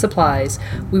taking on supplies,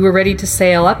 we were ready to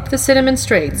sail up the Cinnamon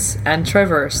Straits and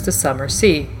traverse the Summer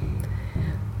Sea.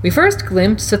 We first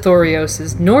glimpsed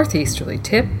Sothoryos' northeasterly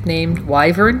tip, named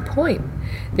Wyvern Point.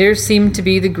 There seemed to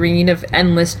be the green of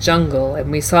endless jungle,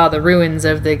 and we saw the ruins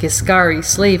of the Giscari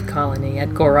slave colony at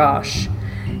Gorosh.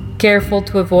 Careful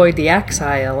to avoid the Axe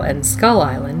Isle and Skull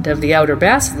Island of the Outer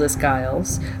Basilisk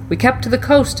Isles, we kept to the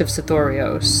coast of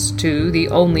Sothoryos, to the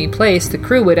only place the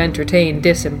crew would entertain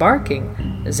disembarking,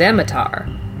 Zamatar.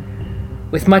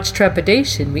 With much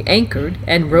trepidation, we anchored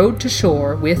and rowed to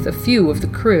shore with a few of the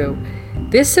crew.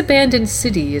 This abandoned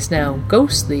city is now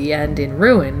ghostly and in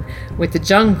ruin, with the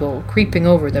jungle creeping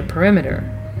over the perimeter.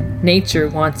 Nature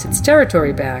wants its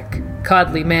territory back.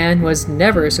 Godly man was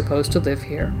never supposed to live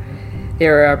here.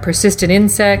 There are persistent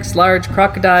insects, large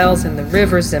crocodiles in the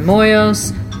river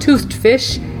Zemoyos, toothed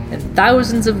fish, and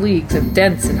thousands of leagues of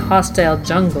dense and hostile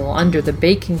jungle under the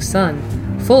baking sun,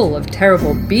 full of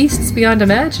terrible beasts beyond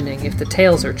imagining if the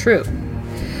tales are true.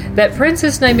 That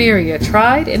Princess Nymeria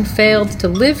tried and failed to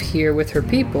live here with her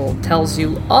people tells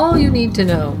you all you need to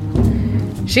know.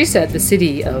 She said the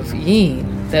city of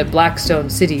Yin, the Blackstone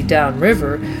city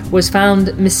downriver, was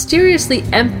found mysteriously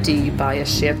empty by a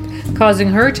ship, causing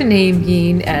her to name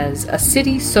Yin as a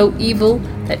city so evil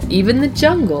that even the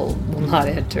jungle will not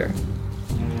enter.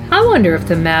 I wonder if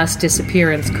the mass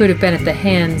disappearance could have been at the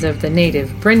hands of the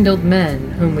native brindled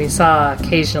men whom we saw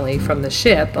occasionally from the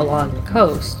ship along the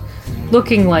coast.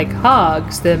 Looking like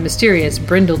hogs, the mysterious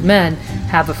brindled men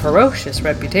have a ferocious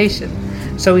reputation,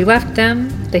 so we left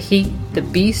them, the heat, the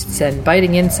beasts, and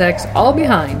biting insects all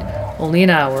behind only an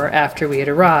hour after we had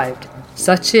arrived.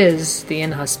 Such is the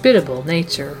inhospitable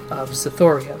nature of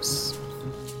Sothoryos.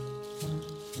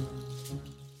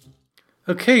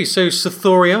 Okay, so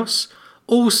Sothoryos,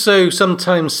 also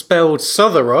sometimes spelled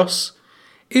Sotheros,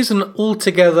 is an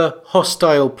altogether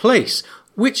hostile place,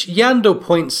 which Yandel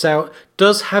points out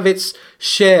does have its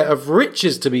share of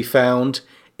riches to be found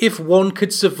if one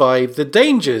could survive the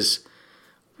dangers,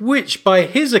 which by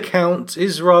his account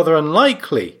is rather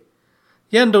unlikely.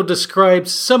 Yandel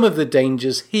describes some of the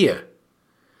dangers here.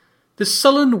 The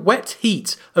sullen wet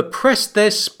heat oppressed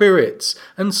their spirits,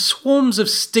 and swarms of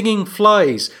stinging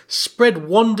flies spread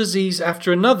one disease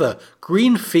after another: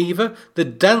 green fever, the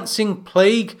dancing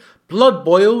plague, blood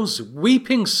boils,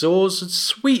 weeping sores, and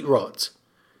sweet rot.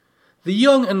 The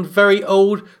young and very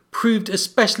old proved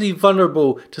especially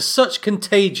vulnerable to such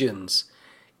contagions.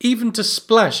 Even to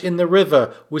splash in the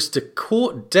river was to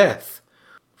court death,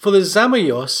 for the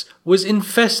Zamoyos was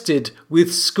infested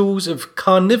with schools of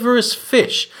carnivorous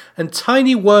fish and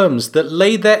tiny worms that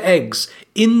laid their eggs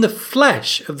in the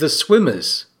flesh of the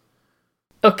swimmers.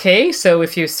 Okay, so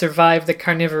if you survive the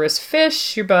carnivorous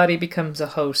fish, your body becomes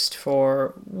a host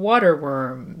for water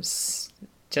worms.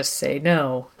 Just say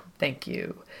no, thank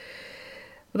you.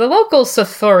 The local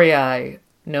Sothorii,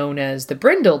 known as the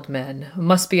Brindled Men,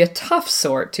 must be a tough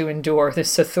sort to endure the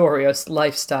Sothoryos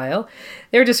lifestyle.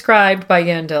 They're described by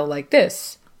Yandel like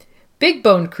this: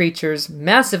 big-boned creatures,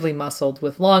 massively muscled,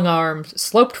 with long arms,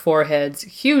 sloped foreheads,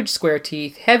 huge square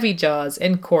teeth, heavy jaws,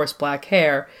 and coarse black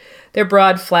hair. Their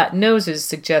broad, flat noses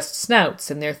suggest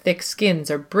snouts, and their thick skins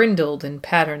are brindled in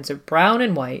patterns of brown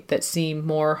and white that seem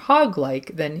more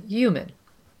hog-like than human.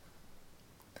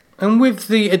 And with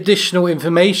the additional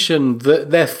information that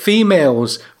their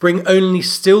females bring only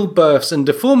stillbirths and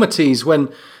deformities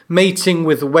when mating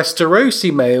with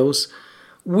Westerosi males,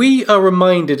 we are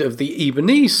reminded of the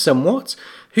Ebonese somewhat,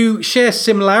 who share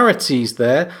similarities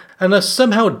there and are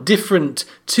somehow different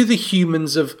to the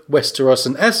humans of Westeros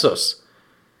and Essos.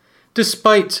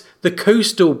 Despite the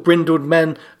coastal brindled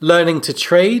men learning to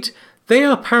trade, they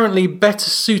are apparently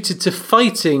better suited to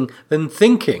fighting than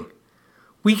thinking.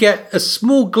 We get a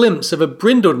small glimpse of a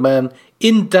brindled man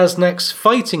in Daznak's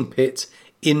fighting pit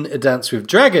in A Dance with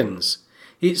Dragons.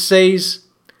 It says,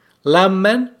 "Lamb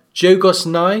men, Jogos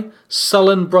Nai,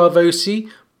 sullen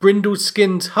Bravosi,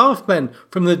 brindled-skinned half-men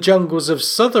from the jungles of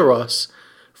Sotheros.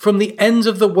 From the ends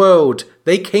of the world,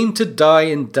 they came to die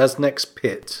in Daznak's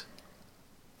pit."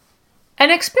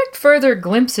 And expect further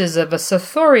glimpses of a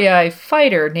Sothorii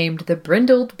fighter named the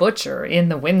Brindled Butcher in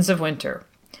The Winds of Winter.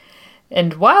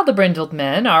 And while the Brindled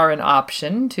Men are an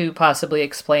option to possibly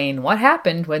explain what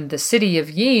happened when the city of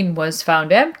Yin was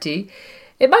found empty,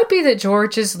 it might be that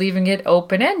George is leaving it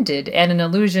open-ended and an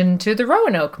allusion to the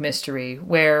Roanoke mystery,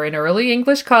 where an early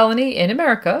English colony in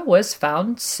America was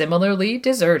found similarly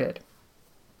deserted.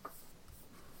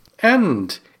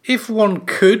 And if one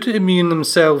could immune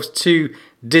themselves to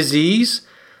disease,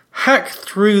 hack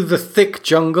through the thick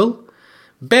jungle,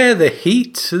 bear the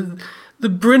heat, the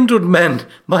brindled men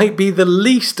might be the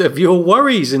least of your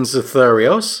worries in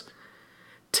Sothoryos.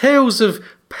 Tales of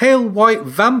pale white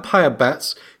vampire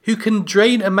bats who can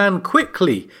drain a man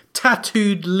quickly,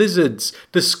 tattooed lizards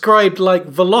described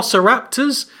like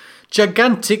velociraptors,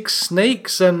 gigantic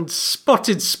snakes and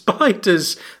spotted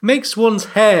spiders makes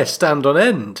one's hair stand on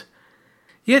end.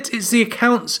 Yet it's the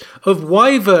accounts of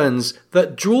wyverns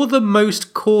that draw the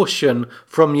most caution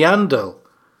from Yandel.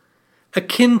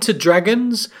 Akin to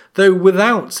dragons, though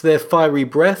without their fiery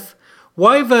breath,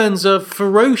 wyverns are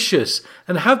ferocious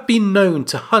and have been known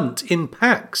to hunt in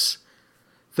packs.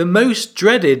 The most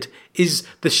dreaded is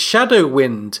the Shadow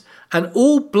Wind, an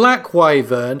all-black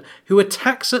wyvern who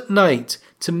attacks at night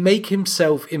to make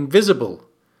himself invisible.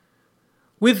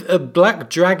 With a black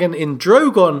dragon in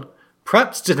Drogon,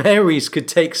 perhaps Daenerys could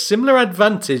take similar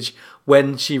advantage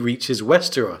when she reaches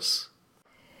Westeros.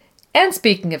 And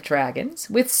speaking of dragons,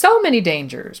 with so many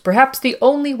dangers, perhaps the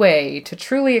only way to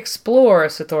truly explore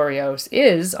Sothoryos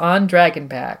is on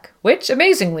Dragonback, which,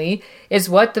 amazingly, is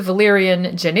what the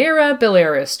Valyrian Rhaenyra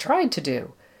Beleris tried to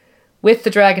do. With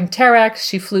the dragon Terax,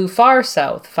 she flew far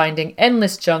south, finding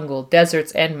endless jungle,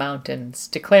 deserts, and mountains,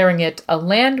 declaring it a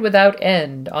land without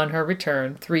end on her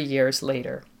return 3 years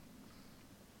later.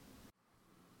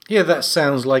 Yeah, that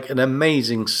sounds like an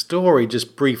amazing story,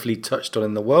 just briefly touched on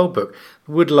in the World Book.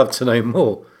 Would love to know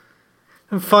more.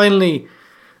 And finally,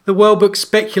 the World Book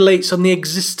speculates on the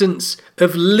existence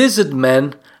of lizard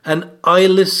men and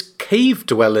eyeless cave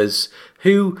dwellers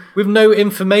who, with no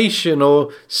information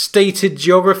or stated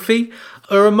geography,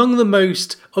 are among the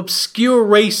most obscure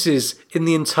races in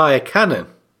the entire canon.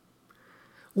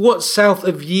 What's south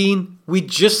of Yin, we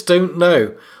just don't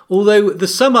know, although the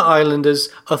Summer Islanders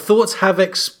are thought to have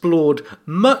explored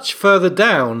much further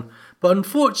down, but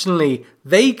unfortunately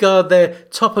they guard their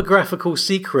topographical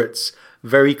secrets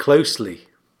very closely.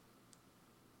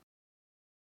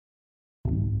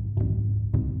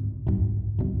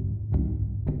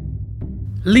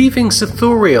 Leaving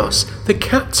Sithorios, the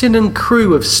captain and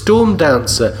crew of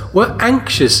Stormdancer were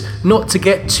anxious not to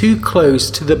get too close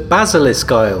to the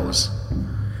Basilisk Isles.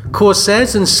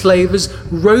 Corsairs and slavers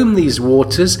roam these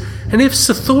waters, and if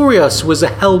Sithorios was a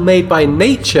hell made by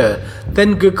nature,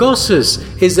 then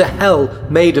Gorgossos is a hell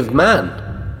made of man.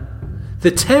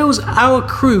 The tales our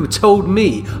crew told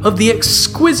me of the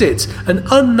exquisite and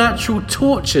unnatural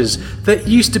tortures that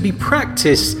used to be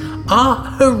practiced are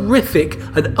horrific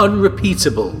and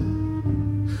unrepeatable.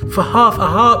 For half a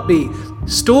heartbeat,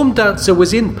 Stormdancer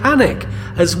was in panic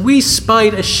as we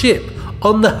spied a ship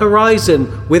on the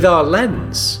horizon with our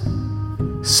lens.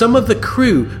 Some of the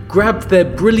crew grabbed their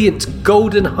brilliant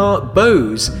Golden Heart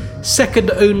bows, second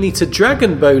only to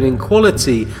Dragonbone in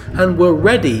quality, and were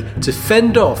ready to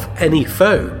fend off any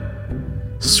foe.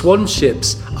 Swan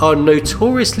ships are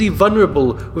notoriously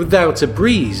vulnerable without a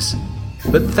breeze,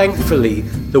 but thankfully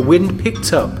the wind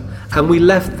picked up and we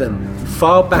left them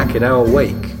far back in our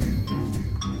wake.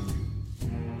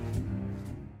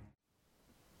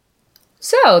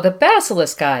 So, the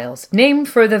Basilisk Isles, named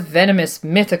for the venomous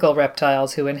mythical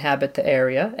reptiles who inhabit the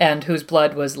area, and whose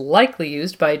blood was likely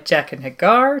used by Jaqen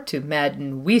H'ghar to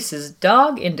madden Whis'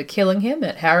 dog into killing him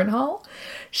at Harrenhal,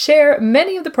 share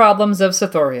many of the problems of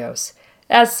Sithorios.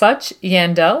 As such,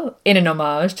 Yandel, in an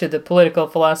homage to the political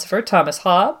philosopher Thomas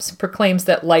Hobbes, proclaims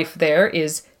that life there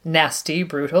is nasty,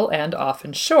 brutal, and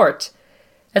often short.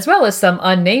 As well as some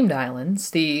unnamed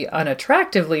islands, the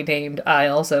unattractively named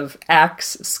isles of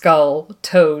Axe, Skull,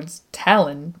 Toads,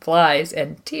 Talon, Flies,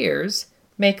 and Tears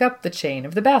make up the chain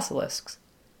of the basilisks.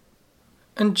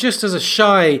 And just as a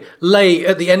shy lay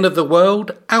at the end of the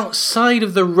world, outside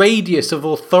of the radius of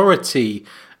authority,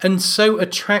 and so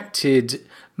attracted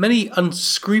many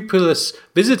unscrupulous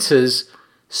visitors,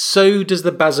 so does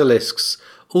the basilisks,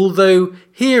 although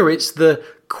here it's the,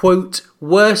 quote,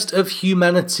 worst of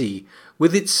humanity,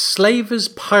 with its slavers,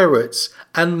 pirates,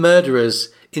 and murderers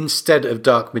instead of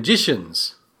dark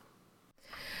magicians.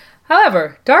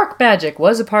 However, dark magic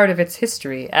was a part of its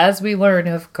history, as we learn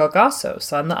of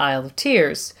Gorgossos on the Isle of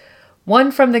Tears.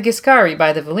 One from the Giscari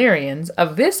by the Valyrians,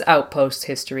 of this outpost's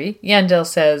history, Yandel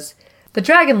says, "The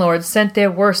Dragon Lords sent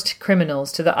their worst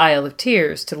criminals to the Isle of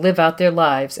Tears to live out their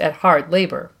lives at hard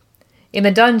labor. In the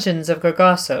dungeons of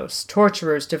Gorgossos,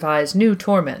 torturers devised new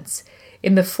torments.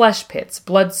 In the flesh pits,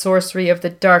 blood sorcery of the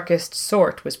darkest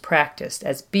sort was practiced,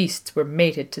 as beasts were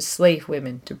mated to slave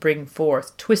women to bring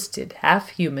forth twisted,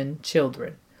 half-human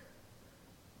children."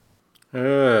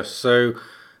 So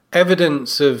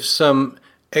evidence of some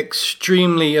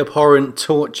extremely abhorrent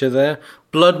torture there,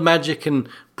 blood magic and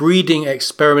breeding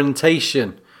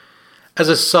experimentation. As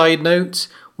a side note,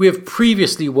 we have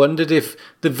previously wondered if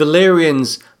the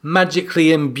Valyrians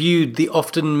magically imbued the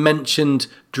often mentioned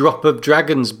drop of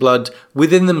dragon's blood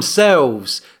within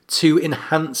themselves to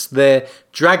enhance their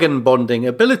dragon bonding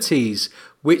abilities,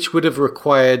 which would have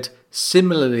required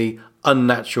similarly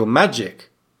unnatural magic.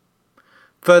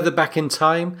 Further back in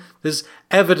time, there's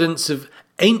evidence of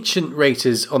ancient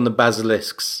raiders on the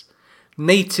basilisks.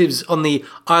 Natives on the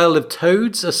Isle of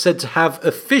Toads are said to have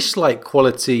a fish-like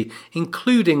quality,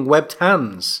 including webbed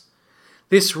hands.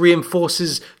 This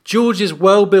reinforces George's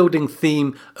world-building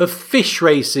theme of fish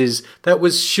races that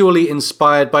was surely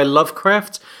inspired by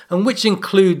Lovecraft, and which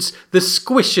includes the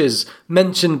squishers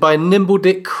mentioned by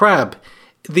Nimbledick Crab,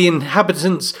 the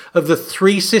inhabitants of the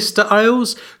Three Sister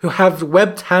Isles who have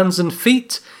webbed hands and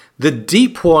feet, the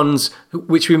Deep Ones,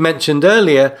 which we mentioned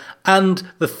earlier, and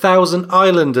the Thousand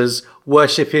Islanders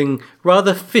worshipping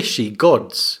rather fishy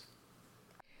gods.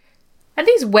 And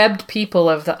these webbed people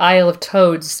of the Isle of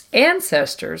Toads'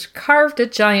 ancestors carved a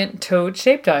giant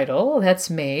toad-shaped idol that's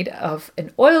made of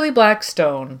an oily black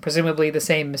stone, presumably the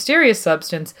same mysterious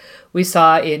substance we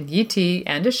saw in Yi Ti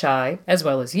and Asshai, as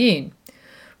well as Yin.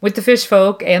 With the fish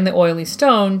folk and the oily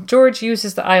stone, George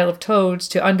uses the Isle of Toads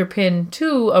to underpin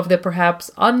two of the perhaps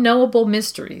unknowable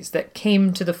mysteries that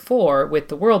came to the fore with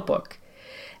the World Book.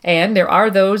 And there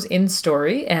are those in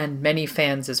story, and many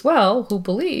fans as well, who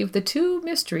believe the two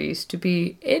mysteries to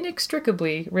be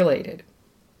inextricably related.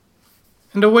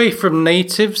 And away from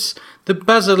natives, the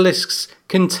basilisks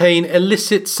contain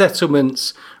illicit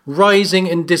settlements rising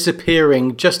and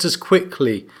disappearing just as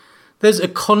quickly. There's a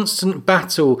constant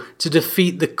battle to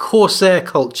defeat the corsair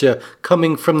culture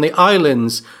coming from the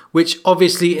islands, which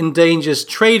obviously endangers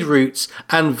trade routes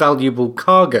and valuable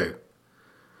cargo.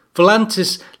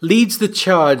 Volantis leads the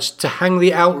charge to hang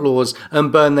the outlaws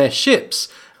and burn their ships,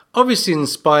 obviously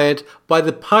inspired by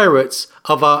the pirates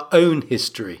of our own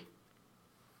history.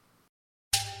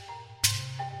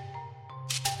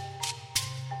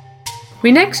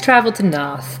 We next traveled to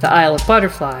Noth, the Isle of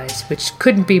Butterflies, which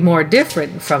couldn't be more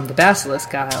different from the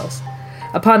Basilisk Isles.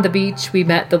 Upon the beach, we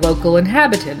met the local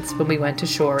inhabitants when we went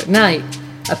ashore at night,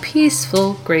 a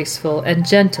peaceful, graceful, and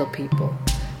gentle people.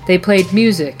 They played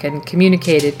music and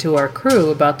communicated to our crew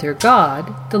about their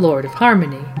god, the Lord of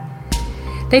Harmony.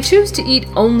 They choose to eat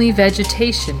only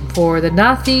vegetation, for the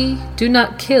Nathi do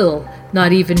not kill,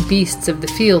 not even beasts of the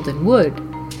field and wood.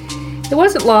 It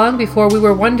wasn't long before we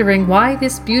were wondering why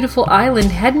this beautiful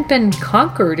island hadn't been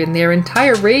conquered and their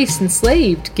entire race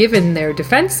enslaved, given their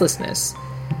defenselessness.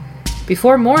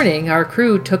 Before morning, our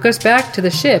crew took us back to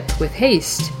the ship with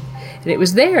haste, and it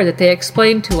was there that they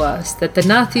explained to us that the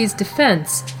Nathi's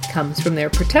defense comes from their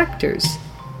protectors,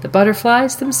 the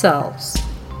butterflies themselves.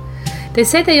 They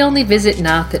say they only visit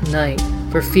Noth at night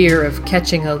for fear of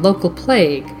catching a local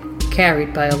plague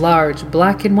carried by a large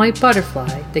black and white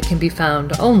butterfly that can be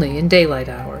found only in daylight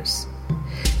hours.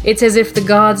 It's as if the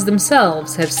gods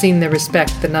themselves have seen the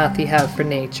respect the Nathi have for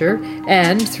nature,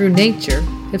 and through nature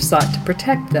have sought to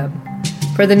protect them.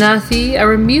 For the Nathi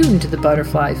are immune to the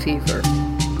butterfly fever.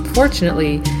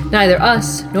 Fortunately, neither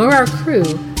us nor our crew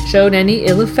showed any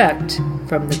ill effect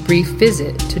from the brief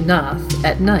visit to Noth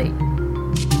at night.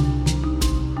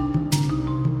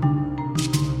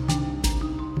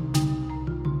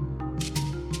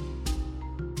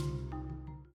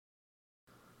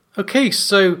 Okay,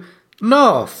 so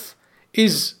Noth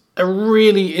is a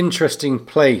really interesting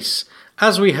place,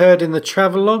 as we heard in the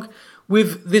travelogue,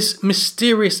 with this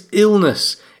mysterious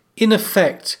illness in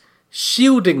effect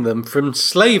shielding them from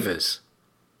slavers.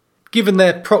 Given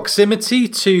their proximity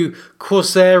to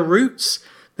corsair routes,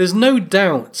 there's no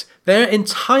doubt their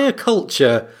entire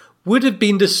culture would have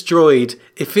been destroyed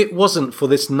if it wasn't for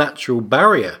this natural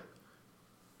barrier.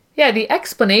 Yeah, the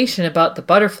explanation about the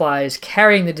butterflies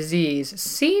carrying the disease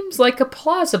seems like a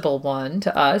plausible one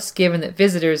to us, given that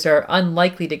visitors are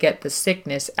unlikely to get the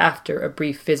sickness after a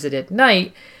brief visit at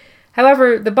night.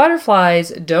 However, the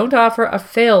butterflies don't offer a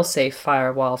fail-safe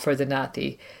firewall for the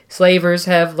Nathi. Slavers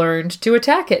have learned to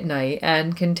attack at night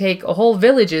and can take whole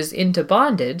villages into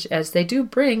bondage, as they do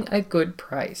bring a good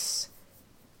price.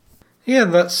 Yeah,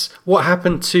 that's what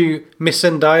happened to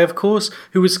Missandei, of course,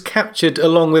 who was captured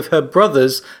along with her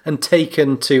brothers and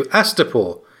taken to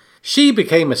Astapor. She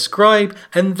became a scribe,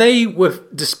 and they were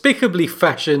despicably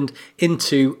fashioned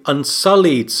into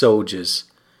unsullied soldiers.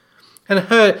 And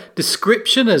her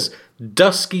description as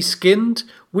dusky-skinned,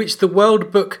 which the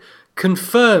World Book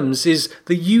confirms is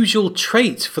the usual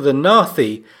trait for the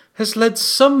Nathi, has led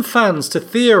some fans to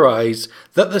theorise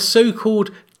that the so-called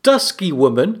Dusky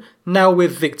Woman, now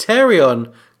with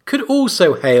Victarion, could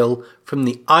also hail from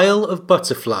the Isle of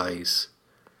Butterflies.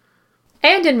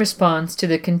 And in response to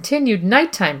the continued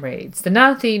nighttime raids, the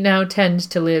Nathi now tend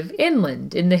to live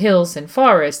inland in the hills and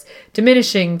forests,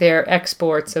 diminishing their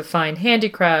exports of fine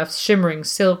handicrafts, shimmering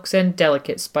silks, and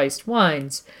delicate spiced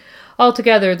wines.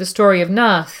 Altogether, the story of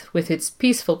Noth, with its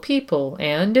peaceful people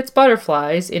and its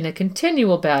butterflies in a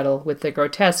continual battle with the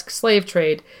grotesque slave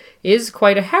trade, is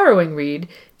quite a harrowing read,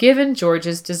 given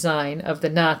George's design of the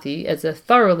Nathi as a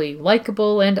thoroughly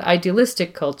likable and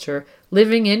idealistic culture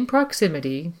living in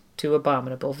proximity to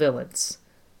abominable villains.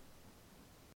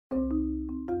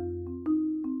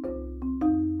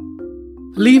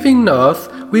 Leaving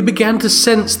Noth, we began to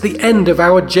sense the end of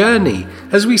our journey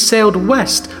as we sailed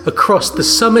west across the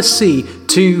summer sea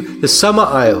to the Summer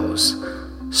Isles.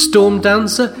 Storm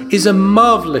Dancer is a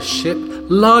marvellous ship,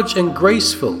 large and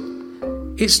graceful.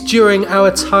 It's during our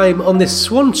time on this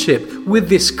swan ship with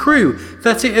this crew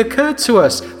that it occurred to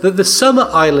us that the Summer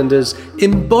Islanders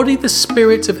embody the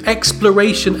spirit of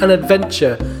exploration and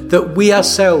adventure that we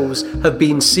ourselves have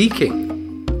been seeking.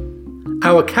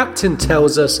 Our captain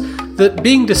tells us that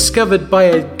being discovered by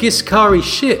a Giscari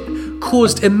ship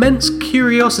caused immense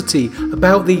curiosity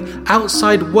about the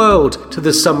outside world to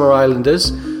the Summer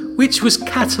Islanders, which was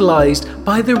catalysed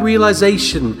by the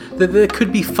realisation that there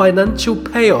could be financial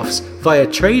payoffs via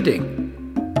trading.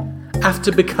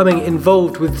 After becoming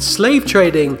involved with slave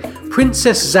trading,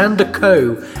 Princess Xander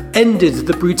Ko ended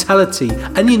the brutality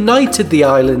and united the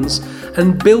islands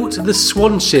and built the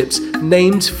swan ships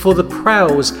named for the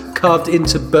prows carved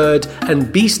into bird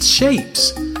and beast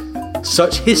shapes.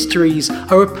 Such histories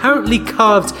are apparently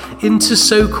carved into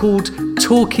so-called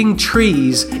talking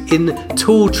trees in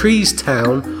Tall Trees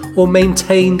Town or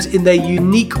maintained in their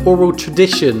unique oral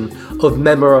tradition of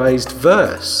memorised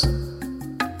verse.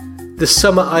 The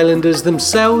Summer Islanders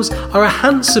themselves are a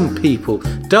handsome people,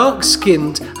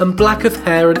 dark-skinned and black of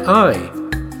hair and eye.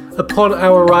 Upon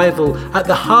our arrival at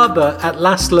the harbour at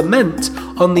Las Lament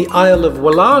on the Isle of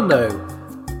Walano,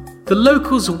 the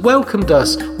locals welcomed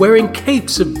us wearing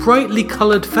capes of brightly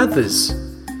coloured feathers.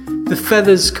 The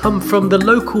feathers come from the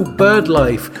local bird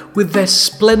life with their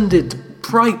splendid,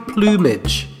 bright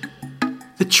plumage.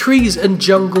 The trees and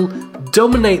jungle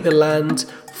dominate the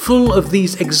land, full of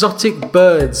these exotic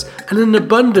birds and an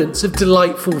abundance of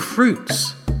delightful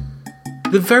fruits.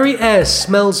 The very air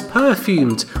smells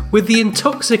perfumed with the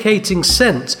intoxicating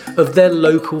scent of their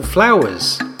local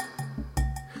flowers.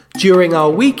 During our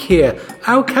week here,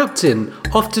 our captain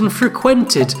often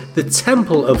frequented the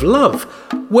Temple of Love,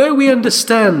 where we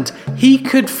understand he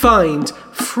could find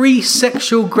free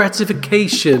sexual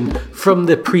gratification from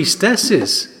the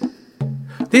priestesses.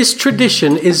 This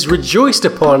tradition is rejoiced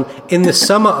upon in the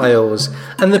Summer Isles,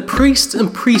 and the priests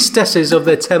and priestesses of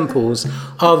their temples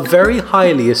are very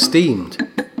highly esteemed.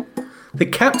 The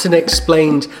captain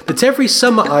explained that every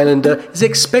Summer Islander is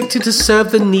expected to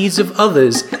serve the needs of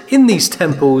others in these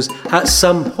temples at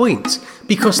some point,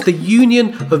 because the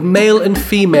union of male and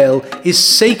female is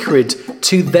sacred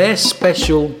to their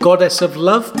special goddess of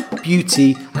love,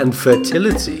 beauty, and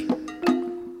fertility.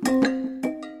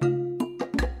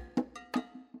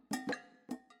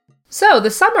 So,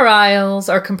 the Summer Isles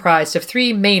are comprised of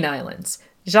 3 main islands,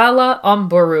 Jala,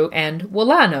 Omburu, and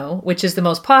Walano, which is the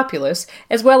most populous,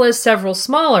 as well as several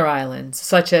smaller islands,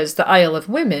 such as the Isle of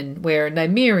Women, where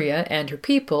Nymeria and her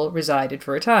people resided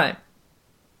for a time.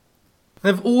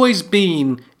 They've always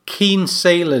been keen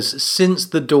sailors since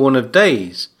the dawn of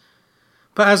days.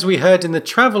 But as we heard in the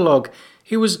travelogue,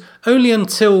 it was only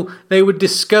until they were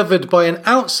discovered by an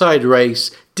outside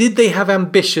race did they have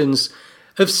ambitions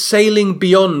of sailing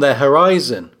beyond their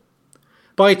horizon.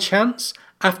 By chance,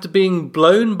 after being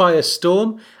blown by a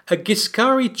storm, a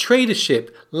Giscari trader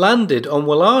ship landed on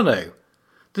Walano.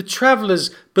 The travellers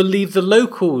believed the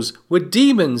locals were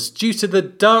demons due to the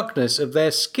darkness of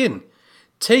their skin,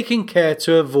 taking care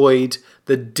to avoid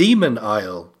the Demon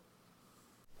Isle.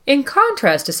 In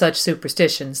contrast to such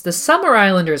superstitions, the Summer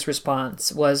Islanders'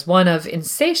 response was one of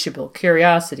insatiable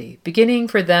curiosity, beginning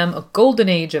for them a golden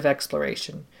age of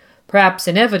exploration. Perhaps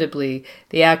inevitably,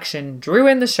 the action drew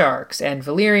in the sharks, and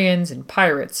Valyrians and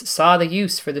pirates saw the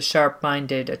use for the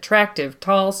sharp-minded, attractive,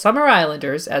 tall Summer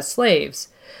Islanders as slaves.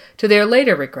 To their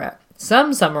later regret,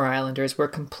 some Summer Islanders were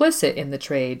complicit in the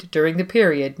trade during the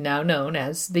period now known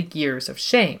as the Years of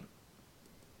Shame.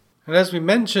 And as we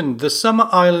mentioned, the Summer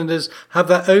Islanders have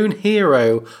their own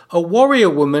hero, a warrior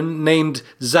woman named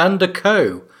Xander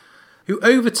Ko, who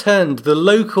overturned the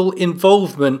local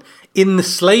involvement in the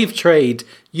slave trade,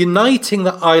 uniting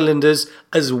the islanders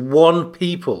as one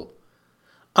people.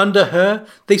 Under her,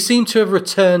 they seem to have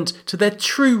returned to their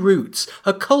true roots,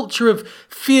 a culture of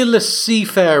fearless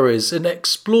seafarers and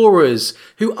explorers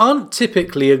who aren't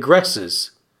typically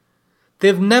aggressors. They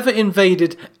have never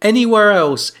invaded anywhere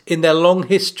else in their long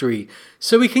history,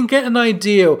 so we can get an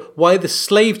idea why the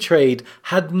slave trade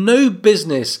had no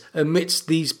business amidst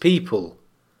these people.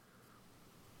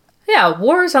 Yeah,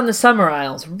 wars on the Summer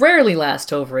Isles rarely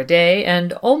last over a day,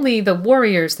 and only the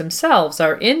warriors themselves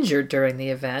are injured during the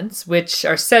events, which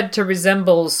are said to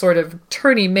resemble sort of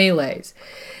tourney melees.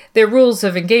 Their rules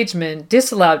of engagement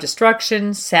disallow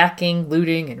destruction, sacking,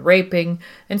 looting, and raping,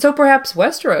 and so perhaps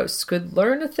Westeros could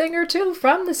learn a thing or two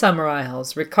from the Summer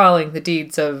Isles, recalling the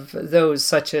deeds of those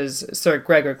such as Sir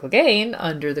Gregor Clegane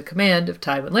under the command of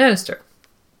Tywin Lannister.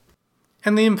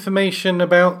 And the information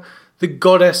about the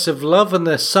goddess of love and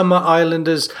the Summer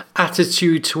Islanders'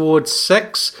 attitude towards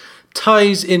sex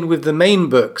ties in with the main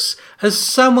books as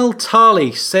Samwell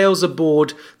Tarly sails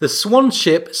aboard the swan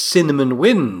ship Cinnamon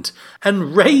Wind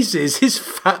and raises his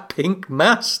fat pink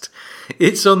mast.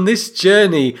 It's on this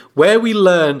journey where we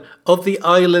learn of the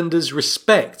islanders'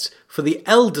 respect for the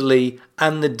elderly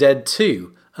and the dead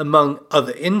too, among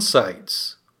other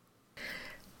insights.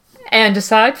 And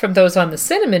aside from those on the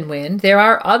Cinnamon Wind, there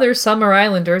are other Summer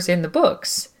Islanders in the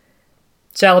books.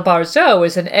 Shalabar Zo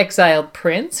is an exiled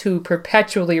prince who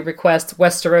perpetually requests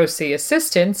Westerosi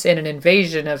assistance in an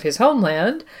invasion of his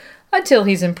homeland until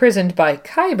he's imprisoned by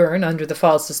Qyburn under the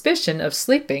false suspicion of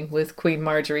sleeping with Queen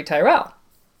Marjorie Tyrell.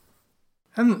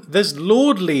 And there's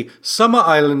lordly summer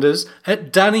islanders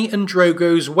at Dany and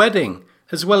Drogo's wedding,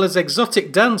 as well as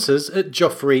exotic dancers at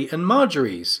Joffrey and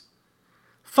Marjorie's.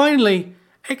 Finally,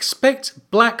 expect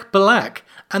Black Balak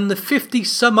and the 50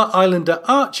 summer islander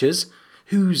archers,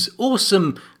 whose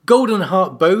awesome golden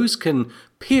heart bows can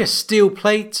pierce steel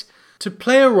plate, to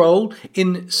play a role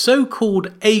in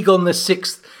so-called Aegon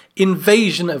VI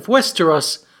invasion of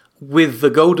Westeros with the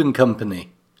Golden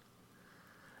Company.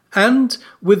 And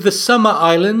with the Summer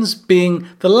Islands being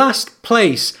the last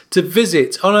place to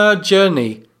visit on our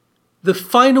journey, the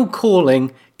final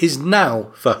calling is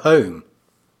now for home.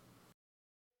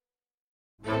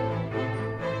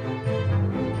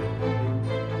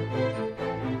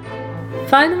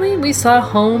 Finally, we saw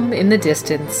home in the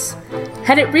distance.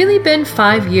 Had it really been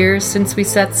 5 years since we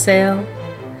set sail?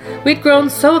 We'd grown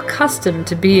so accustomed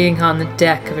to being on the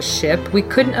deck of a ship, we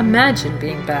couldn't imagine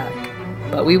being back.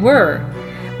 But we were.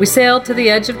 We sailed to the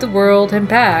edge of the world and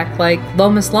back, like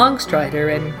Lomas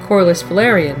Longstrider and Corlys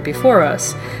Velaryon before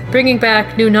us, bringing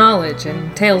back new knowledge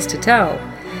and tales to tell.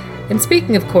 And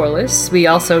speaking of Corlys, we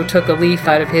also took a leaf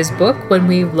out of his book when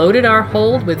we loaded our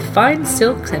hold with fine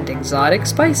silks and exotic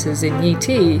spices in Yi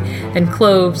Ti, and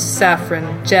cloves,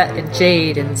 saffron, jet and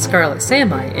jade, and scarlet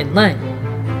samite in Leng.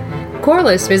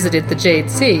 Corlys visited the Jade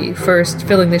Sea, first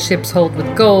filling the ship's hold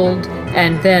with gold,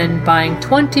 and then buying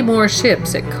 20 more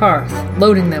ships at Karth,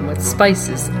 loading them with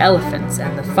spices, elephants,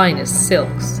 and the finest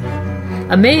silks.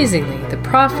 Amazingly, the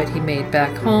profit he made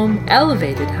back home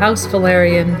elevated House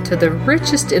Velaryon to the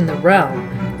richest in the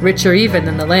realm, richer even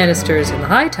than the Lannisters and the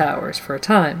Hightowers for a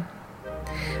time.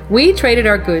 We traded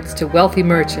our goods to wealthy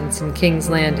merchants in King's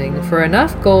Landing for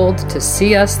enough gold to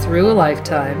see us through a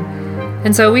lifetime,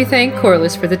 and so we thank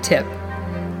Corlys for the tip.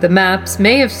 The maps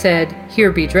may have said,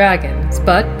 "Here be dragons,"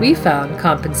 but we found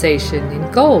compensation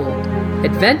in gold,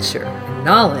 adventure, and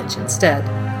knowledge instead.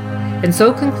 And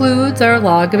so concludes our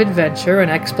log of adventure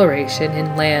and exploration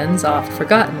in lands oft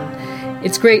forgotten.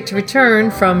 It's great to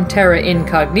return from terra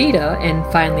incognita and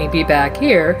finally be back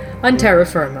here on terra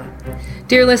firma.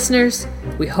 Dear listeners,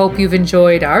 we hope you've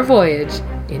enjoyed our voyage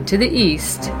into the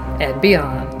East and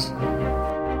beyond.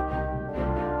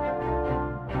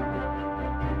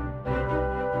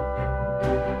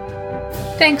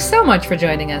 Thanks so much for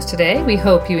joining us today. We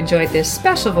hope you enjoyed this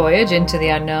special voyage into the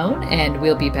unknown, and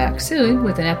we'll be back soon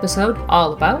with an episode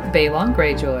all about Balon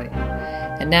Greyjoy.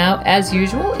 And now, as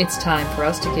usual, it's time for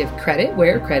us to give credit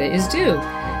where credit is due.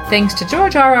 Thanks to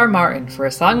George R.R. Martin for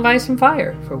A Song of Ice and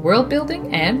Fire, for world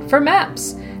building, and for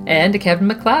maps, and to Kevin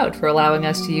MacLeod for allowing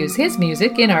us to use his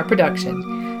music in our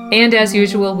production. And as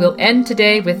usual, we'll end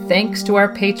today with thanks to our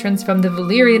patrons from the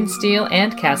Valyrian Steel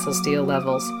and Castle Steel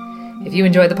levels. If you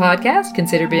enjoy the podcast,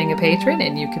 consider being a patron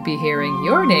and you could be hearing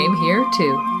your name here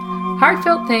too.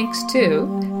 Heartfelt thanks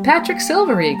to Patrick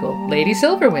Silvereagle, Lady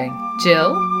Silverwing,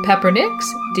 Jill, Peppernix,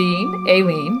 Dean,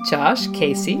 Aileen, Josh,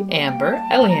 Casey, Amber,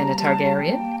 Eliana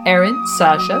Targaryen, Erin,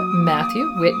 Sasha, Matthew,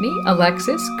 Whitney,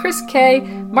 Alexis, Chris K,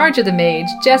 Marja the Mage,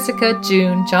 Jessica,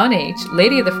 June, John H,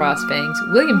 Lady of the Frostfangs,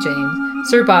 William James,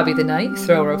 Sir Bobby the Knight,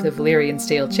 thrower of the Valyrian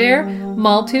Steel Chair,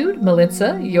 Maltude,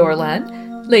 Melissa, Yorlan,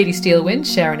 Lady Steelwind,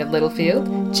 Sharon of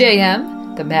Littlefield,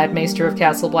 J.M., the Mad Maester of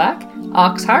Castle Black,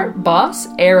 Oxheart, Boss,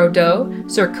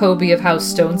 Arrowdoe, Sir Kobe of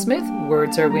House Stonesmith,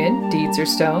 Words Are Wind, Deeds Are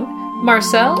Stone,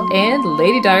 Marcel, and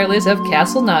Lady Direliz of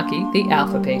Castle Naki, the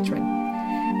Alpha Patron.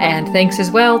 And thanks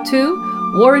as well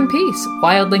to War and Peace,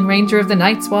 Wildling Ranger of the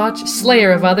Night's Watch,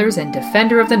 Slayer of Others, and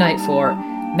Defender of the Nightfor,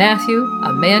 Matthew,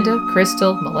 Amanda,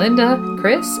 Crystal, Melinda,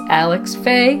 Chris, Alex,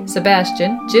 Faye,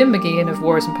 Sebastian, Jim McGeehan of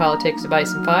Wars and Politics of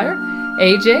Ice and Fire,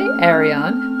 AJ,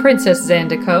 Ariane, Princess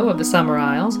Zandico of the Summer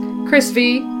Isles, Chris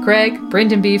V, Craig,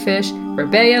 Brendan Beefish,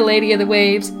 Rebea, Lady of the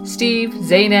Waves, Steve,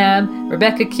 Zainab,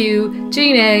 Rebecca Q,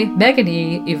 Jean A, Megan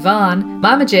E, Yvonne,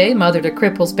 Mama J, Mother to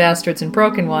Cripples, Bastards, and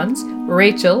Broken Ones,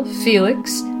 Rachel,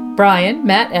 Felix, Brian,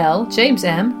 Matt L, James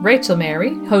M, Rachel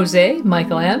Mary, Jose,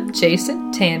 Michael M,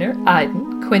 Jason, Tanner,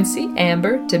 Iden, Quincy,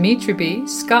 Amber, Dimitri B,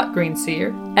 Scott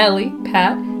Greenseer, Ellie,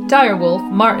 Pat,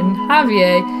 Direwolf, Martin,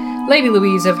 Javier, Lady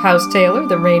Louise of House Taylor,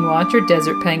 the Rainwatcher,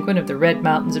 Desert Penguin of the Red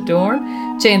Mountains of Dorne,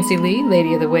 Jancy Lee,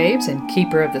 Lady of the Waves and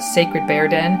Keeper of the Sacred Bear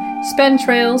Den, Spen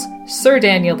Trails, Sir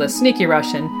Daniel the Sneaky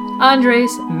Russian,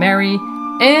 Andres, Mary,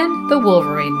 and the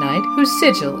Wolverine Knight, whose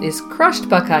sigil is crushed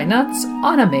Buckeye nuts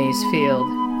on a maize field.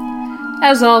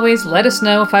 As always, let us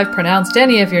know if I've pronounced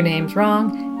any of your names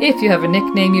wrong, if you have a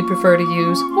nickname you'd prefer to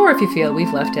use, or if you feel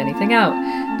we've left anything out.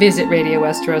 Visit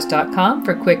RadioWesteros.com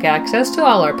for quick access to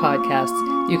all our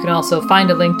podcasts. You can also find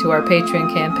a link to our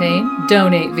Patreon campaign,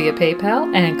 donate via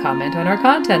PayPal, and comment on our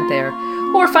content there.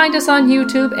 Or find us on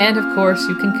YouTube, and of course,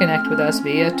 you can connect with us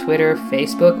via Twitter,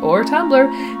 Facebook, or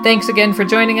Tumblr. Thanks again for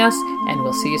joining us, and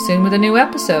we'll see you soon with a new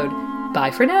episode. Bye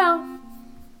for now.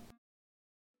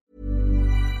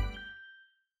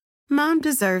 Mom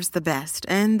deserves the best,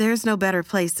 and there's no better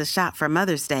place to shop for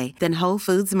Mother's Day than Whole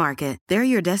Foods Market. They're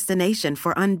your destination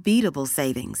for unbeatable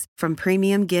savings, from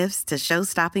premium gifts to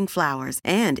show-stopping flowers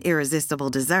and irresistible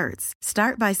desserts.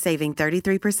 Start by saving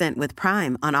 33% with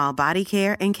Prime on all body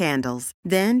care and candles.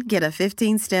 Then get a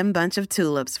 15-stem bunch of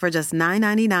tulips for just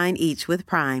 $9.99 each with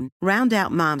Prime. Round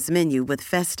out Mom's menu with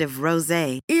festive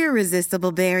rosé,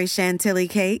 irresistible berry chantilly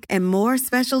cake, and more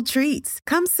special treats.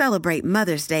 Come celebrate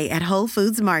Mother's Day at Whole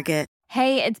Foods Market.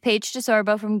 Hey, it's Paige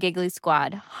DeSorbo from Giggly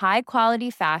Squad. High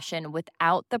quality fashion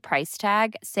without the price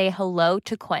tag. Say hello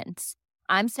to Quince.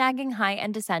 I'm snagging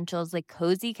high-end essentials like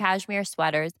cozy cashmere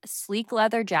sweaters, sleek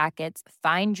leather jackets,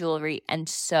 fine jewelry, and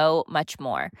so much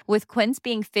more. With Quince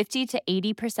being 50 to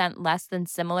 80% less than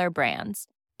similar brands.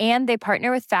 And they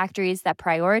partner with factories that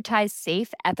prioritize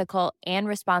safe, ethical, and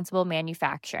responsible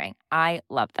manufacturing. I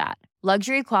love that.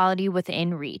 Luxury quality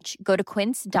within reach. Go to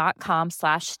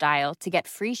quince.com/style to get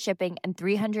free shipping and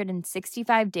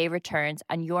 365-day returns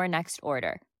on your next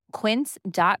order.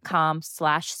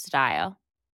 Quince.com/style.